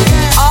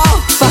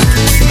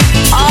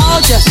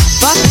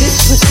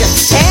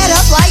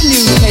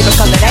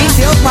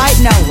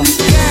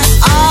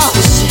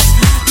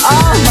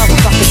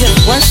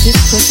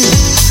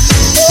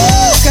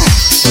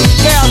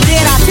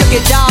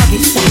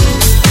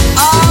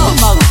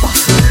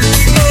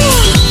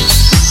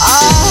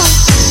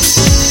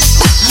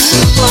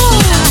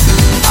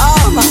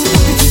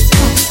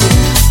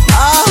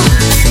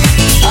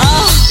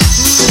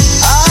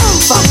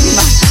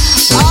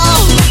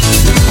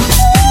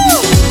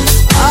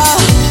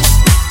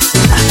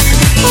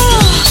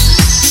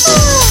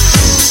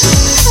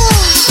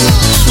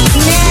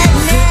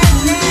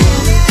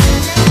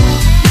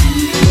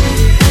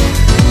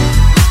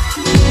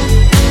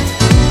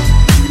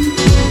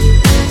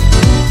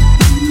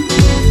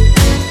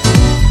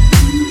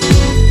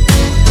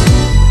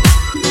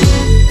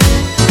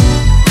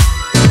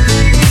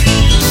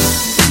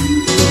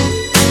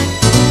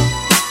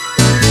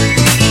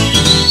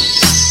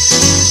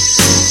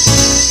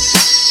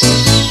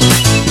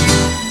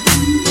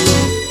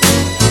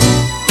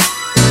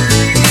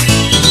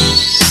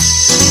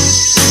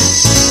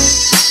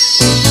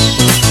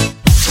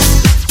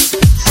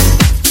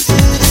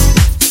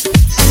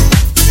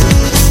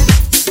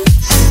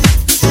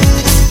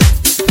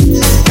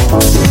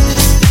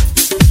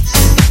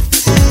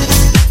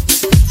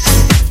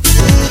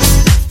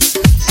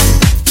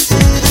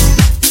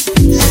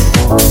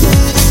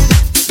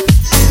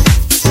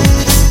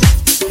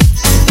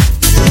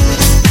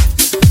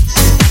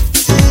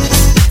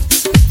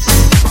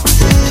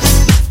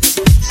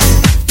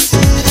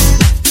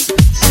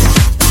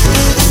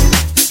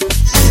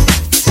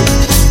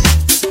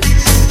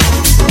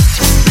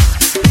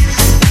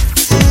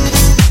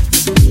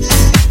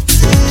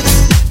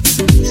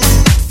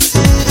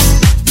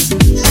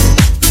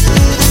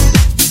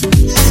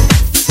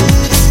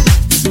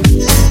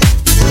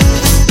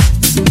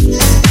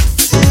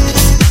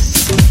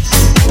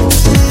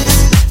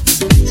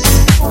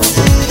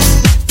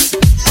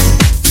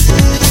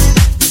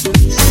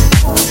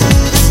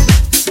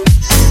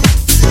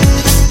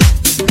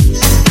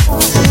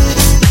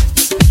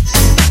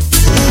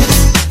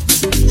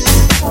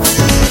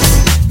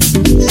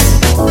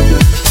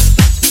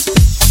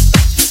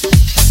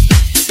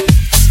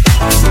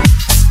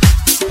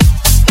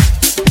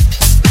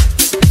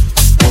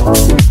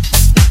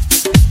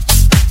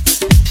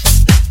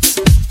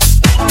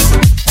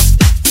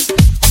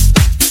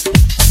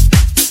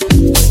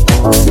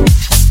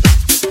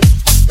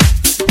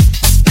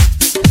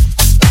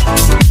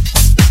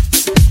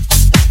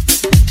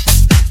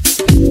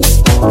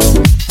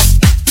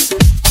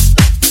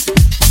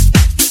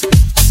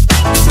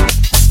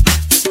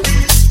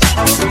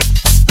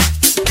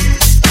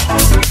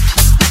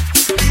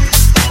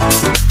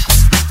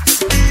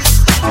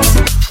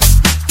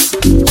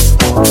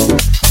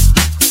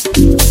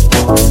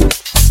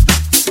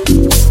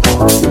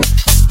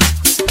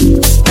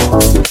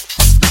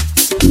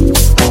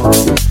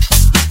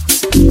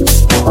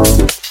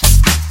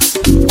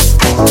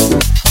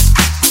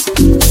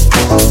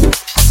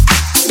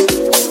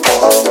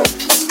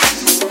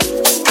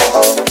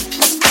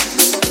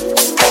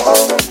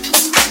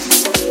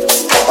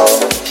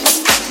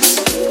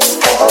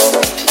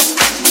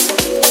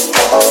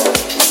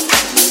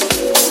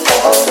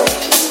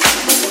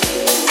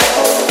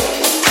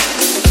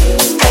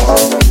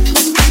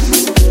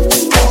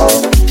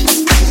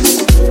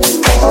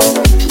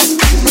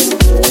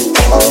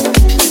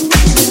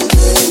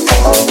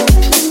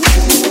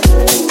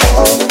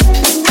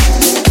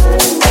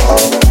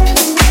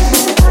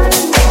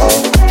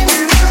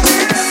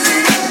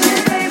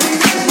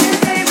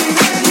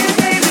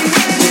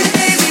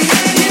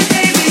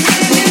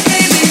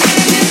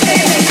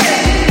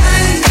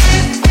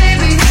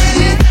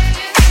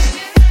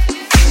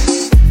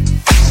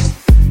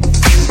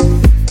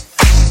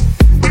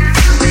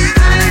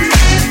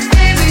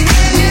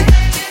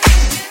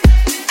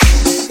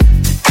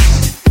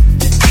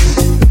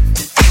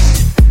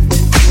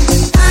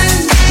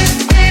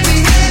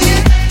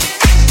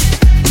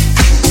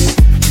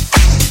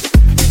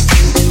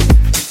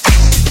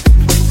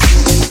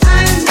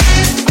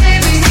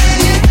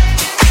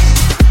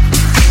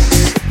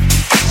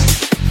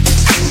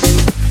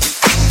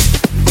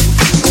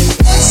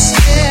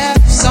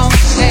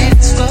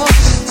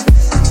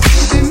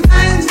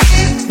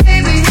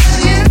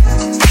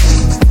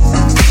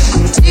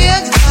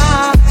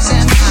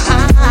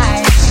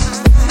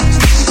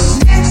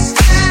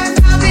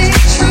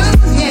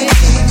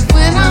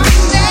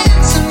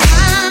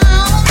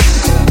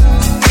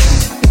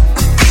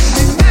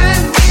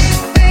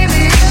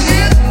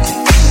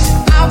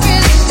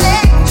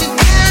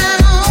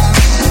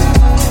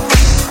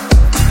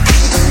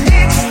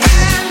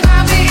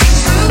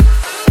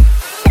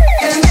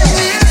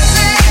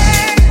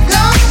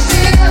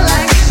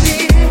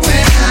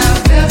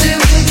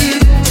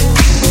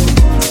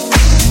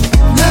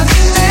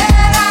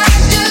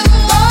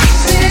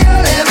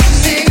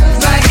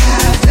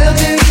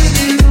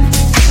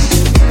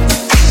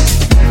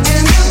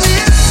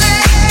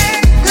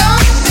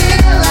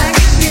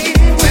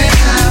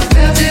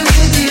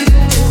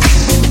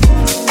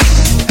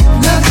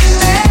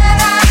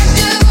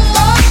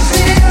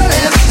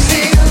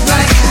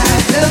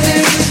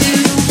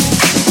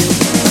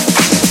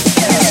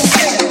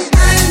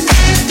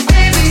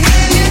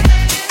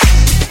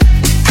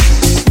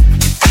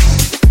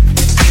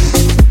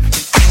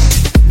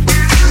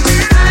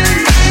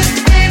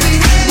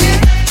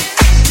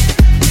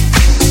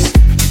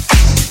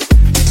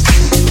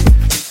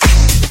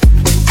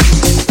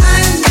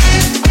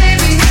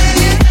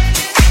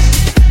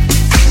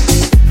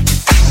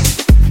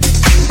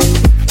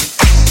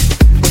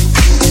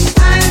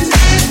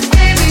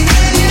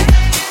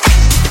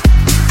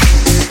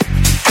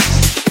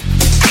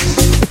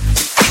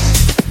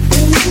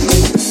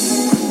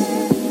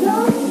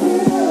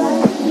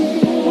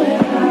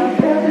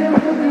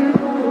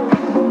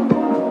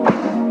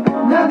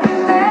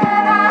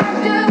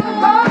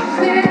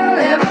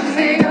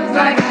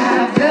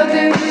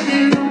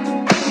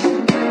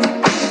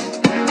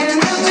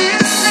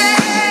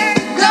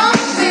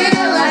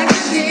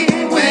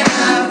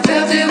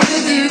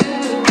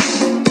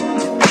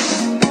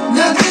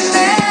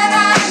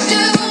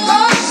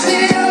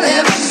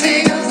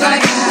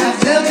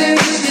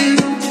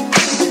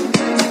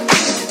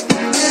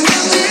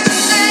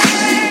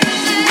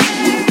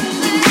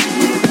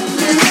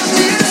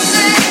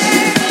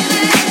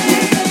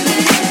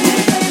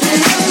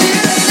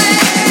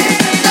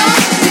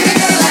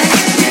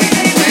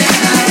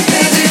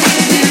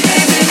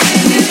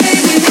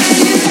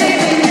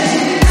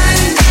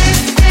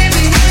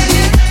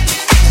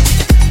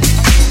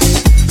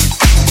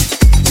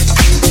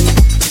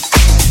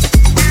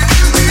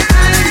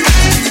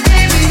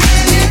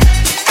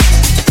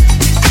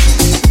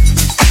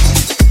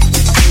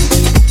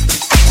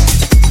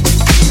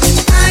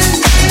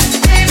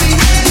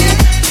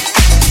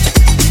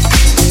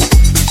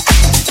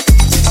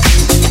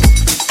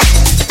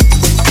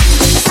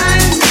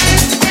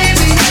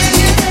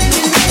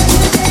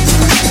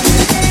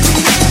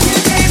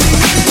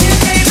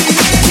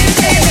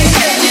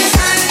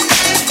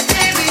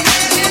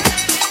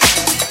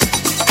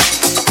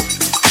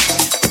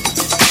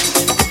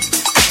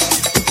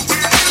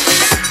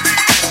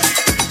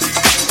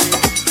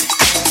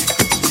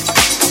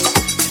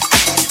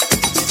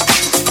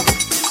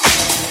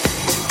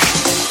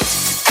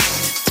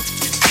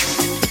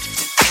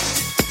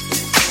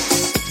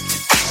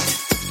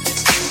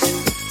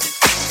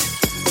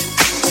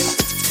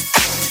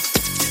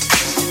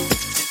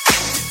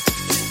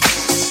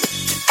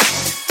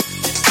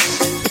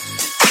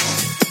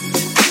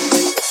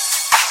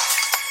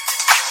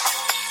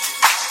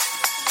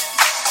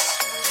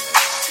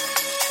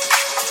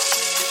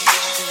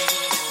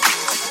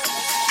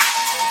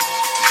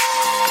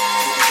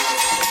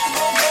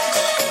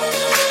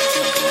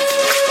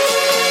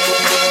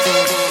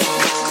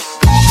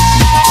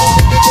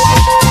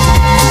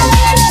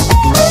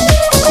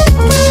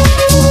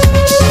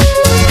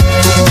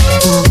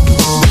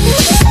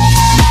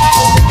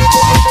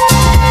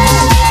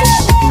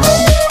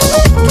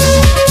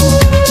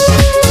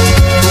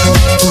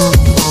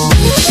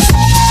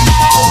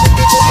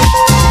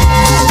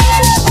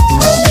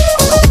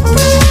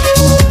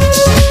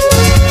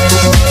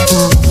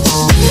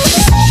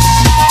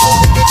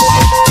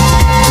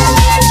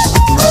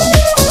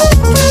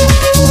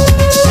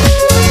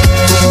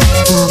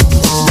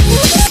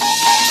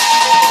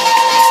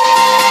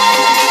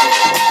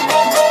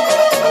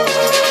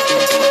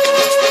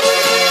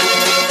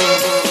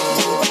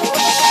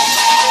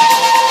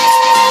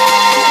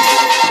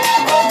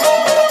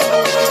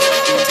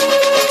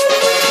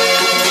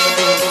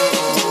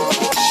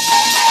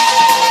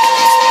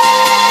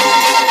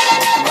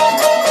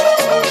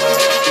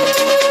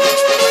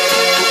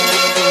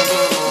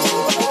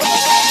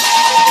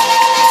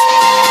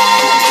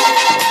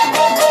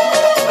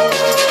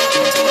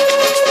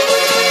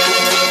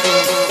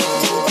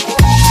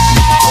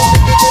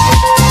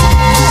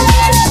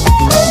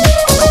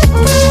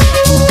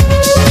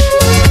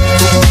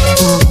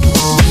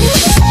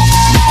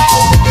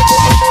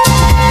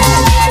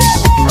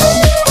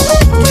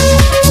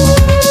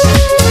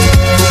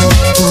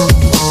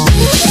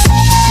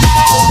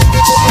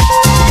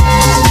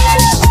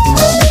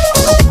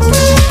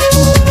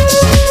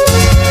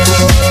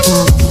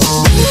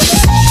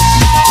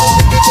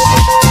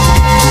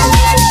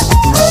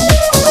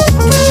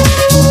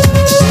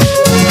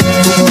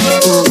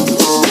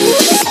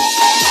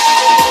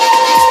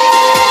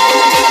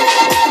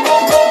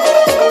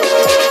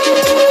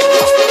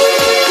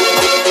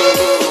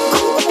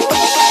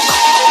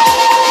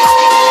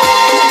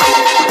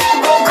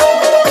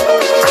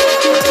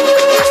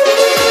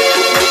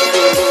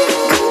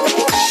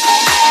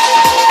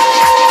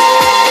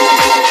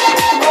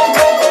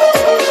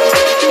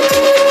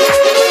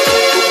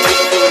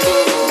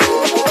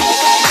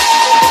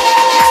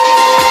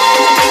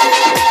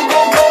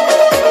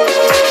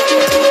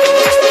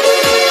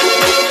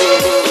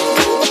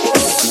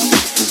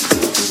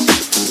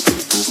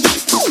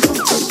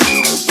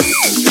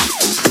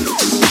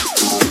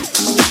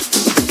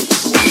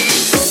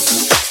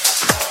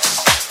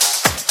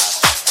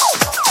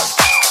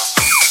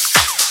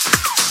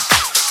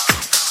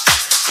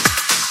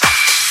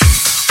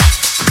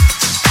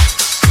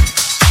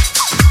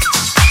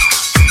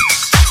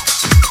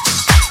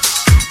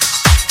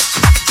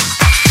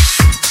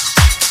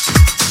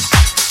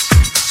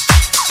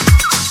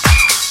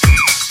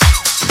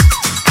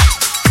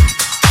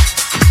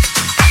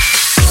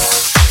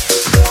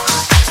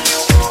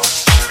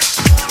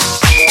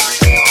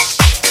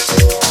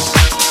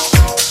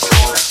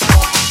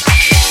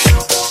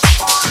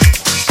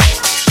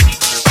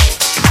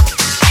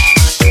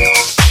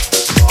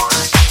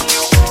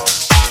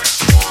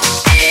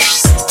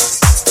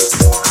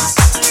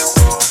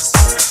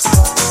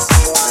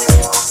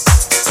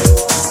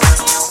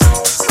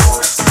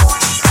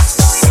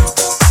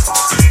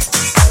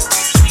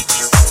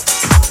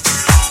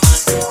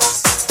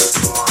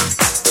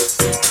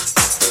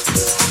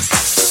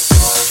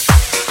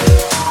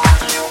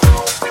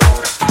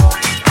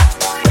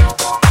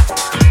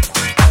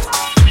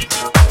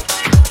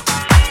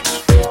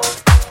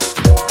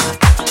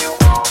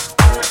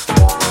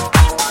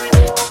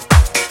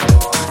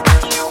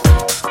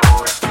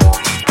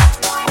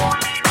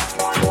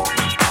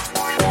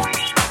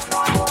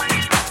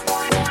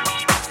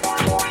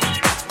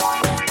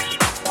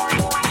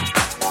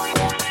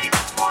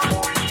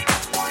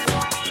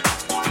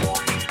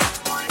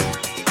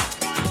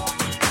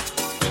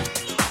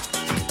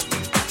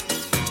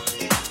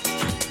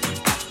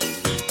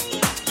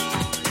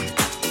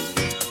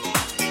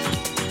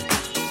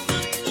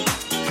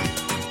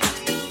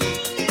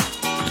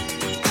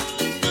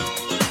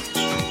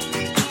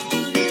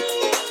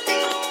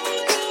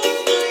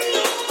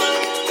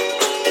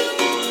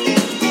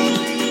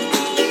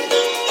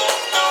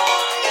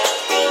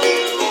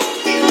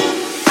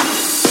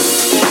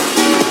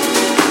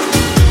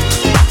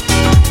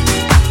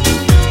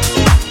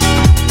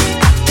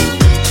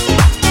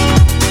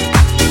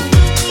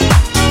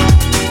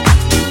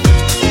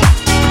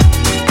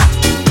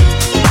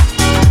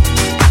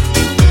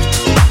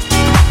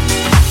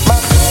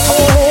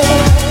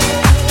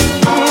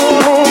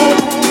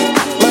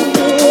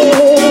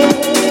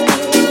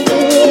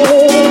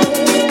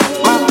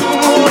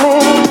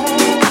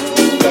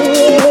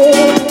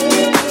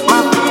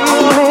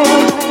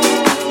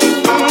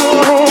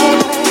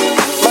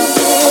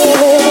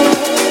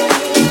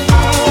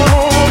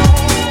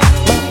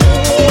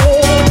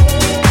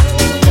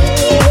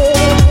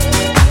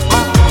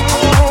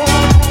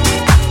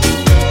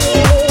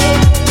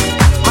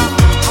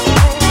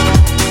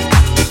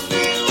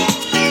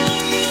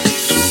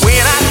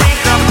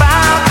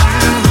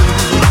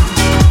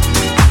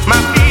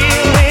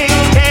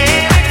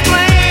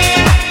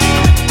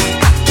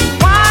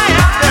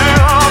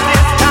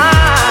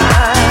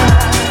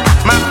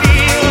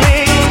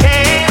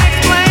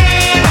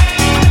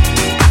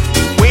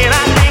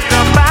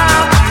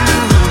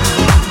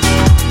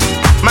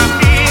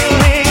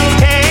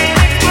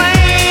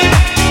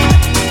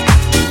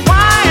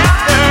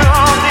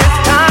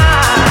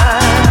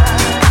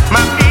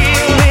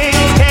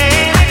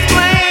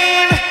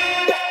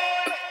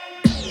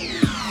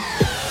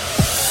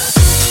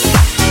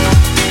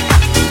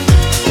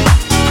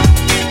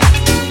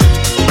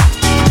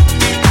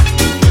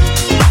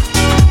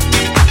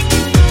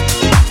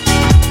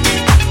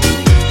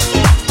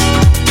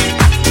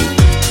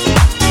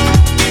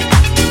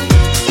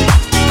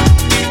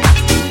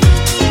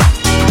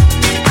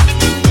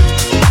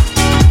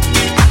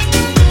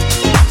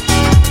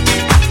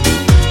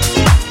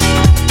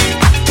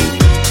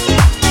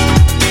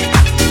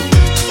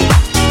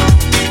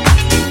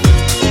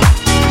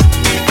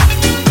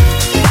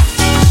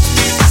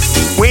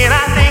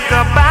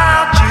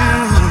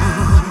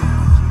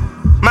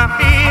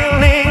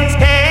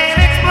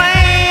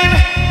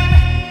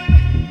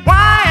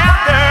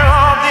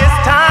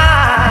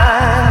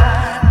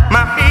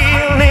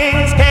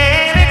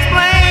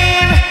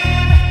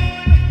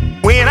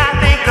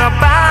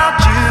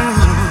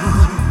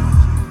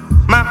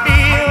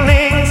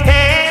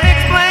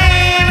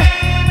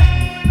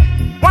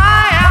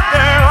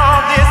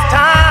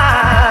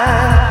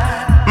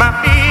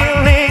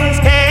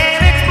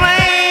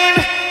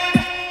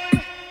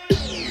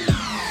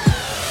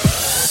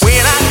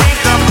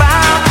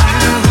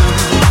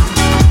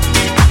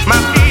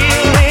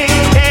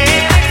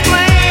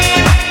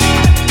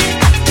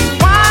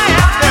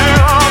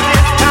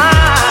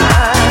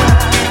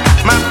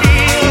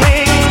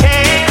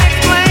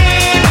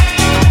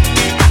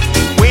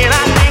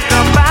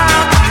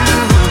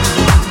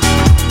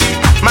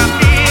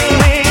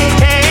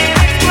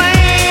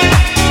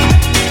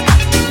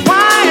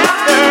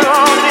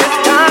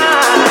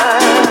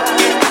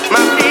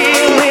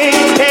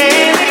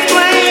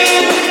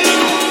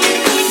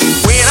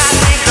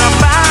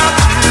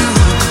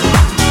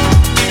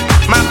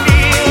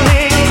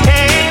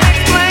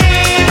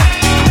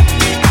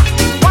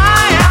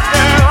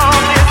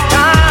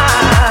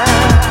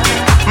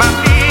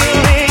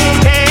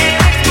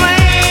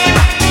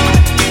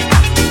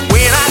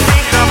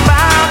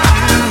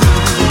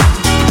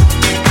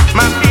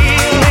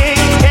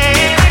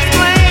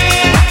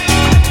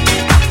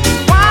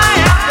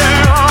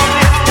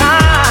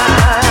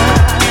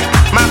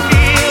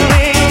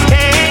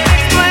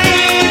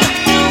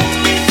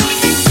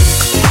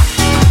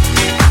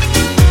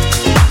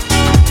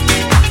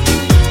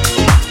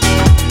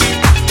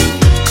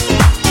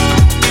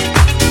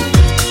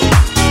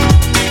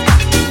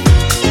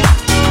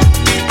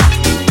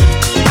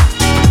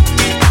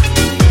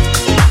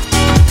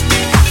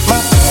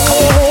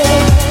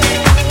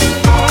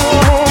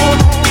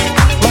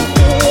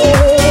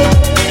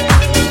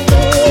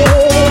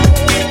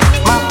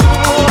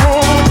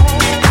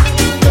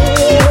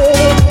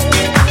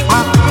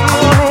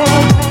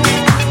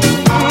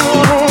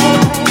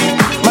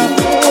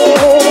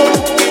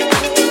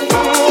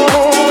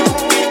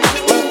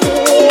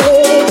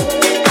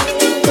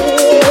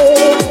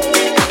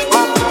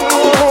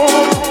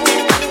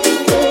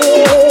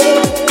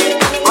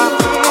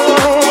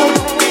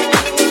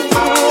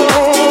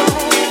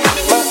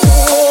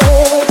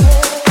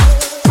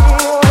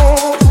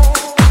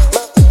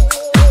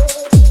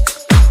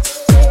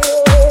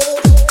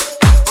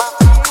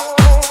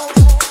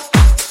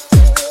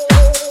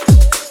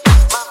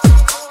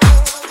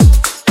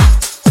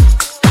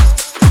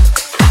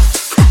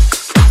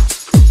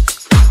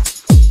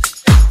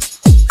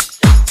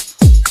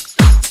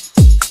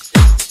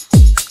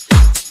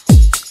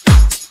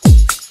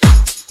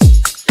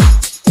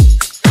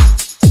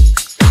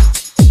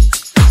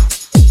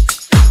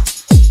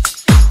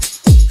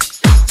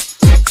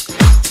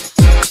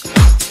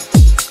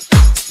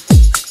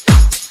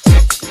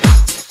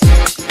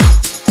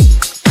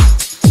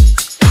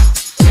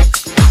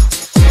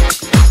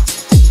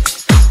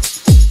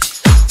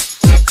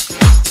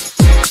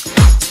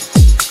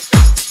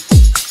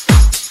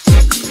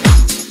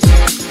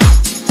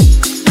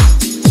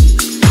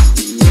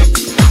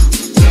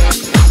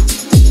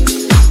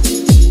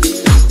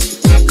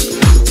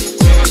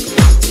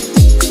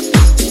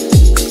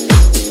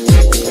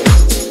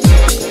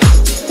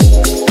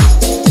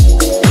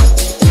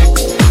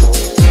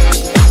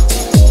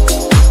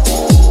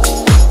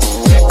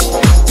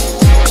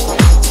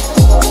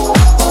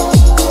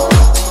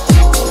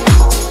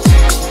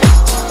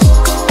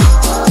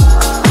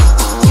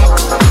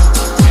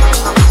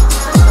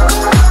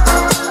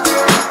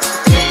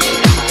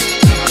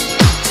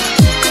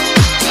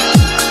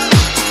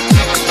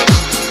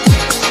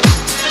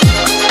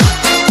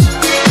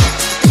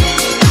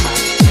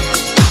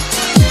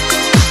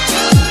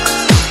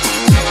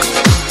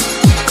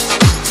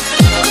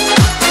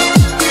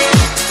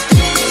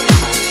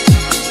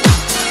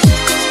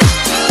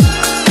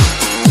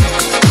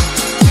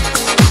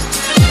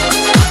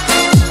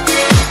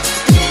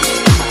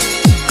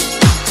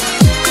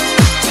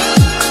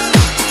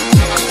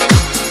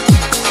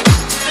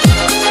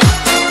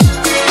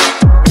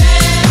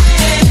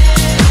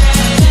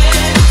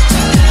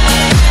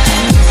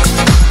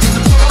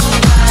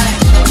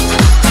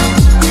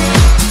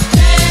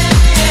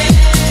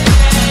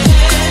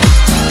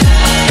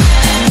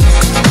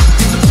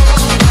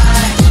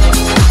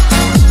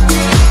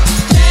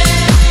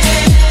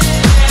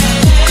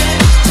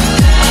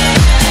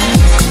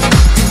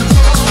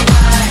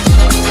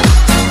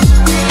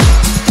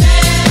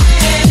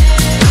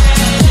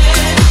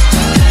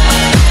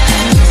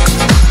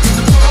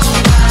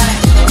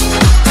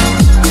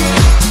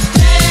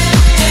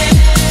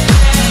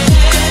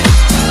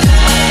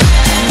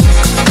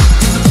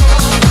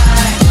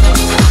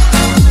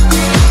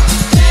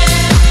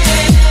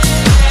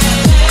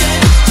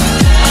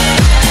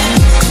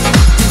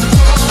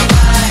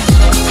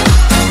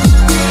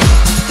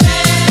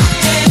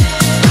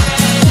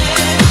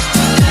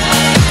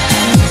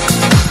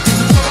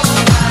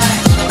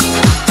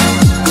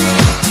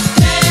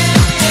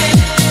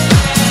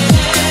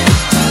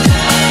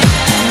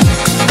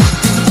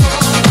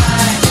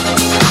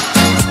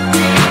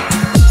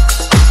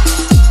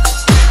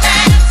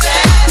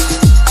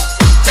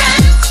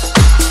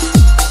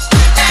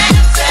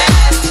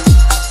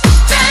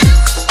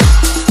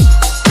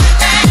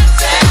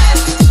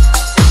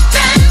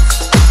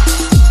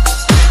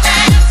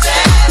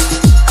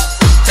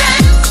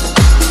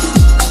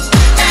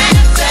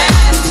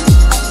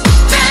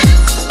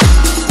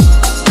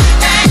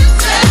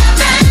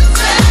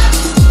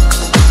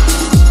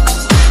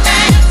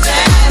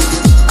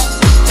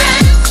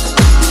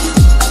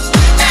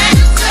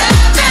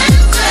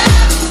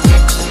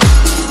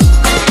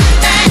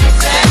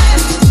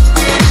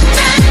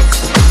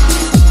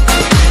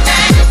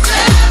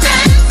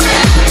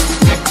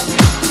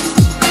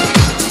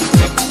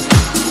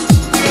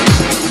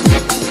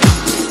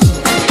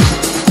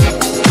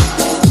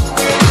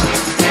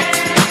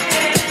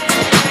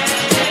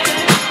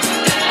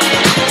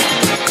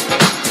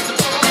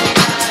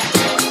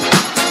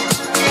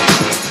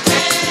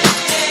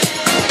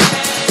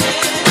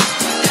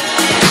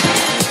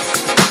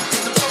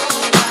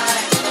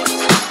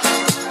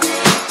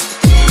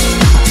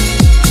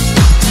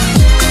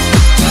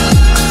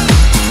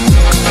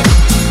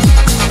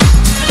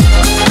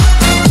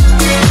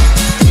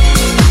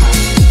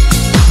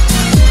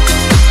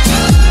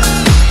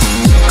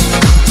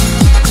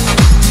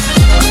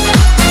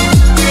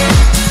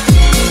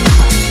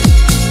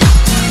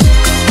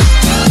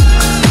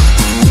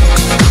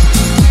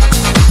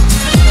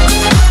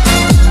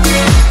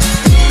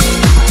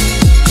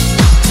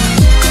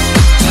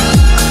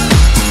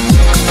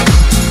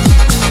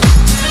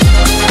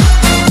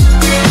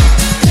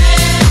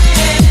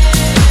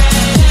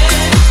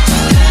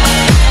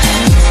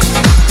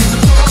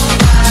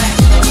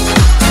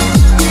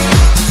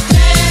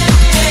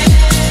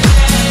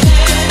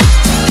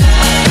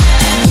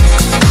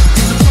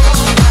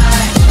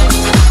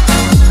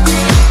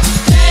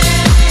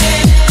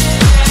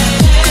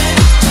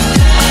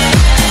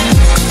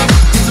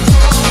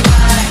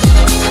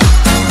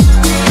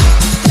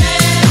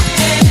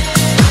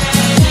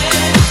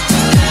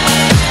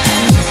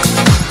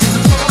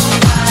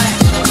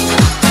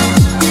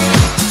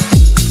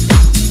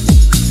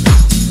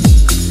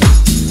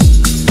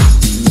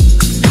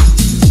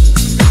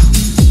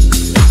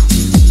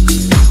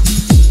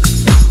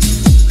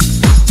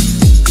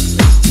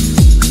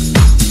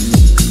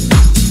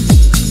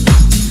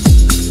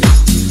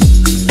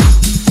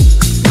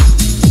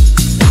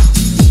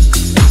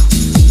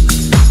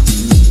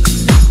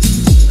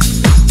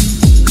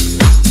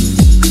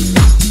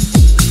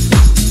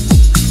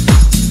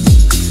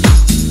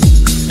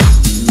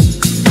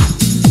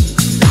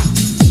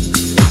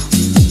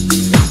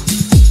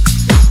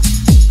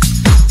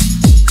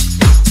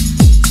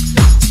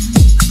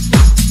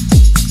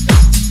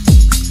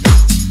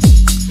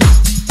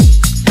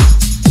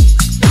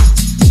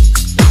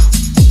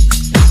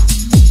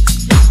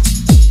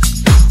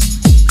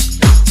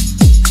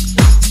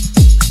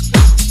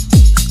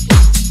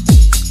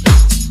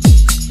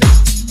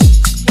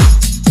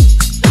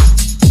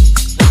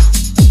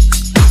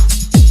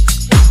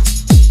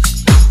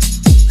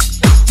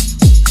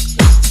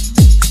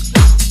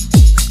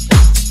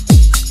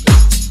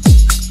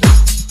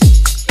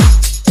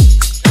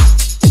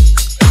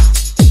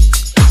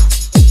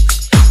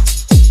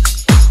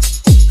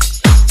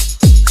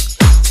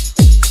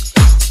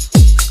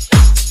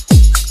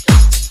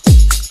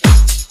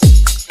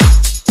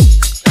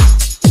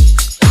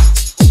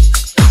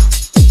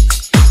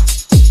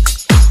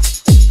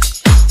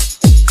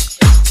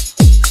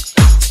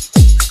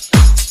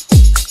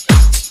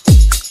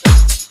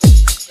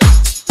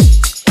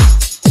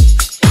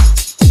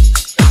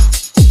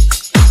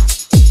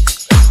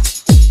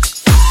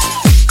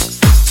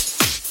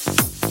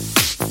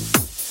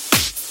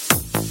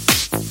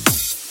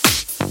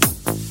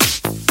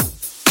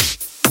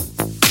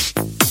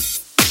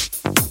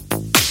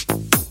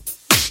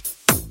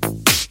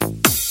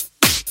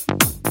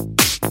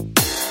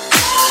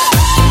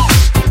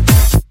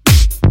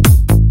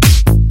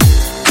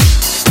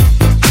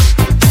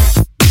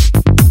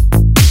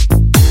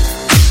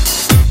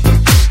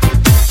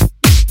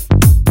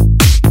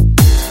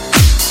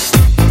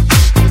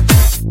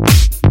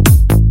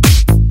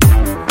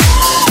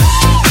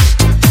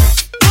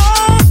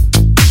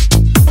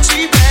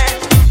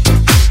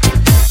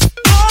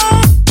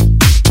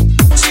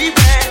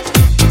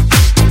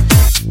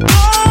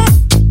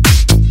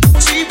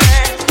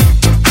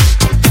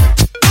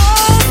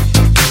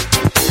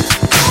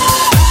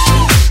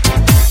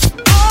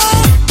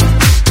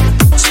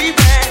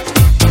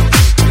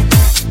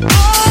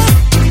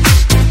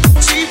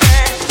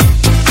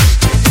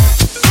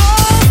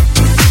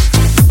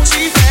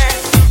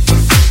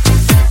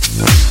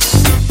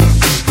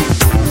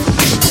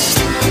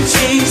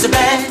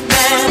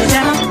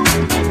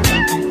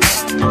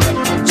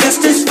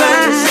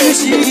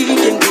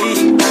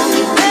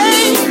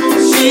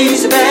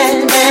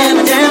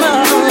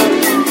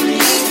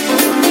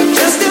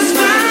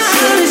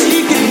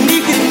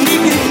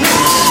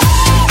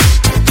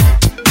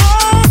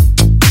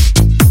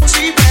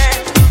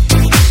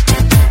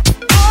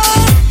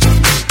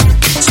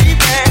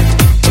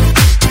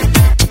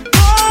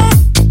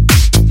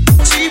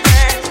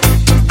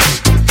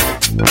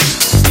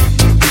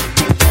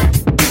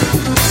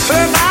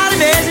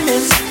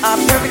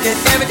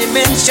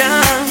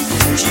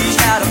 fashion. She's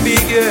got a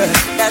figure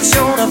that's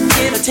shown up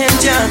in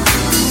attention.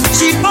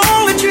 She's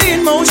poetry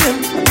in motion,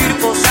 a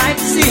beautiful sight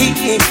to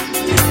see.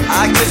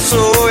 I get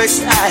so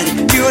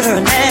excited, viewing her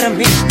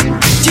anatomy.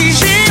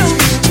 She's ill,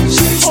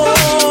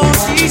 oh,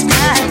 she's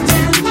kind.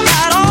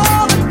 Got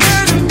all the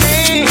girls and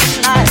things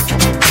like.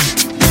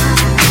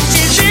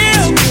 She's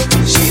ill,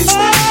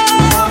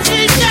 oh,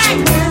 she's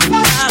kind.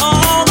 Got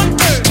all the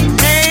girls and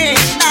things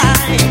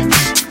like.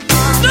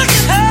 Look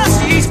at her,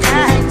 she's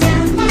kind.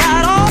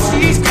 Got all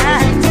she's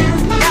kind.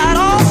 Got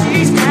all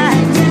she's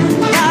kind.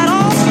 Got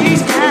all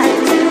she's kind.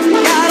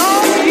 Got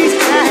all she's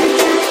kind.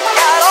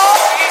 Got all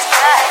she's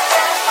kind.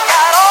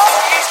 Got all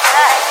she's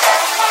kind.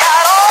 Got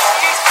all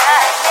she's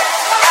kind.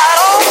 Got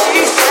all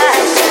she's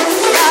kind.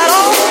 Got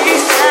all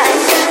she's kind.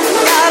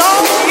 Got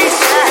all she's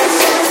kind.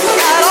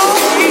 Got all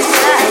she's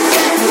kind.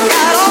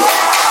 Got all.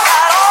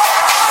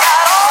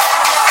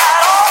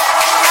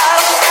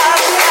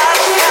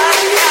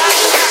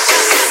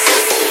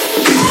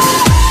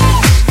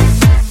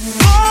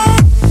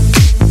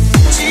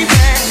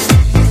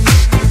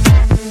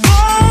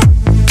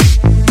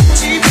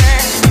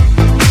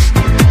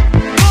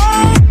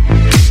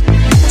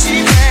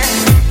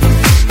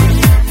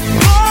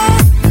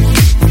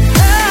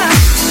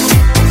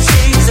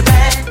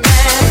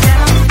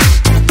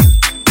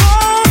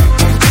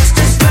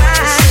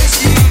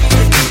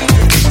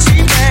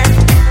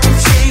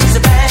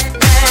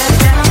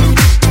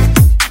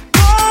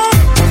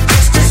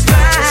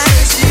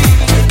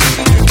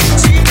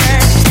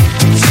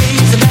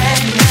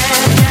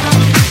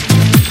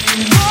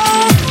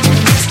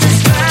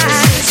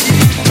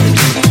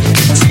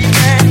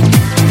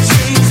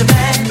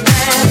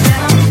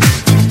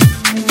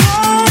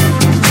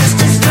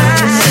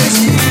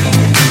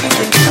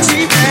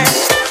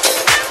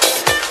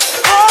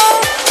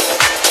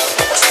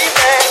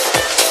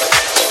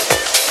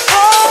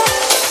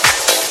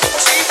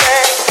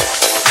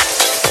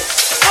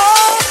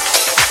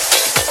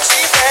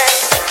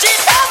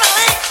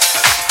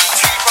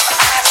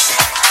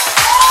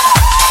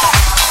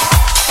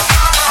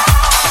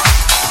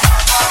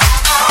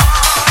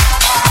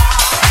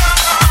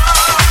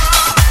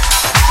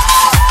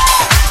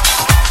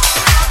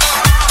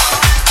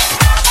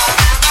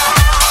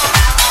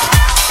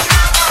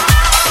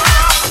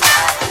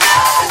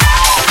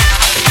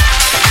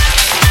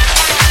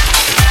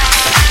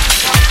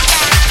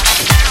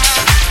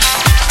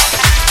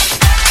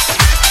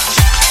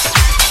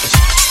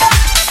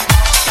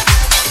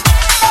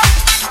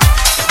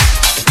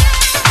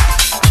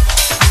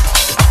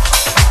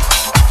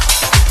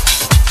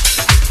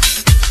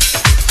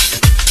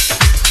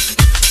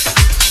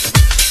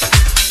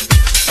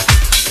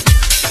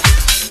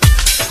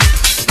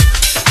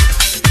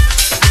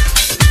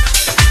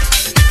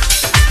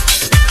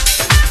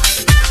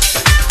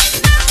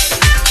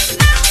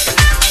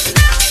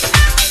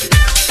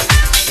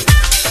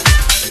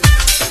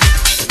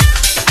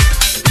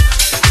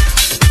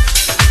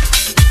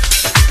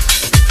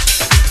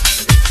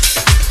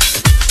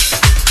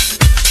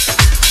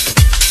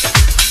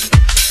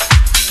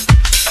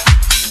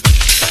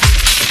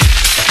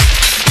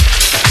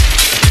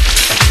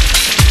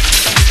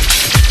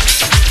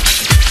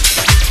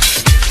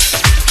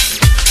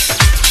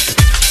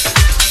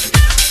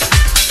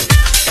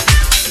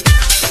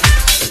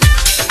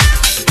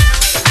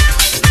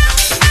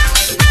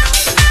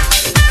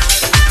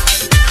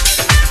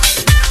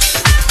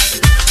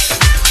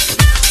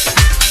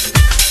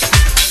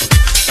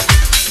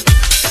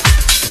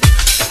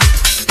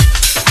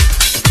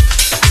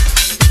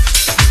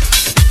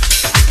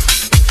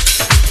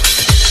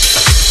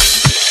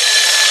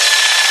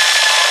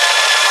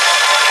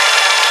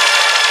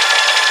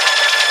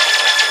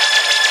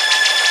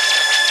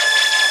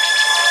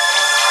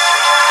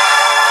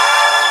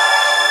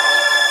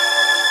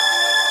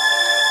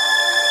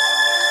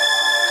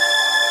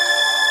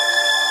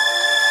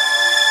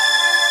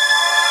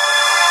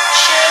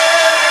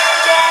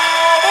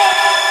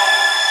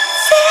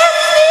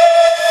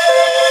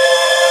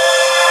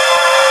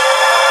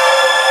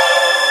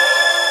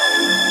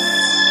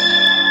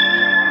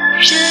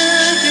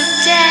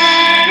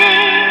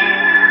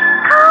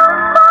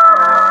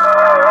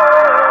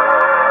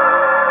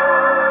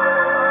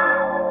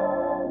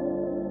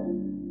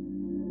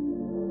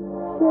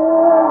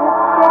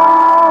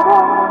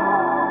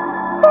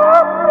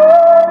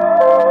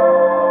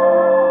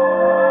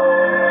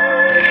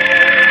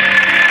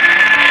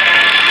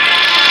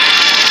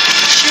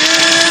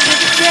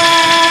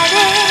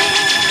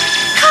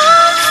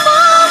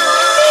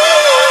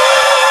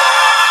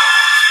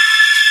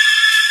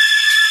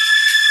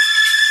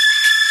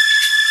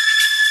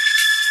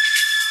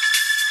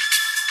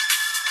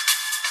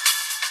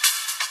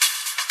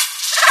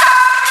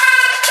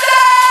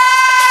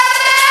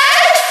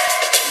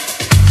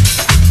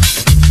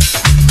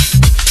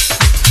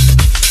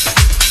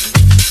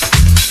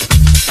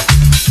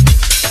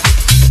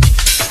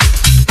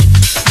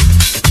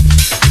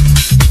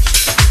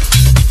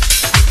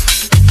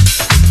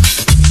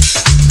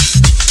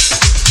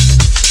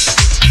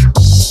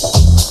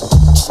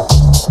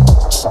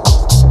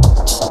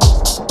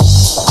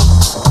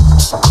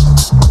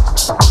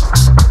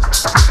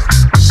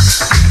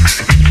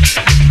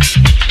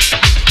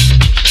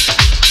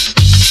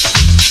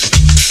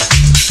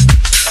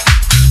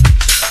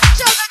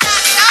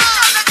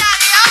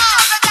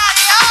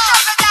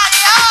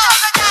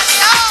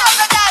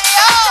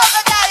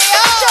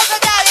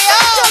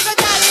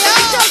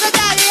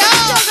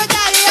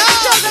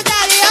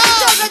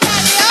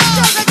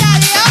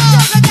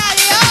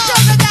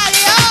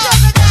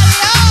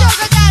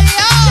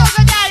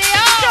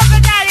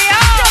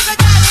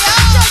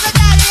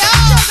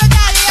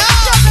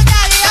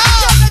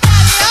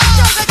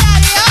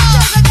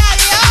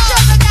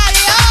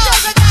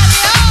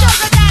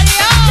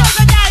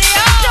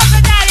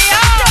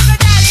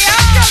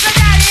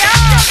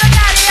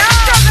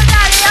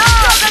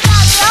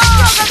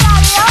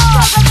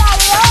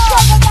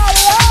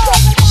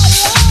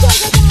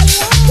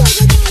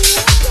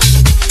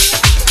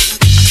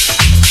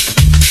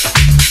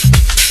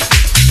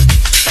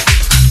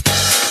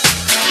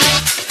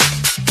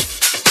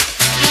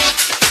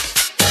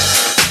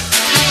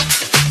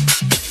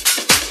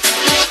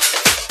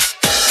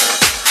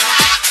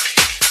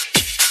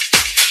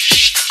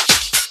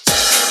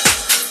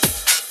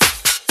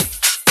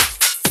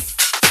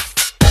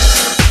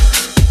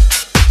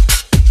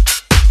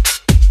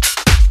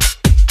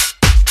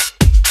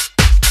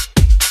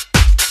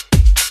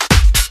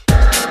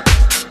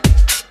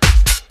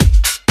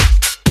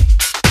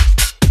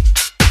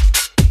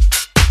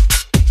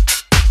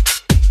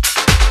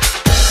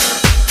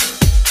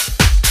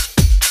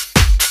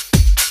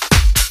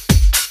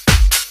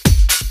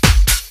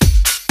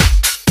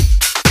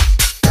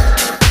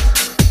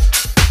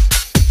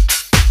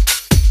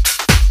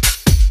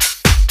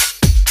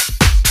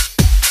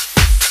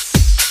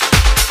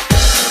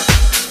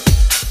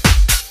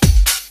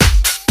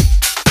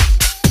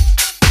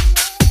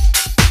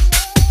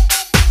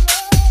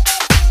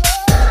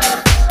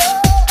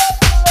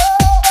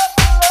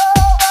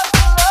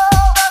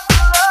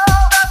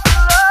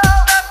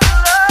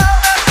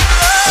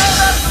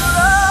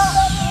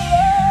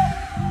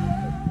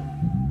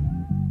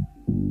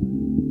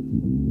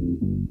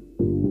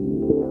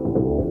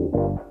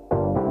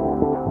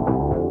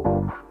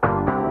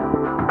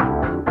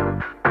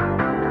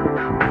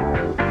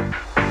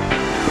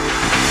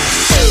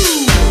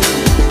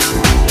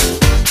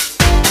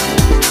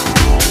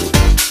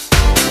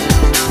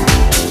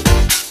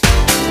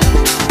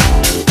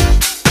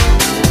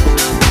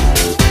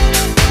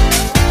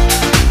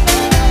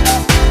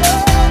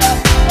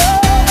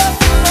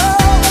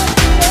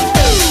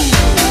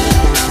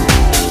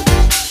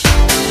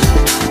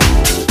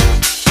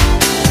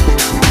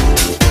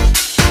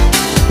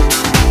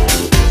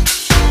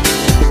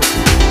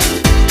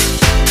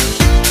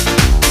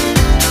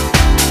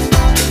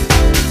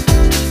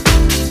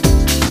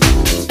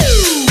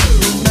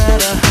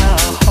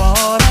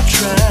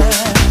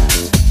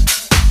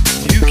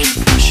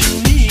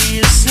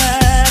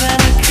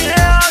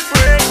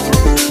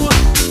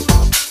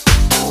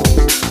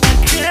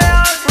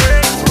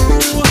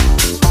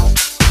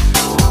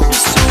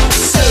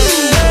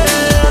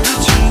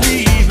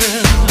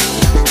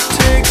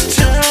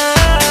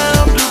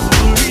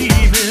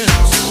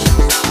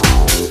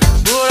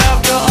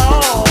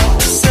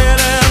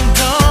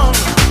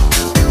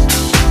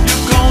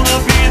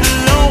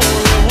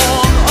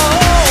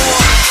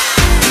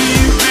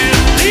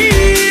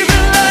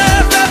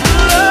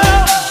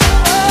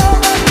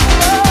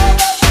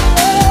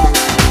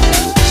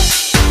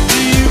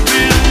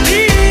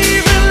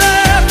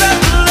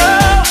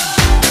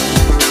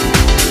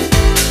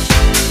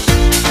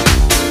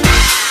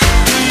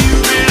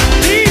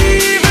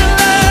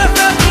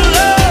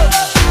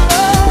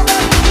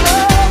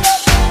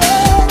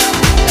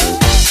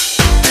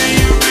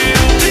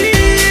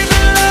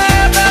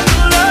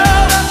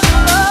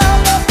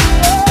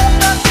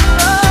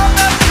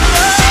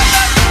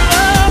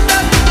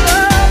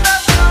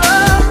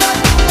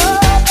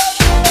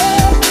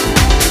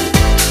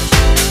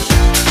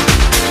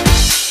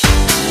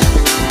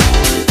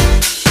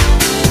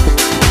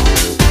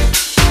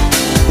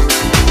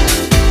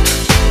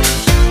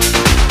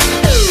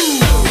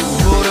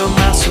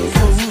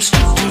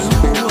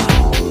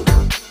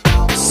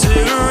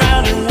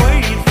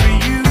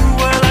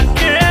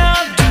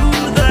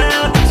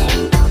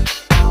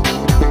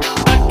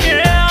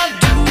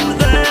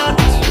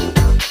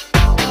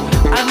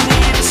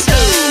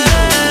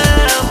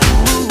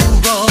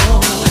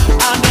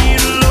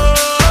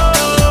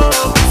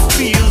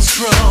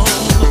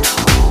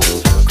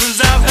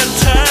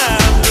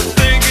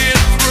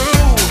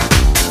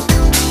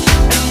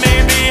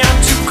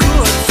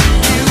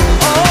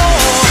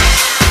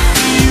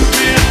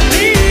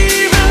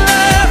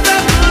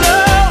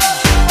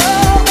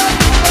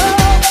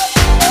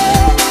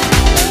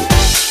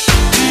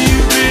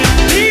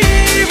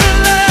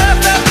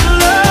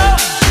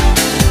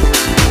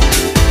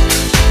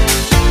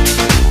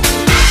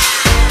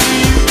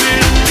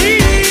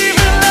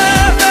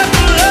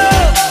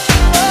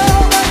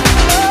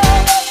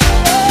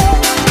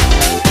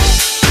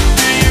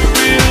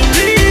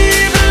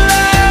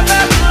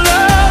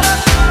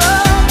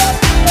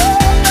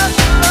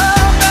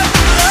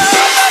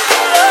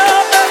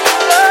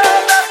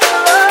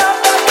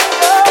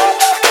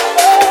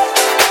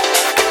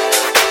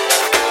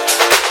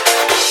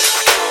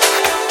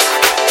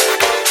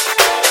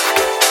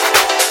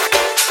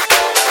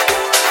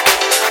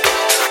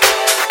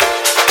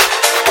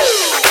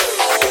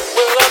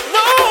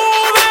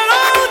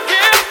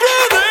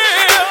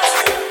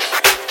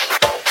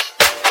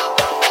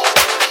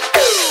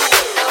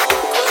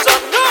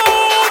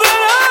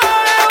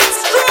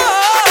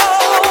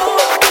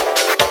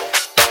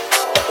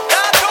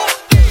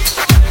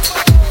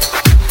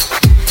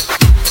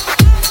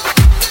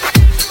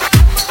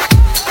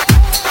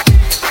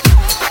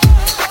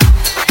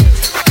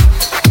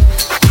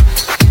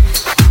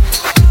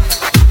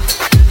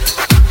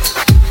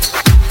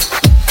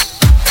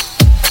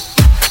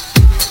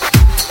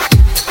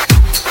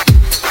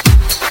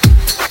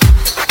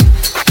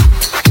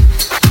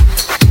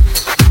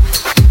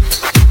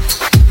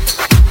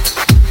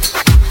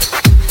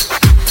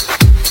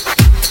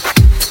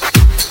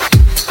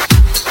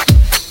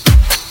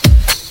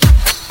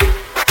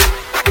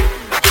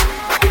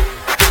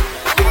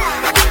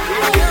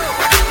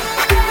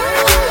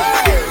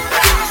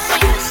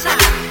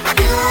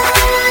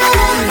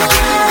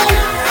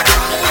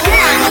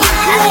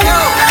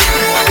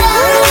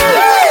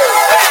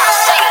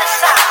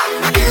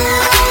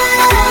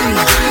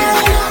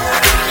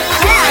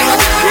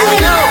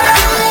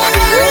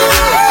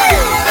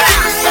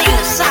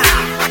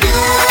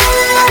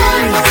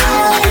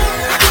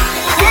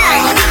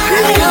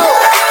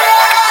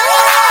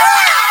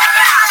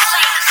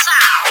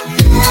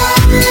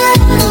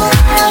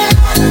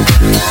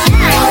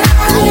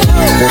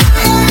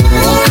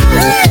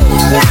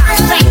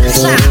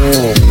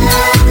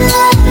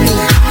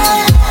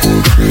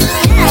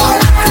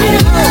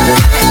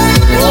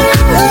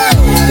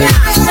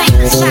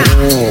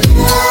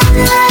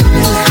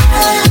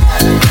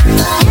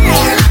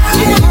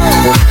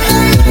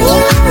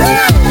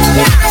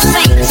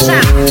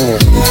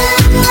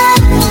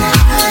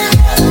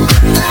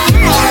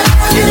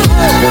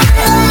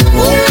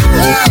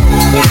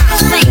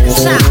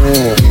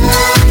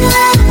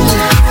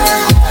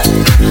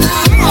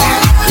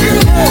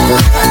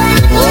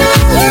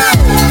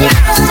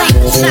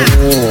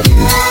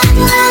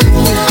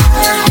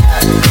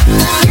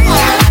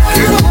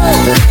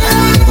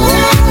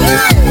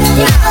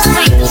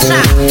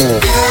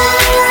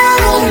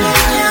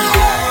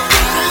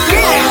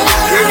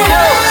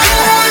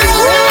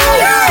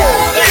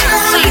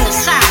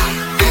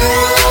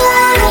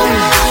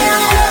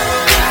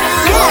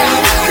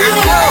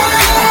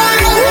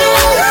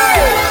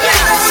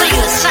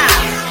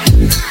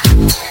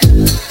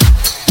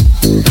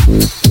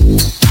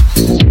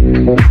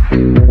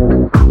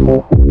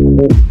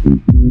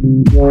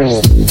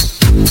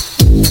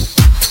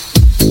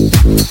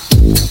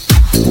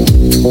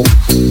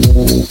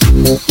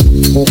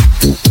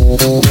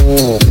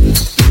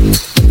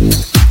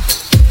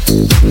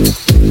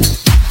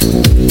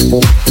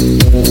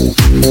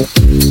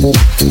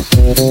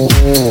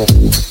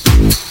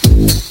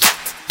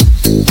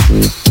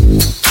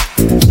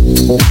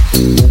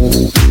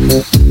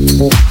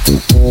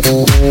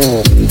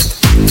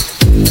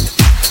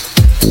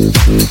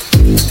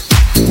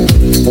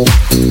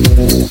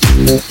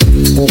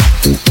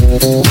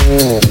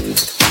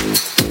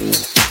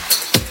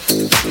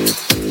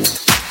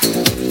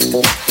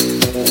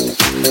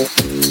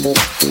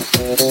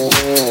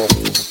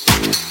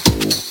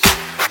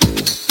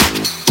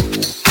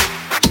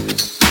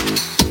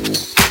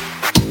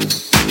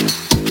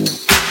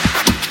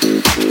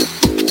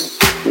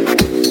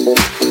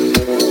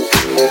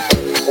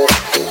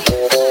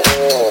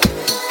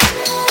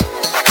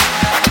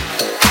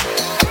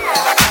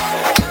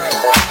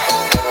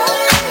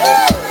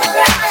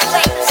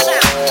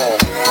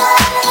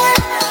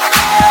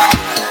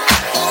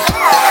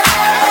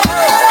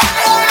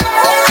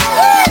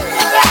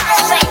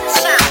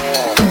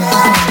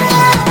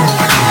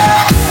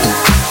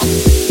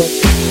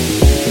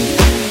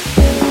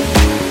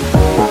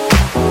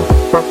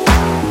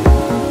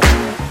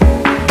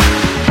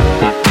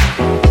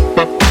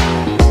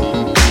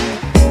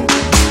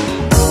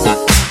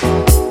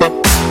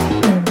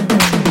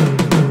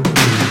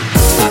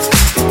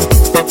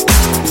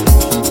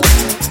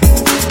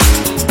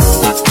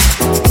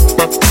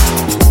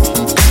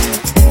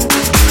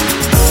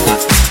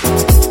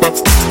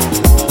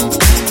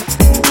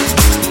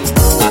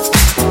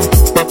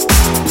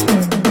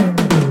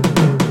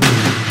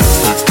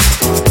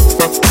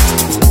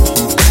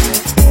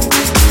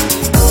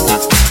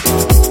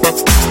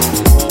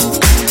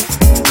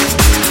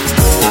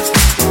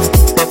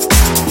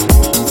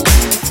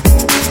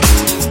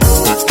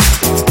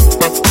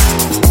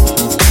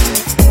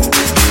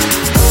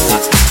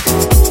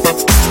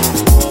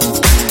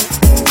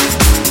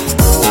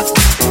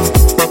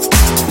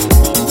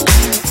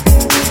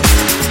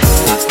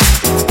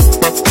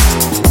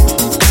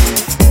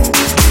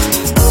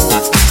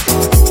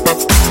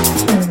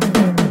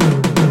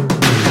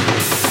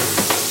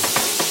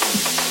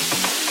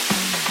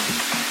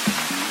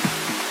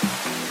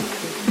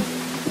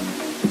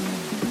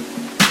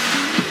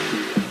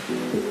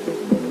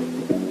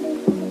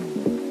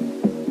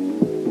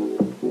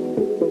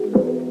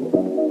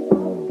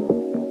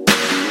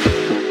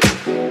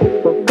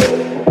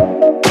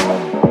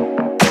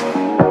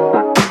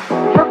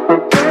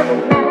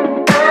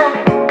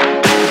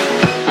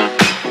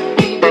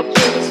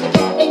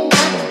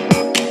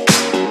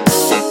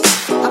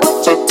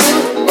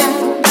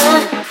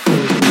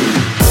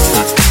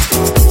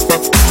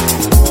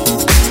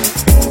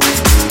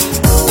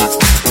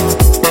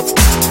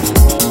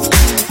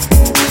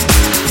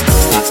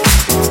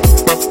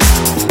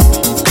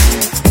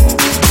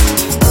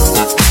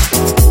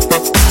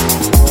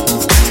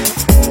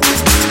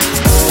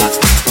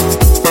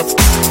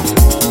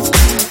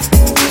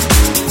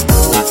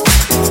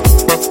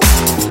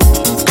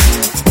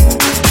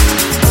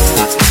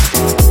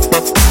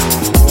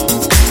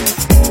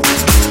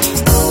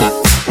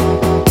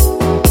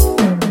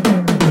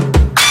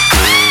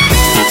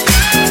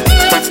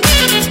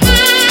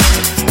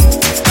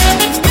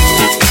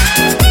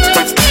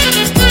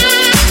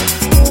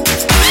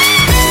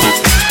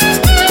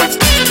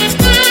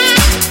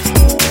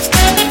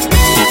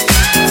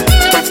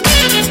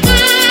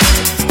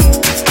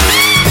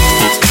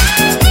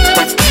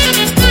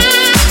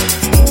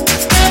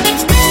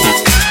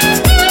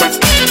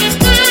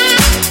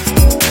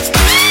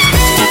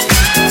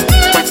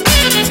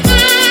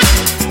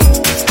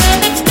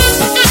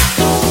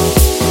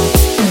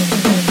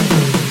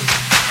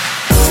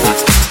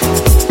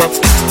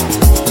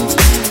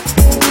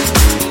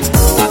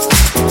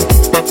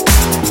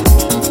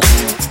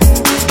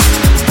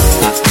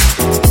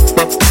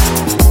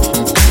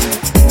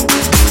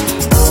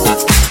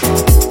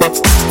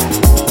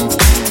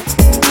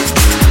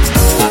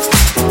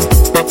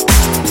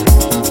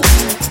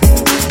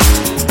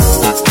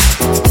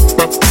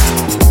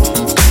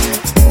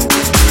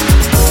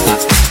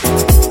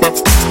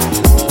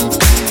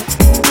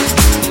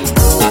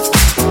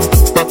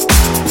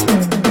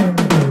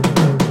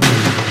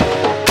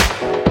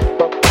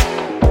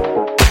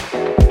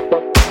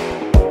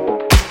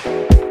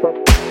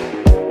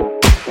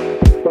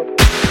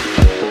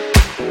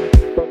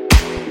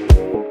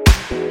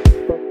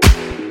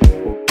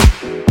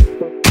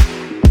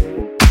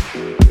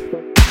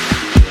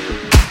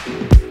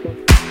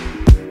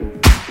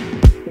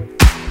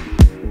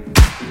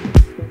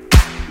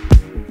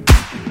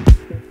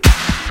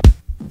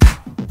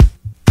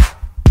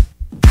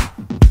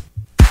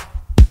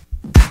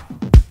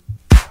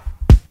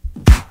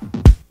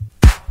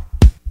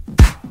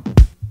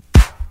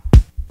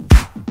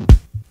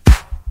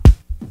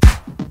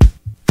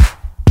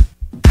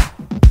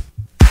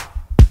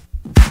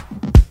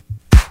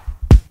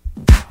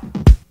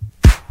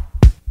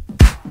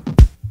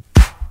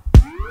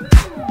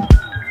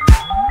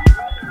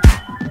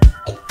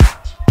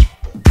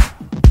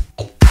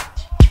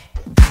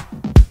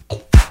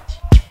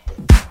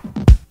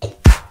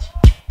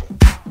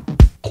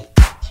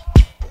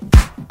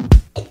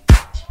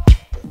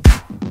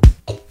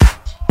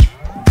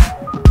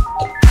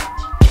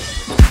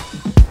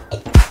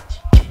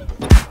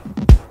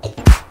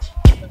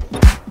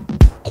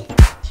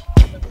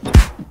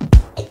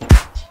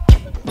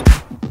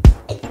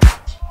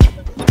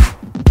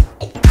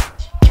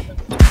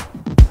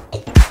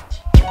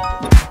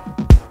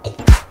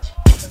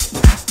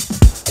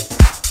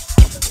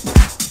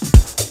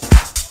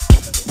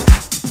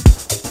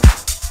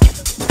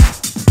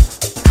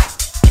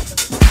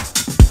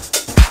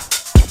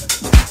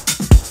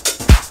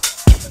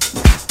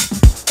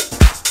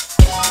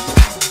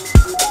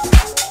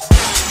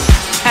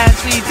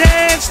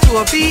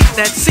 a beat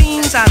that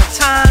seems out of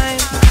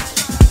time,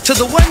 to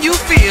the one you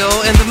feel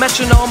in the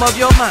metronome of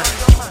your mind?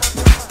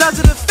 Does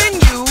it offend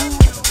you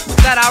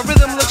that our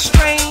rhythm looks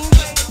strange,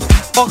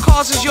 or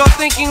causes your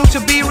thinking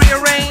to be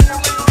rearranged?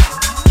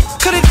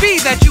 Could it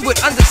be that you would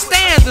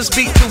understand this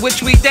beat to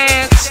which we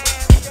dance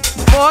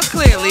more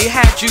clearly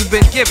had you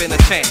been given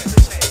a chance?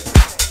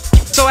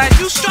 So as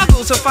you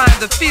struggle to find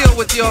the feel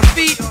with your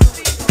feet,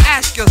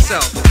 ask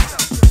yourself,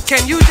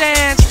 can you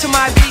dance to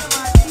my beat?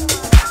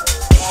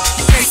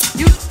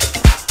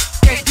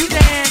 Can you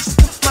dance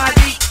to my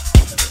beat?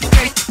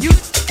 Can you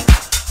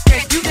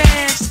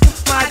dance to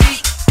my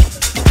beat?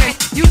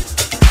 Can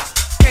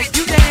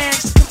you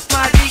dance to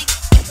my beat?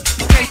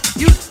 Can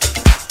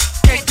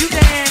you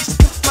dance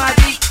to my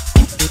beat?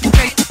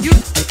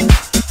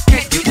 Can you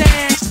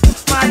dance to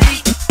my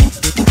beat?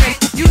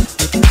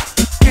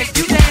 Can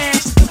you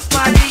dance to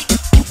my beat?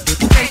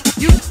 Can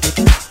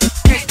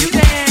you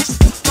dance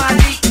to my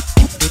beat?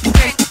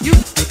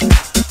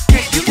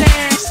 Can you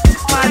dance to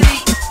my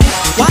beat?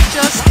 Watch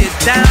us get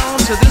down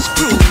to this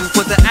groove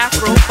with the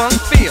Afro funk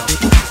feel,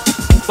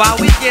 while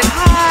we get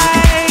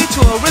high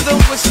to a rhythm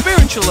with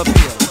spiritual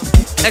appeal.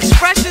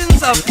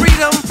 Expressions of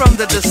freedom from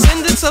the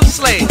descendants of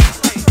slaves.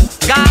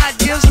 God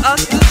gives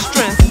us the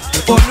strength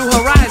for new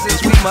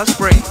horizons we must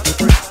break.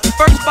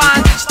 First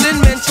bondage, then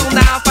mental,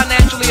 now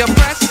financially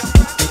oppressed.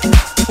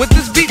 With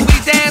this beat we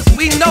dance,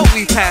 we know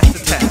we passed the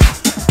test.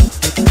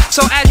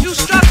 So as you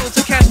struggle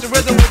to catch the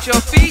rhythm with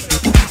your feet,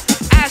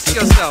 ask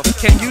yourself,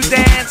 can you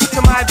dance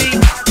to my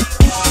beat?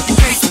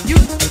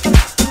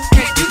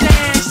 Can you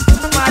dance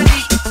to my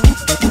beat?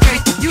 Can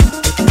you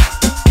dance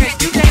to my beat? Can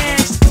you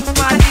dance to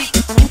my beat?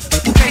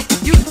 Can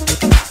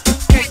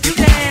you dance to my beat? Can you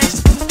dance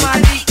to my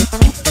beat?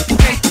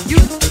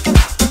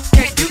 Can you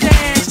dance to my beat? Can you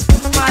dance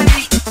to my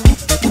beat?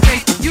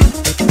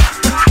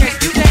 Can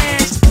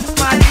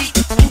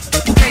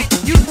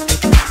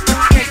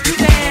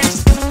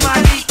you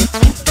dance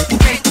to my beat? Can you dance to my beat? Can you dance to my beat? Can you dance to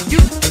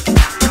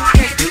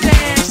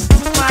my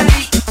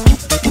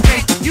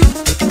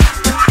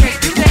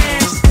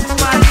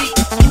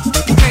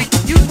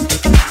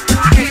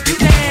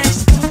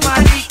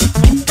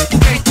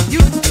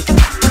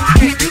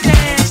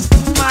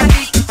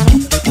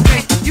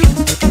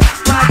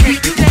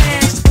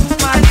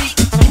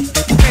beat?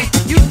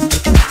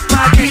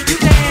 Can you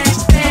dance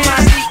to my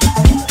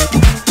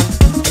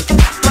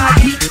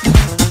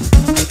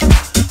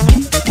beat?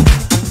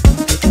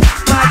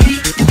 My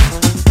beat, my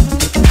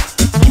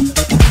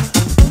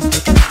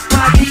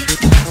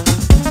beat,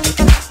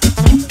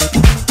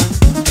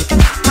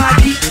 my beat, my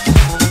beat,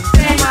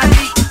 my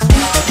beat.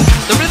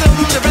 The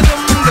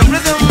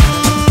rhythm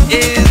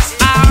is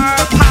our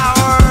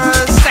power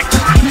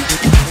section.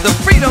 The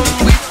freedom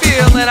we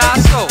feel in our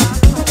soul.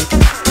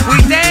 We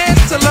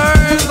dance to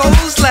learn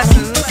those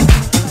lessons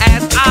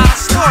as our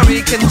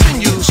story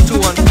continues to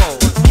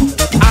unfold.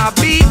 Our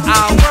beat,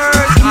 our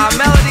words, our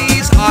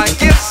melodies are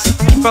gifts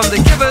from the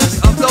givers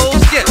of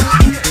those gifts.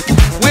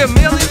 We're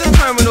merely the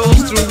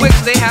terminals through which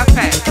they have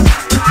passed.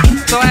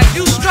 So as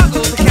you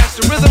struggle to catch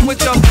the rhythm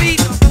with your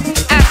feet,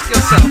 ask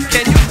yourself,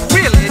 can you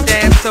really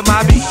dance to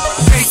my beat?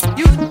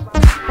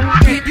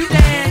 Can you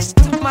dance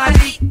to my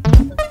beat?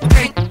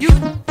 Can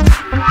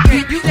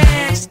you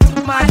dance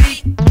to my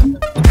beat?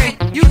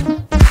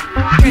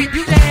 Can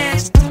you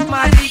dance to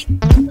my beat?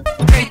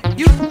 Can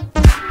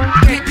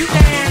you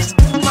dance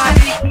to my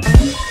beat?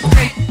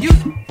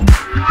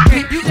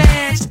 Can you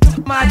dance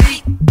to my beat?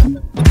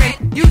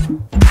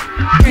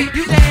 Can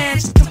you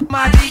dance to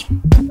my beat?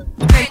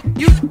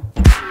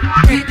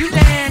 Can you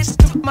dance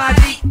to my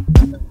beat?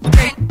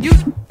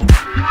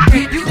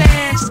 Can you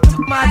dance to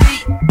my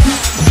beat?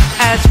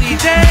 As we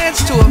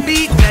dance to a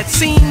beat that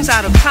seems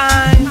out of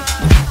time,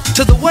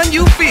 to the one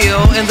you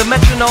feel in the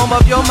metronome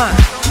of your mind.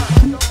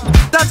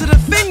 Does it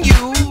offend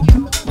you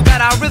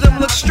that our rhythm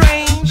looks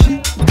strange,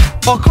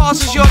 or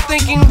causes your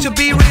thinking to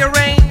be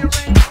rearranged?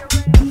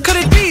 Could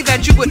it be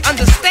that you would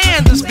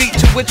understand this beat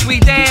to which we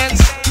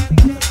dance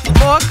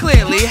more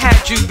clearly had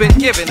you been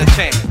given a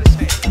chance?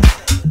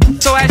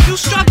 So as you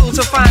struggle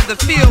to find the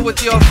feel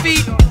with your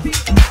feet,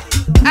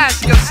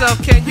 ask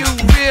yourself, can you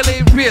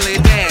really, really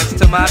dance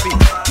to my beat?